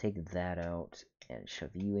 Take that out. And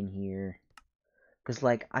shove you in here. Because,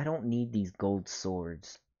 like, I don't need these gold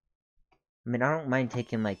swords. I mean, I don't mind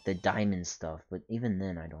taking, like, the diamond stuff, but even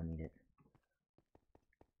then, I don't need it.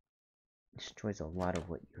 Destroys a lot of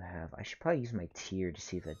what you have. I should probably use my tier to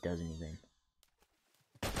see if that does anything.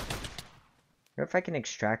 Or if I can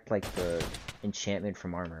extract, like, the enchantment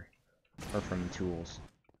from armor. Or from tools.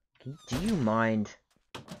 Do you mind?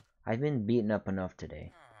 I've been beaten up enough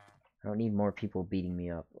today. I don't need more people beating me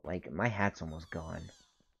up. Like, my hat's almost gone.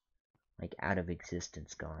 Like, out of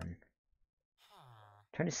existence gone.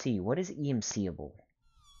 Trying to see, what is EMCable?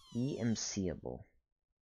 EMCable.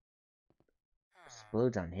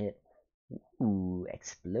 Explodes on hit. Ooh,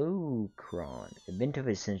 Explocron. Event of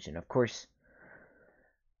Ascension. Of course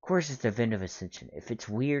it's the Event of Ascension. If it's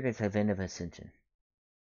weird, it's Event of Ascension.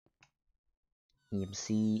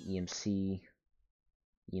 EMC, EMC,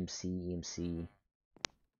 EMC, EMC.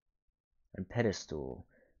 And Pedestal.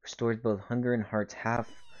 Restores both hunger and hearts. Half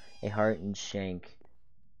a heart and shank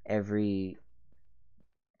every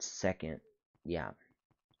second. Yeah,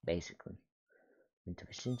 basically. Event of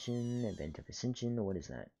Ascension, Event of Ascension. What is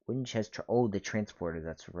that? Wooden chest. Oh, the transporter.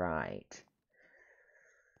 That's right.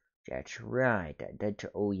 That's right.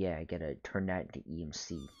 Oh yeah, I gotta turn that into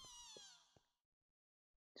EMC.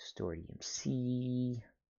 Store EMC.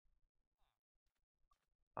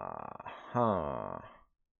 God.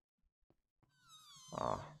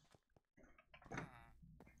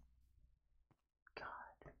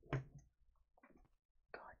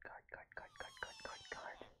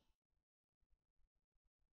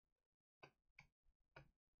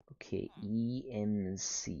 Okay,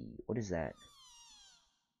 EMC. What is that?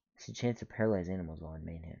 It's a chance to paralyze animals while in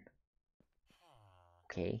main hand.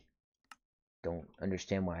 Okay. Don't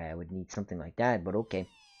understand why I would need something like that, but okay.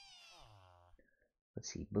 Let's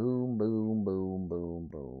see. Boom, boom, boom, boom,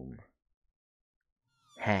 boom.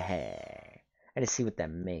 Heh. I gotta see what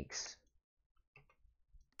that makes.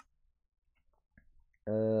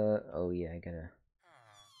 Oh yeah, I gotta...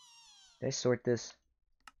 Did I sort this?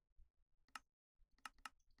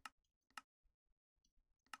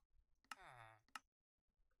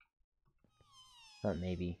 Thought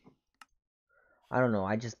maybe. I don't know,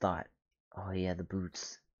 I just thought. Oh yeah, the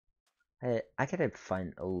boots. I gotta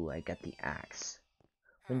find... Oh, I got the axe.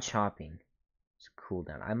 When chopping. It's a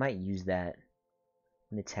cooldown. I might use that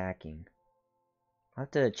when attacking. I'll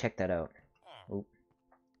have to check that out. Oh.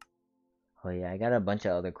 Oh yeah, I got a bunch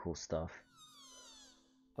of other cool stuff.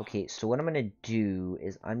 Okay, so what I'm gonna do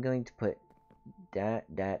is I'm going to put that.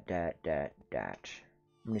 I'm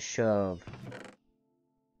gonna shove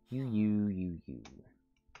you.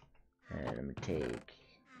 And I'm gonna take...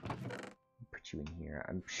 Put you in here.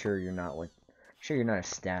 I'm sure you're not what... sure you're not a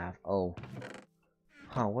staff. Oh.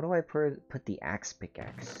 Huh, what do I put the axe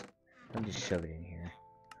pickaxe? I'll just shove it in here.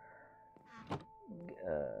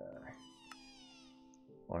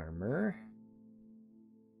 Armor.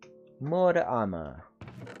 More armor.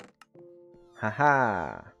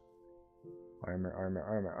 Haha.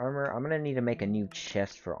 Armor. I'm gonna need to make a new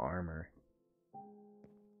chest for armor.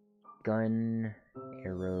 Gun.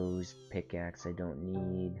 Arrows, pickaxe I don't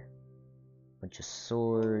need. Bunch of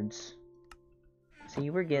swords. See,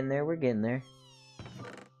 we're getting there, we're getting there.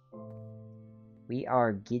 We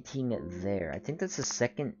are getting there. I think that's the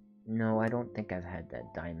second... No, I don't think I've had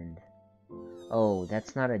that diamond. Oh,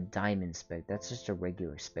 that's not a diamond spec. That's just a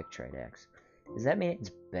regular spectrite axe. Does that mean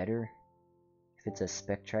it's better if it's a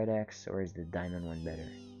spectrite axe, or is the diamond one better?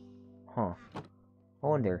 Huh. I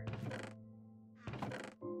wonder.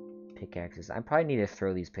 Pickaxes. I probably need to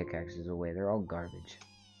throw these pickaxes away. They're all garbage.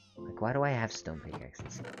 Like, why do I have stone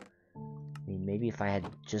pickaxes? I mean, maybe if I had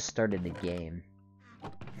just started the game.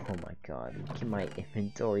 Oh my god, look at my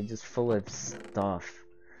inventory, just full of stuff.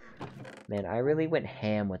 Man, I really went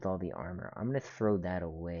ham with all the armor. I'm gonna throw that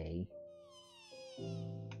away.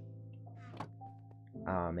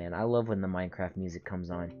 Oh man, I love when the Minecraft music comes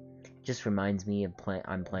on. It just reminds me of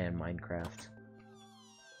I'm playing Minecraft.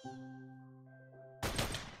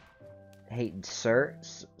 Hey, sir,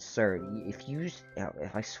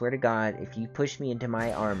 if I swear to God, if you push me into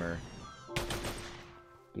my armor,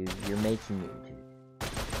 dude, you're making me, dude.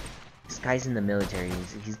 This guy's in the military.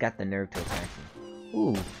 He's got the nerve to attack me.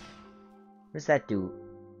 Ooh, what does that do?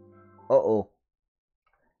 Uh-oh.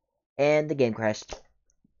 And the game crashed.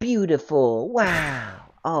 Beautiful.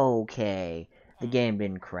 Wow. Okay. The game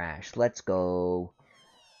didn't crash. Let's go.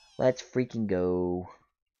 Let's freaking go.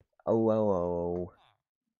 Oh, oh, oh.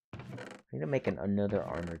 I need to make another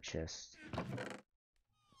armor chest. I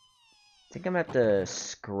think I'm gonna have to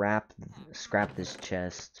scrap this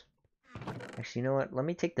chest. Actually, you know what? Let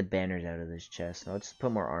me take the banners out of this chest. I'll just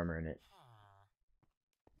put more armor in it.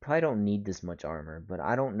 Probably don't need this much armor, but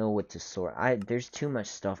I don't know what to sort. There's too much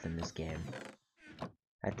stuff in this game.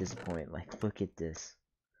 At this point, like, look at this.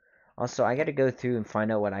 Also, I gotta go through and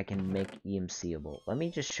find out what I can make EMC-able. Let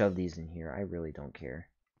me just shove these in here. I really don't care.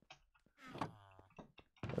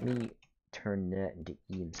 Let me turn that into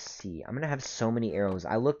EMC. I'm gonna have so many arrows.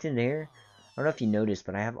 I looked in there. I don't know if you noticed,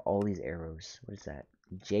 but I have all these arrows. What is that?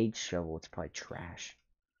 Jade shovel. It's probably trash.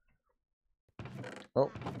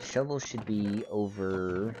 Oh, shovel should be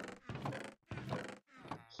over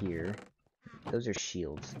here. Those are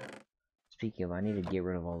shields. Speaking of, I need to get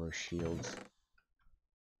rid of all those shields.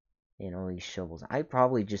 And all these shovels. I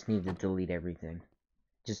probably just need to delete everything.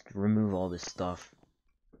 Just remove all this stuff.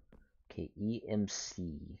 Okay,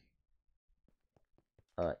 EMC.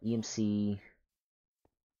 EMC.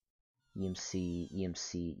 EMC,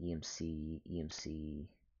 EMC, EMC, EMC,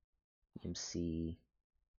 EMC.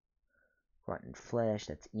 Rotten flesh,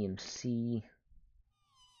 that's EMC.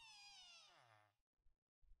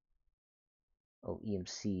 Oh,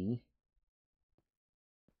 EMC.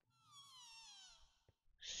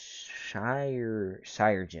 Shire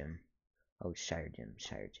gem. Oh, Shire gem.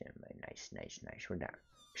 Nice, nice, nice. We're down.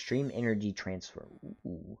 Extreme energy transfer.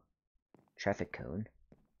 Ooh. Traffic cone.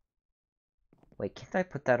 Wait, can't I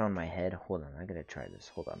put that on my head? Hold on, I gotta try this.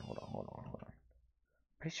 Hold on.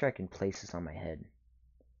 Pretty sure I can place this on my head.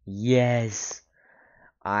 Yes!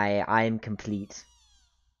 I am complete.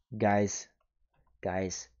 Guys,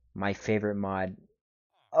 my favorite mod.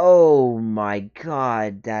 Oh my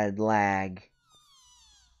god, that lag.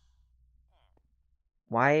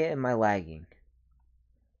 Why am I lagging?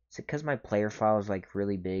 Is it because my player file is like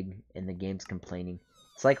really big and the game's complaining?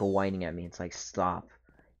 It's like whining at me. It's like, stop.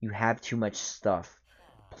 You have too much stuff.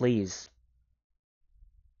 Please.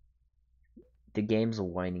 The game's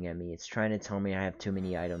whining at me. It's trying to tell me I have too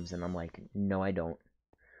many items, and I'm like, no, I don't.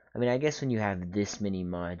 I mean, I guess when you have this many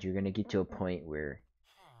mods, you're gonna get to a point where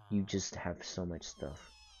you just have so much stuff.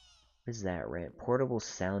 What is that, right? Portable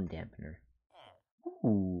sound dampener.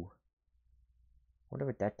 Ooh. Wonder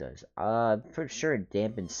what that does. For sure it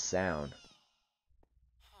dampens sound.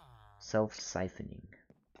 Self-siphoning.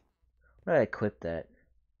 Why did I equip that?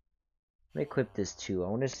 Let me equip this too. I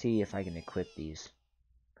want to see if I can equip these.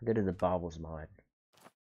 I'll go to the Baubles mod.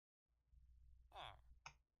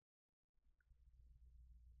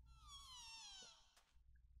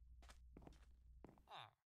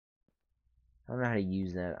 I don't know how to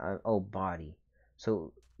use that. Oh, body.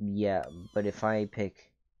 So, yeah, but if I pick...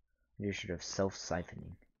 You should have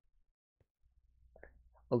self-siphoning.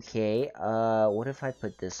 Okay, what if I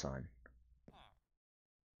put this on?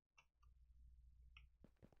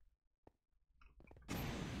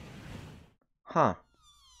 Huh.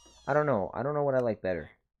 I don't know. I don't know what I like better.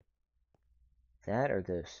 That or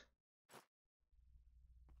this?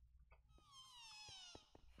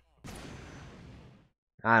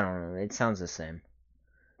 I don't know. It sounds the same.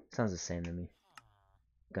 It sounds the same to me.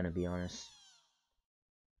 Gonna be honest.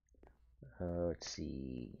 Let's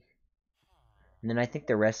see. And then I think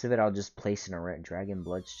the rest of it I'll just place in a Dragon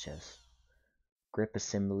Blood's chest. Grip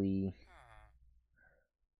assembly.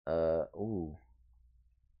 Ooh.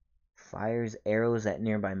 Fires arrows at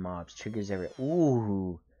nearby mobs. Triggers every...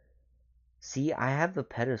 Ooh. See, I have the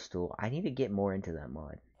pedestal. I need to get more into that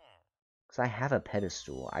mod. Because I have a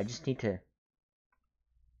pedestal. I just need to...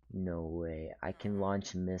 No way. I can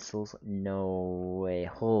launch missiles? No way.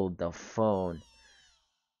 Hold the phone.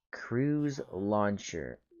 Cruise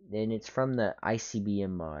launcher. And it's from the ICBM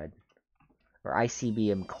mod. Or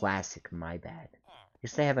ICBM Classic, my bad.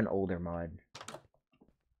 Guess they have an older mod.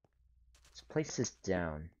 Let's place this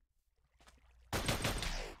down.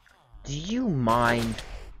 Do you mind?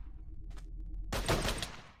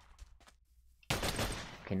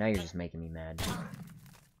 Okay, now you're just making me mad. That's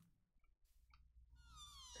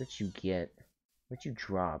what you get. What'd you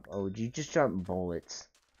drop? Oh, you just dropped bullets.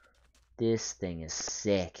 This thing is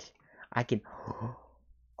sick. I can...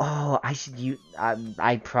 Oh, I should use...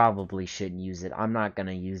 I probably shouldn't use it. I'm not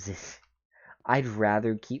gonna use it. I'd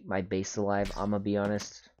rather keep my base alive, I'm gonna be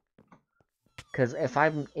honest. Because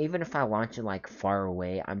even if I launch it, like, far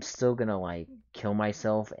away, I'm still gonna, like, kill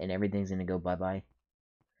myself and everything's gonna go bye-bye.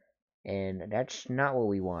 And that's not what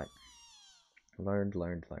we want. Learned.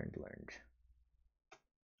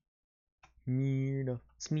 Smyrna,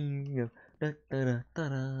 Smyrna, da da da da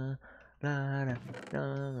da da da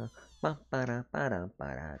da ba ba da ba da ba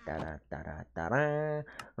da da da da da da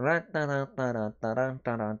ra da da da da da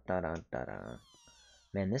da da da da.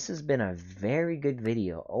 Man, this has been a very good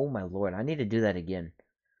video. Oh my lord, I need to do that again.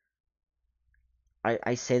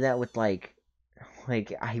 I say that with like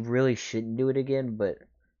I really shouldn't do it again, but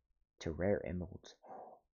to rare emeralds.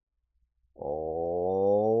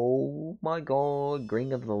 Oh my god,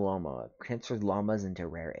 Ring of the Llama. Transfers llamas into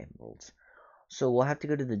rare emeralds. So we'll have to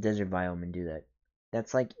go to the desert biome and do that.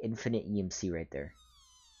 That's like infinite EMC right there.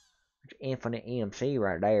 Infinite EMC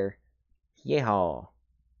right there. Yeehaw.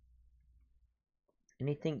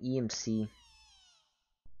 Anything EMC?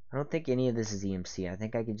 I don't think any of this is EMC. I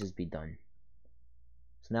think I could just be done.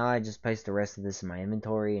 So now I just place the rest of this in my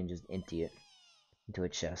inventory and just empty it into a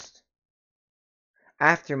chest.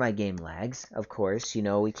 After my game lags, of course, you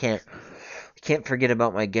know, we can't forget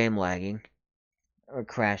about my game lagging. Or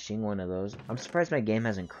crashing, one of those. I'm surprised my game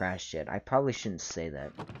hasn't crashed yet. I probably shouldn't say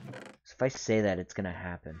that. So if I say that, it's gonna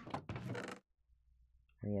happen.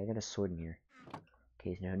 Oh yeah, I got a sword in here.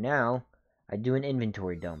 Okay, so now I do an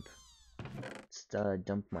inventory dump. Let's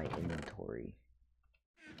dump my inventory.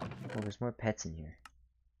 Oh, there's more pets in here.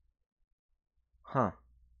 Huh.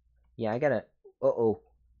 Yeah, I gotta... Uh-oh.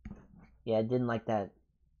 Yeah, I didn't like that.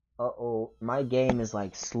 Uh-oh. My game is,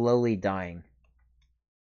 like, slowly dying.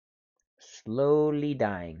 Slowly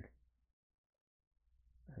dying.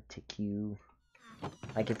 I'll take you...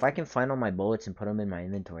 Like, if I can find all my bullets and put them in my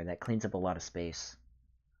inventory, that cleans up a lot of space.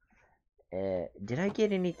 Did I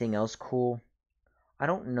get anything else cool? I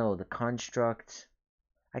don't know. The construct.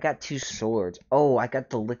 I got 2 swords. Oh, I got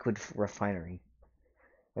the liquid refinery.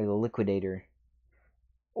 Or the liquidator.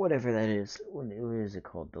 Whatever that is. What is it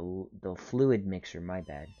called? The fluid mixer, my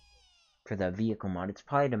bad. For the vehicle mod. It's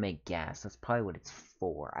probably to make gas. That's probably what it's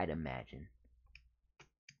for, I'd imagine.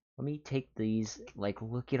 Let me take these. Like,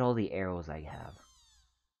 look at all the arrows I have.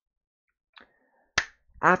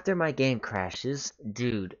 After my game crashes,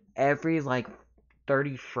 dude, every, like,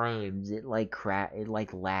 30 frames, it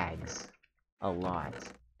lags a lot.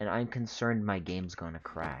 And I'm concerned my game's gonna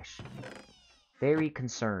crash. Very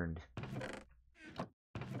concerned.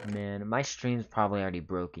 Man, my stream's probably already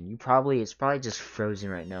broken. It's probably just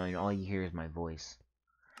frozen right now and all you hear is my voice.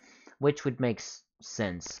 Which would make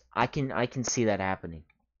sense. I can see that happening.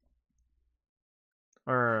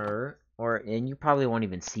 And you probably won't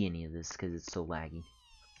even see any of this because it's so laggy.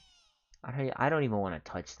 I don't even want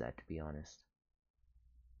to touch that, to be honest.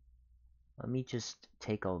 Let me just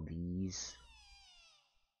take all these.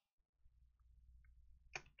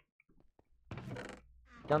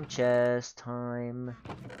 Dump chest time.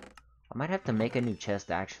 I might have to make a new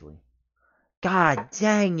chest, actually. God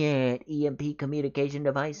dang it! EMP communication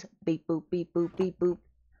device. Beep boop beep boop beep boop.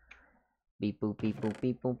 Beep boop beep boop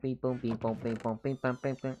beep boop beep boop beep boop beep boop beep boop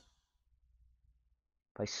beep boop.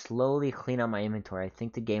 If I slowly clean out my inventory, I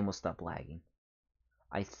think the game will stop lagging.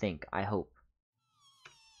 I hope.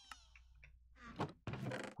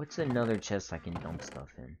 What's another chest I can dump stuff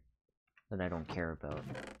in that I don't care about?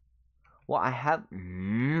 Well, I have...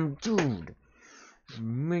 dude! You're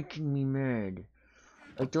making me mad.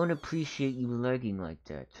 I don't appreciate you lagging like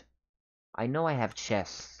that. I know I have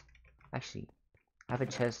chests. Actually, I have a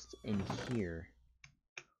chest in here.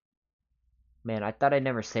 Man, I thought I'd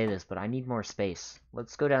never say this, but I need more space.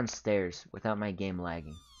 Let's go downstairs without my game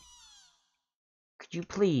lagging. Could you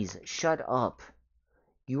please shut up?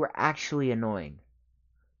 You are actually annoying.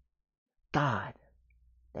 God.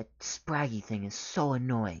 That spraggy thing is so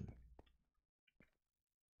annoying.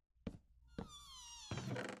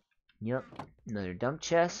 Yep. Another dump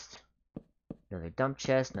chest. Another dump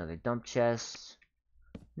chest. Another dump chest.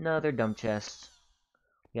 Another dump chest.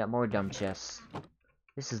 We got more dump chests.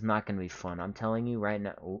 This is not going to be fun. I'm telling you right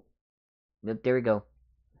now. Oh. Yep, there we go.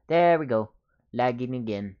 There we go. Lagging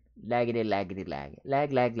again. Laggity, laggity, lag.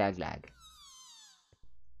 Lag, lag, lag, lag.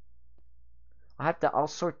 I'll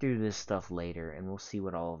sort through this stuff later, and we'll see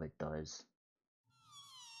what all of it does.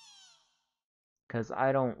 Because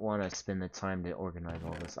I don't want to spend the time to organize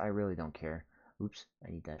all this. I really don't care. Oops,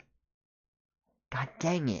 I need that. God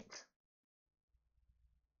dang it!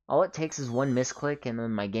 All it takes is one misclick, and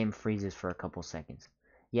then my game freezes for a couple seconds.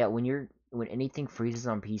 Yeah, when anything freezes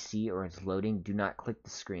on PC or it's loading, do not click the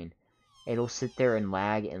screen. It'll sit there and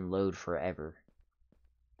lag and load forever.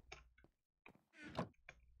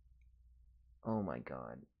 Oh my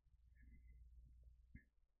god.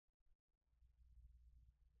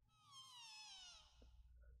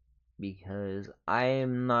 Because I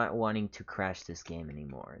am not wanting to crash this game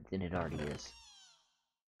anymore than it already is.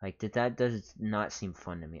 Like, that does not seem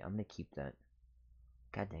fun to me. I'm gonna keep that.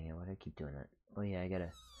 God dang it, why do I keep doing that? Oh yeah, I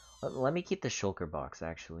gotta... Let me keep the shulker box,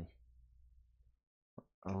 actually.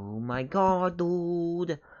 Oh my god,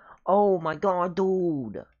 dude! Oh my god,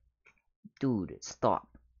 dude! Dude, stop.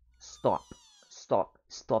 Stop. Stop.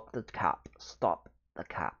 Stop the cap. Stop the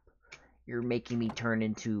cap. You're making me turn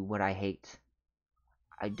into what I hate.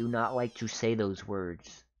 I do not like to say those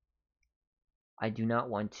words. I do not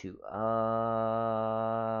want to.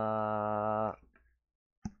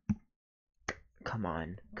 Come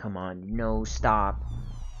on. Come on. No, stop.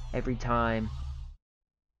 Every time.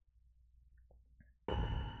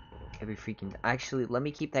 Every freaking... Actually, let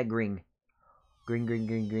me keep that gring. Gring, gring,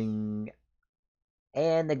 gring, gring.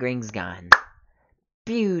 And the gring's gone.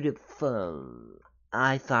 Beautiful.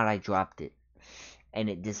 I thought I dropped it. And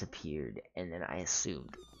it disappeared. And then I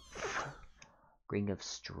assumed. Ring of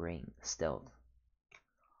string. Stealth.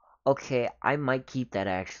 Okay, I might keep that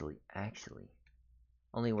actually. Actually.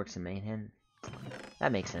 Only works in Mayhem.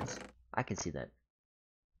 That makes sense. I can see that.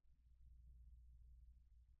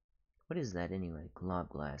 What is that anyway? Glob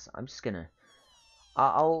glass. I'm just gonna...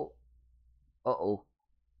 I'll... Uh-oh.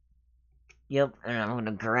 Yep, and I'm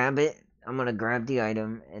gonna grab it. I'm gonna grab the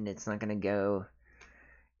item, and it's not gonna go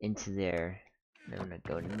into there. And I'm gonna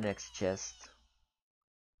go to the next chest.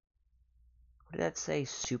 What did that say?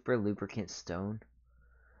 Super lubricant stone?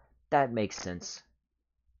 That makes sense.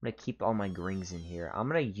 I'm gonna keep all my grings in here. I'm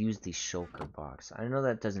gonna use the shulker box. I know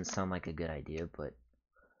that doesn't sound like a good idea, but...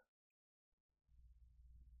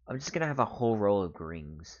 I'm just gonna have a whole roll of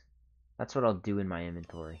grings. That's what I'll do in my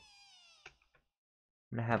inventory.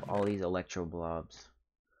 I'm gonna have all these electro blobs.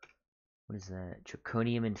 What is that?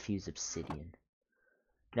 Draconium infused obsidian.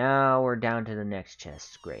 Now we're down to the next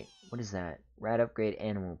chest. Great. What is that? Rat upgrade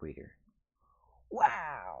animal breeder.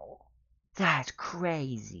 Wow! That's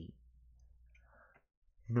crazy!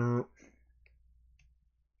 No.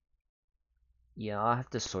 Yeah, I'll have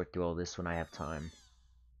to sort through all this when I have time.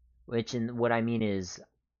 Which, and what I mean is,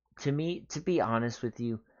 to be honest with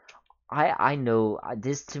you, I know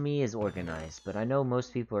this to me is organized, but I know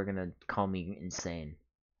most people are gonna call me insane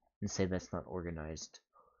and say that's not organized.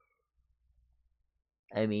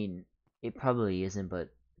 I mean, it probably isn't, but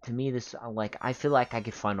to me, this like I feel like I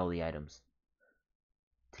could find all the items.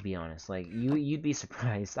 To be honest, like you'd be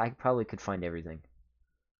surprised. I probably could find everything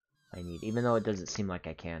I need, even though it doesn't seem like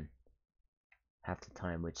I can half the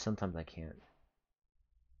time, which sometimes I can't.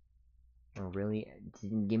 Oh, really? It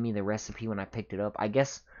didn't give me the recipe when I picked it up? I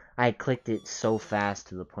guess I clicked it so fast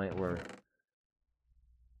to the point where...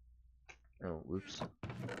 Oh, oops.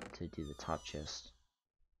 To do the top chest.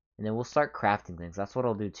 And then we'll start crafting things. That's what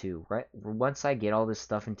I'll do too. Right? Once I get all this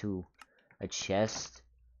stuff into a chest,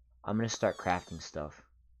 I'm gonna start crafting stuff.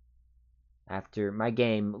 After my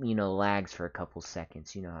game, lags for a couple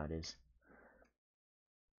seconds. You know how it is.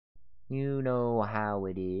 You know how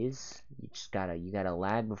it is. You gotta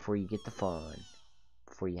lag before you get the fun.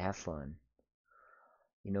 Before you have fun.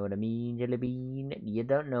 You know what I mean, Jelly Bean? You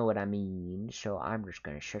don't know what I mean, so I'm just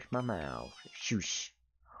gonna shut my mouth. Shoosh.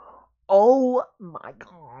 Oh my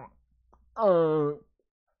god.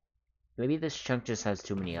 Maybe this chunk just has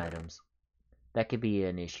too many items. That could be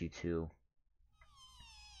an issue too.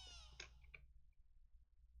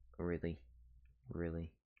 Really?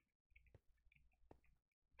 Really?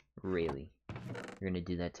 Really? You're gonna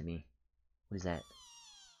do that to me? What is that?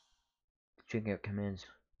 Checking out commands.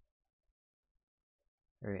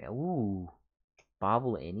 Alright, ooh.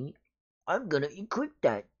 Bobble any? I'm gonna equip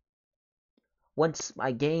that. Once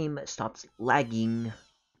my game stops lagging.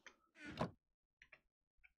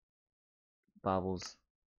 bobbles.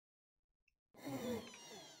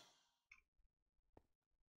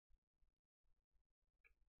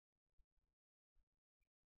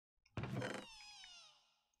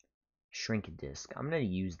 Shrink a disc. I'm gonna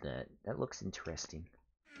use that. That looks interesting.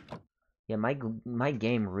 Yeah, my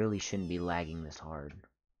game really shouldn't be lagging this hard.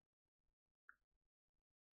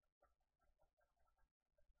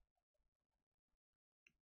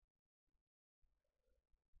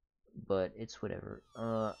 But it's whatever.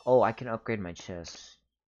 Oh, I can upgrade my chest.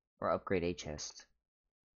 Or upgrade a chest.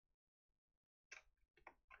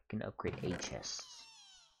 I can upgrade a chest.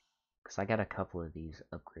 Because I got a couple of these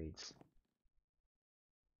upgrades.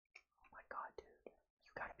 Oh my god, dude.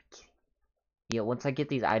 You gotta be kidding me. Yeah, once I get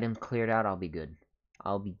these items cleared out, I'll be good.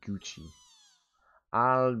 I'll be Gucci.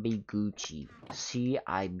 I'll be Gucci. See,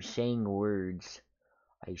 I'm saying words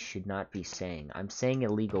I should not be saying. I'm saying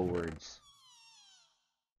illegal words.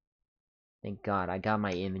 Thank God, I got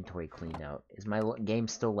my inventory cleaned out. Is my game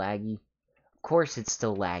still laggy? Of course it's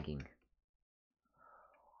still lagging.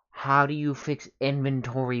 How do you fix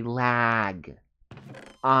inventory lag?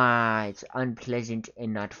 Ah, it's unpleasant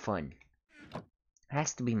and not fun. It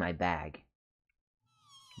has to be my bag.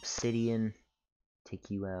 Obsidian. Take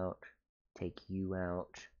you out. Take you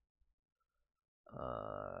out.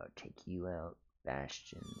 Take you out.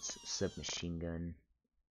 Bastions. Submachine gun.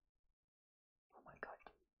 Oh my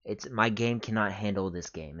god. My game cannot handle this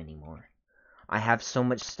game anymore. I have so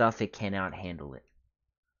much stuff it cannot handle it.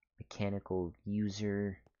 Mechanical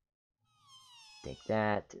user. Take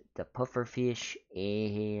that. The pufferfish,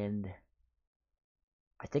 and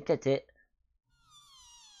I think that's it.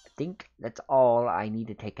 I think that's all I need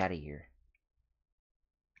to take out of here.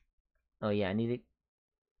 Oh yeah, I need to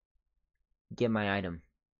get my item.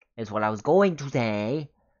 Is what I was going to say.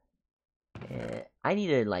 I need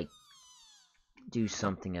to like do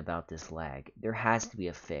something about this lag. There has to be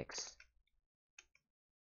a fix.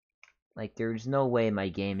 Like there's no way my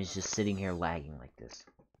game is just sitting here lagging like this.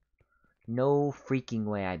 No freaking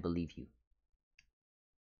way I believe you.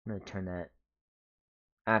 I'm gonna turn that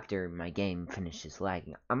after my game finishes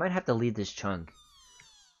lagging. I might have to leave this chunk.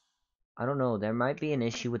 I don't know, there might be an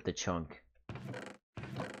issue with the chunk.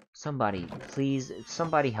 Somebody, please,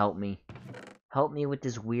 somebody help me. Help me with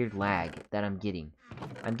this weird lag that I'm getting.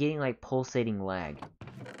 I'm getting like pulsating lag.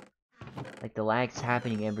 Like the lag's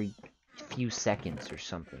happening every few seconds or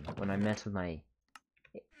something when I mess with my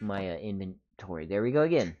inventory. There we go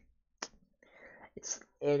again.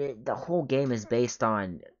 The whole game is based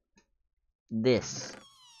on this.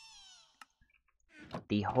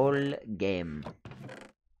 The whole game.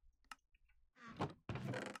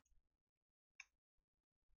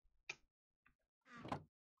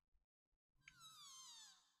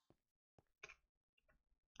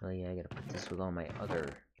 Oh yeah, I gotta put this with all my other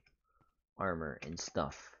armor and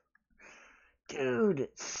stuff. Dude,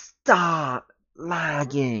 stop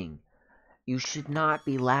lagging. You should not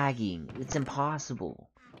be lagging. It's impossible.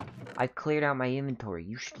 I cleared out my inventory.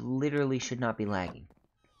 You literally should not be lagging.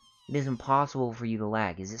 It is impossible for you to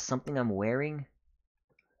lag. Is it something I'm wearing?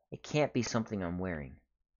 It can't be something I'm wearing.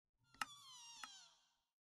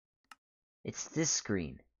 It's this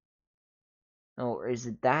screen. Oh, or is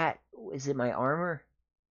it that? Is it my armor?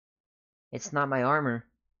 It's not my armor.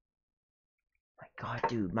 My god,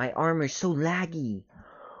 dude. My armor's so laggy.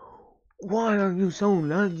 Why are you so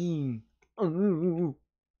laggy?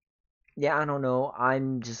 Yeah, I don't know.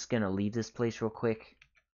 I'm just gonna leave this place real quick.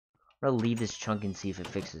 I'm gonna leave this chunk and see if it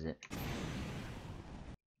fixes it.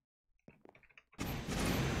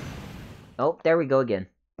 Oh, there we go again.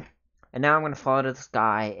 And now I'm gonna fall out of the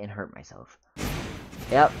sky and hurt myself.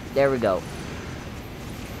 Yep, there we go.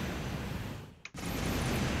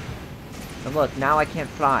 And look, now I can't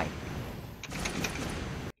fly.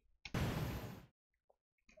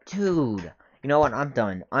 Dude, you know what? I'm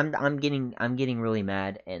done. I'm getting really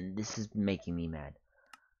mad, and this is making me mad.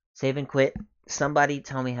 Save and quit. Somebody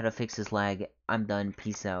tell me how to fix this lag. I'm done.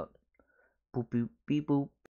 Peace out. Boop boop beep boop.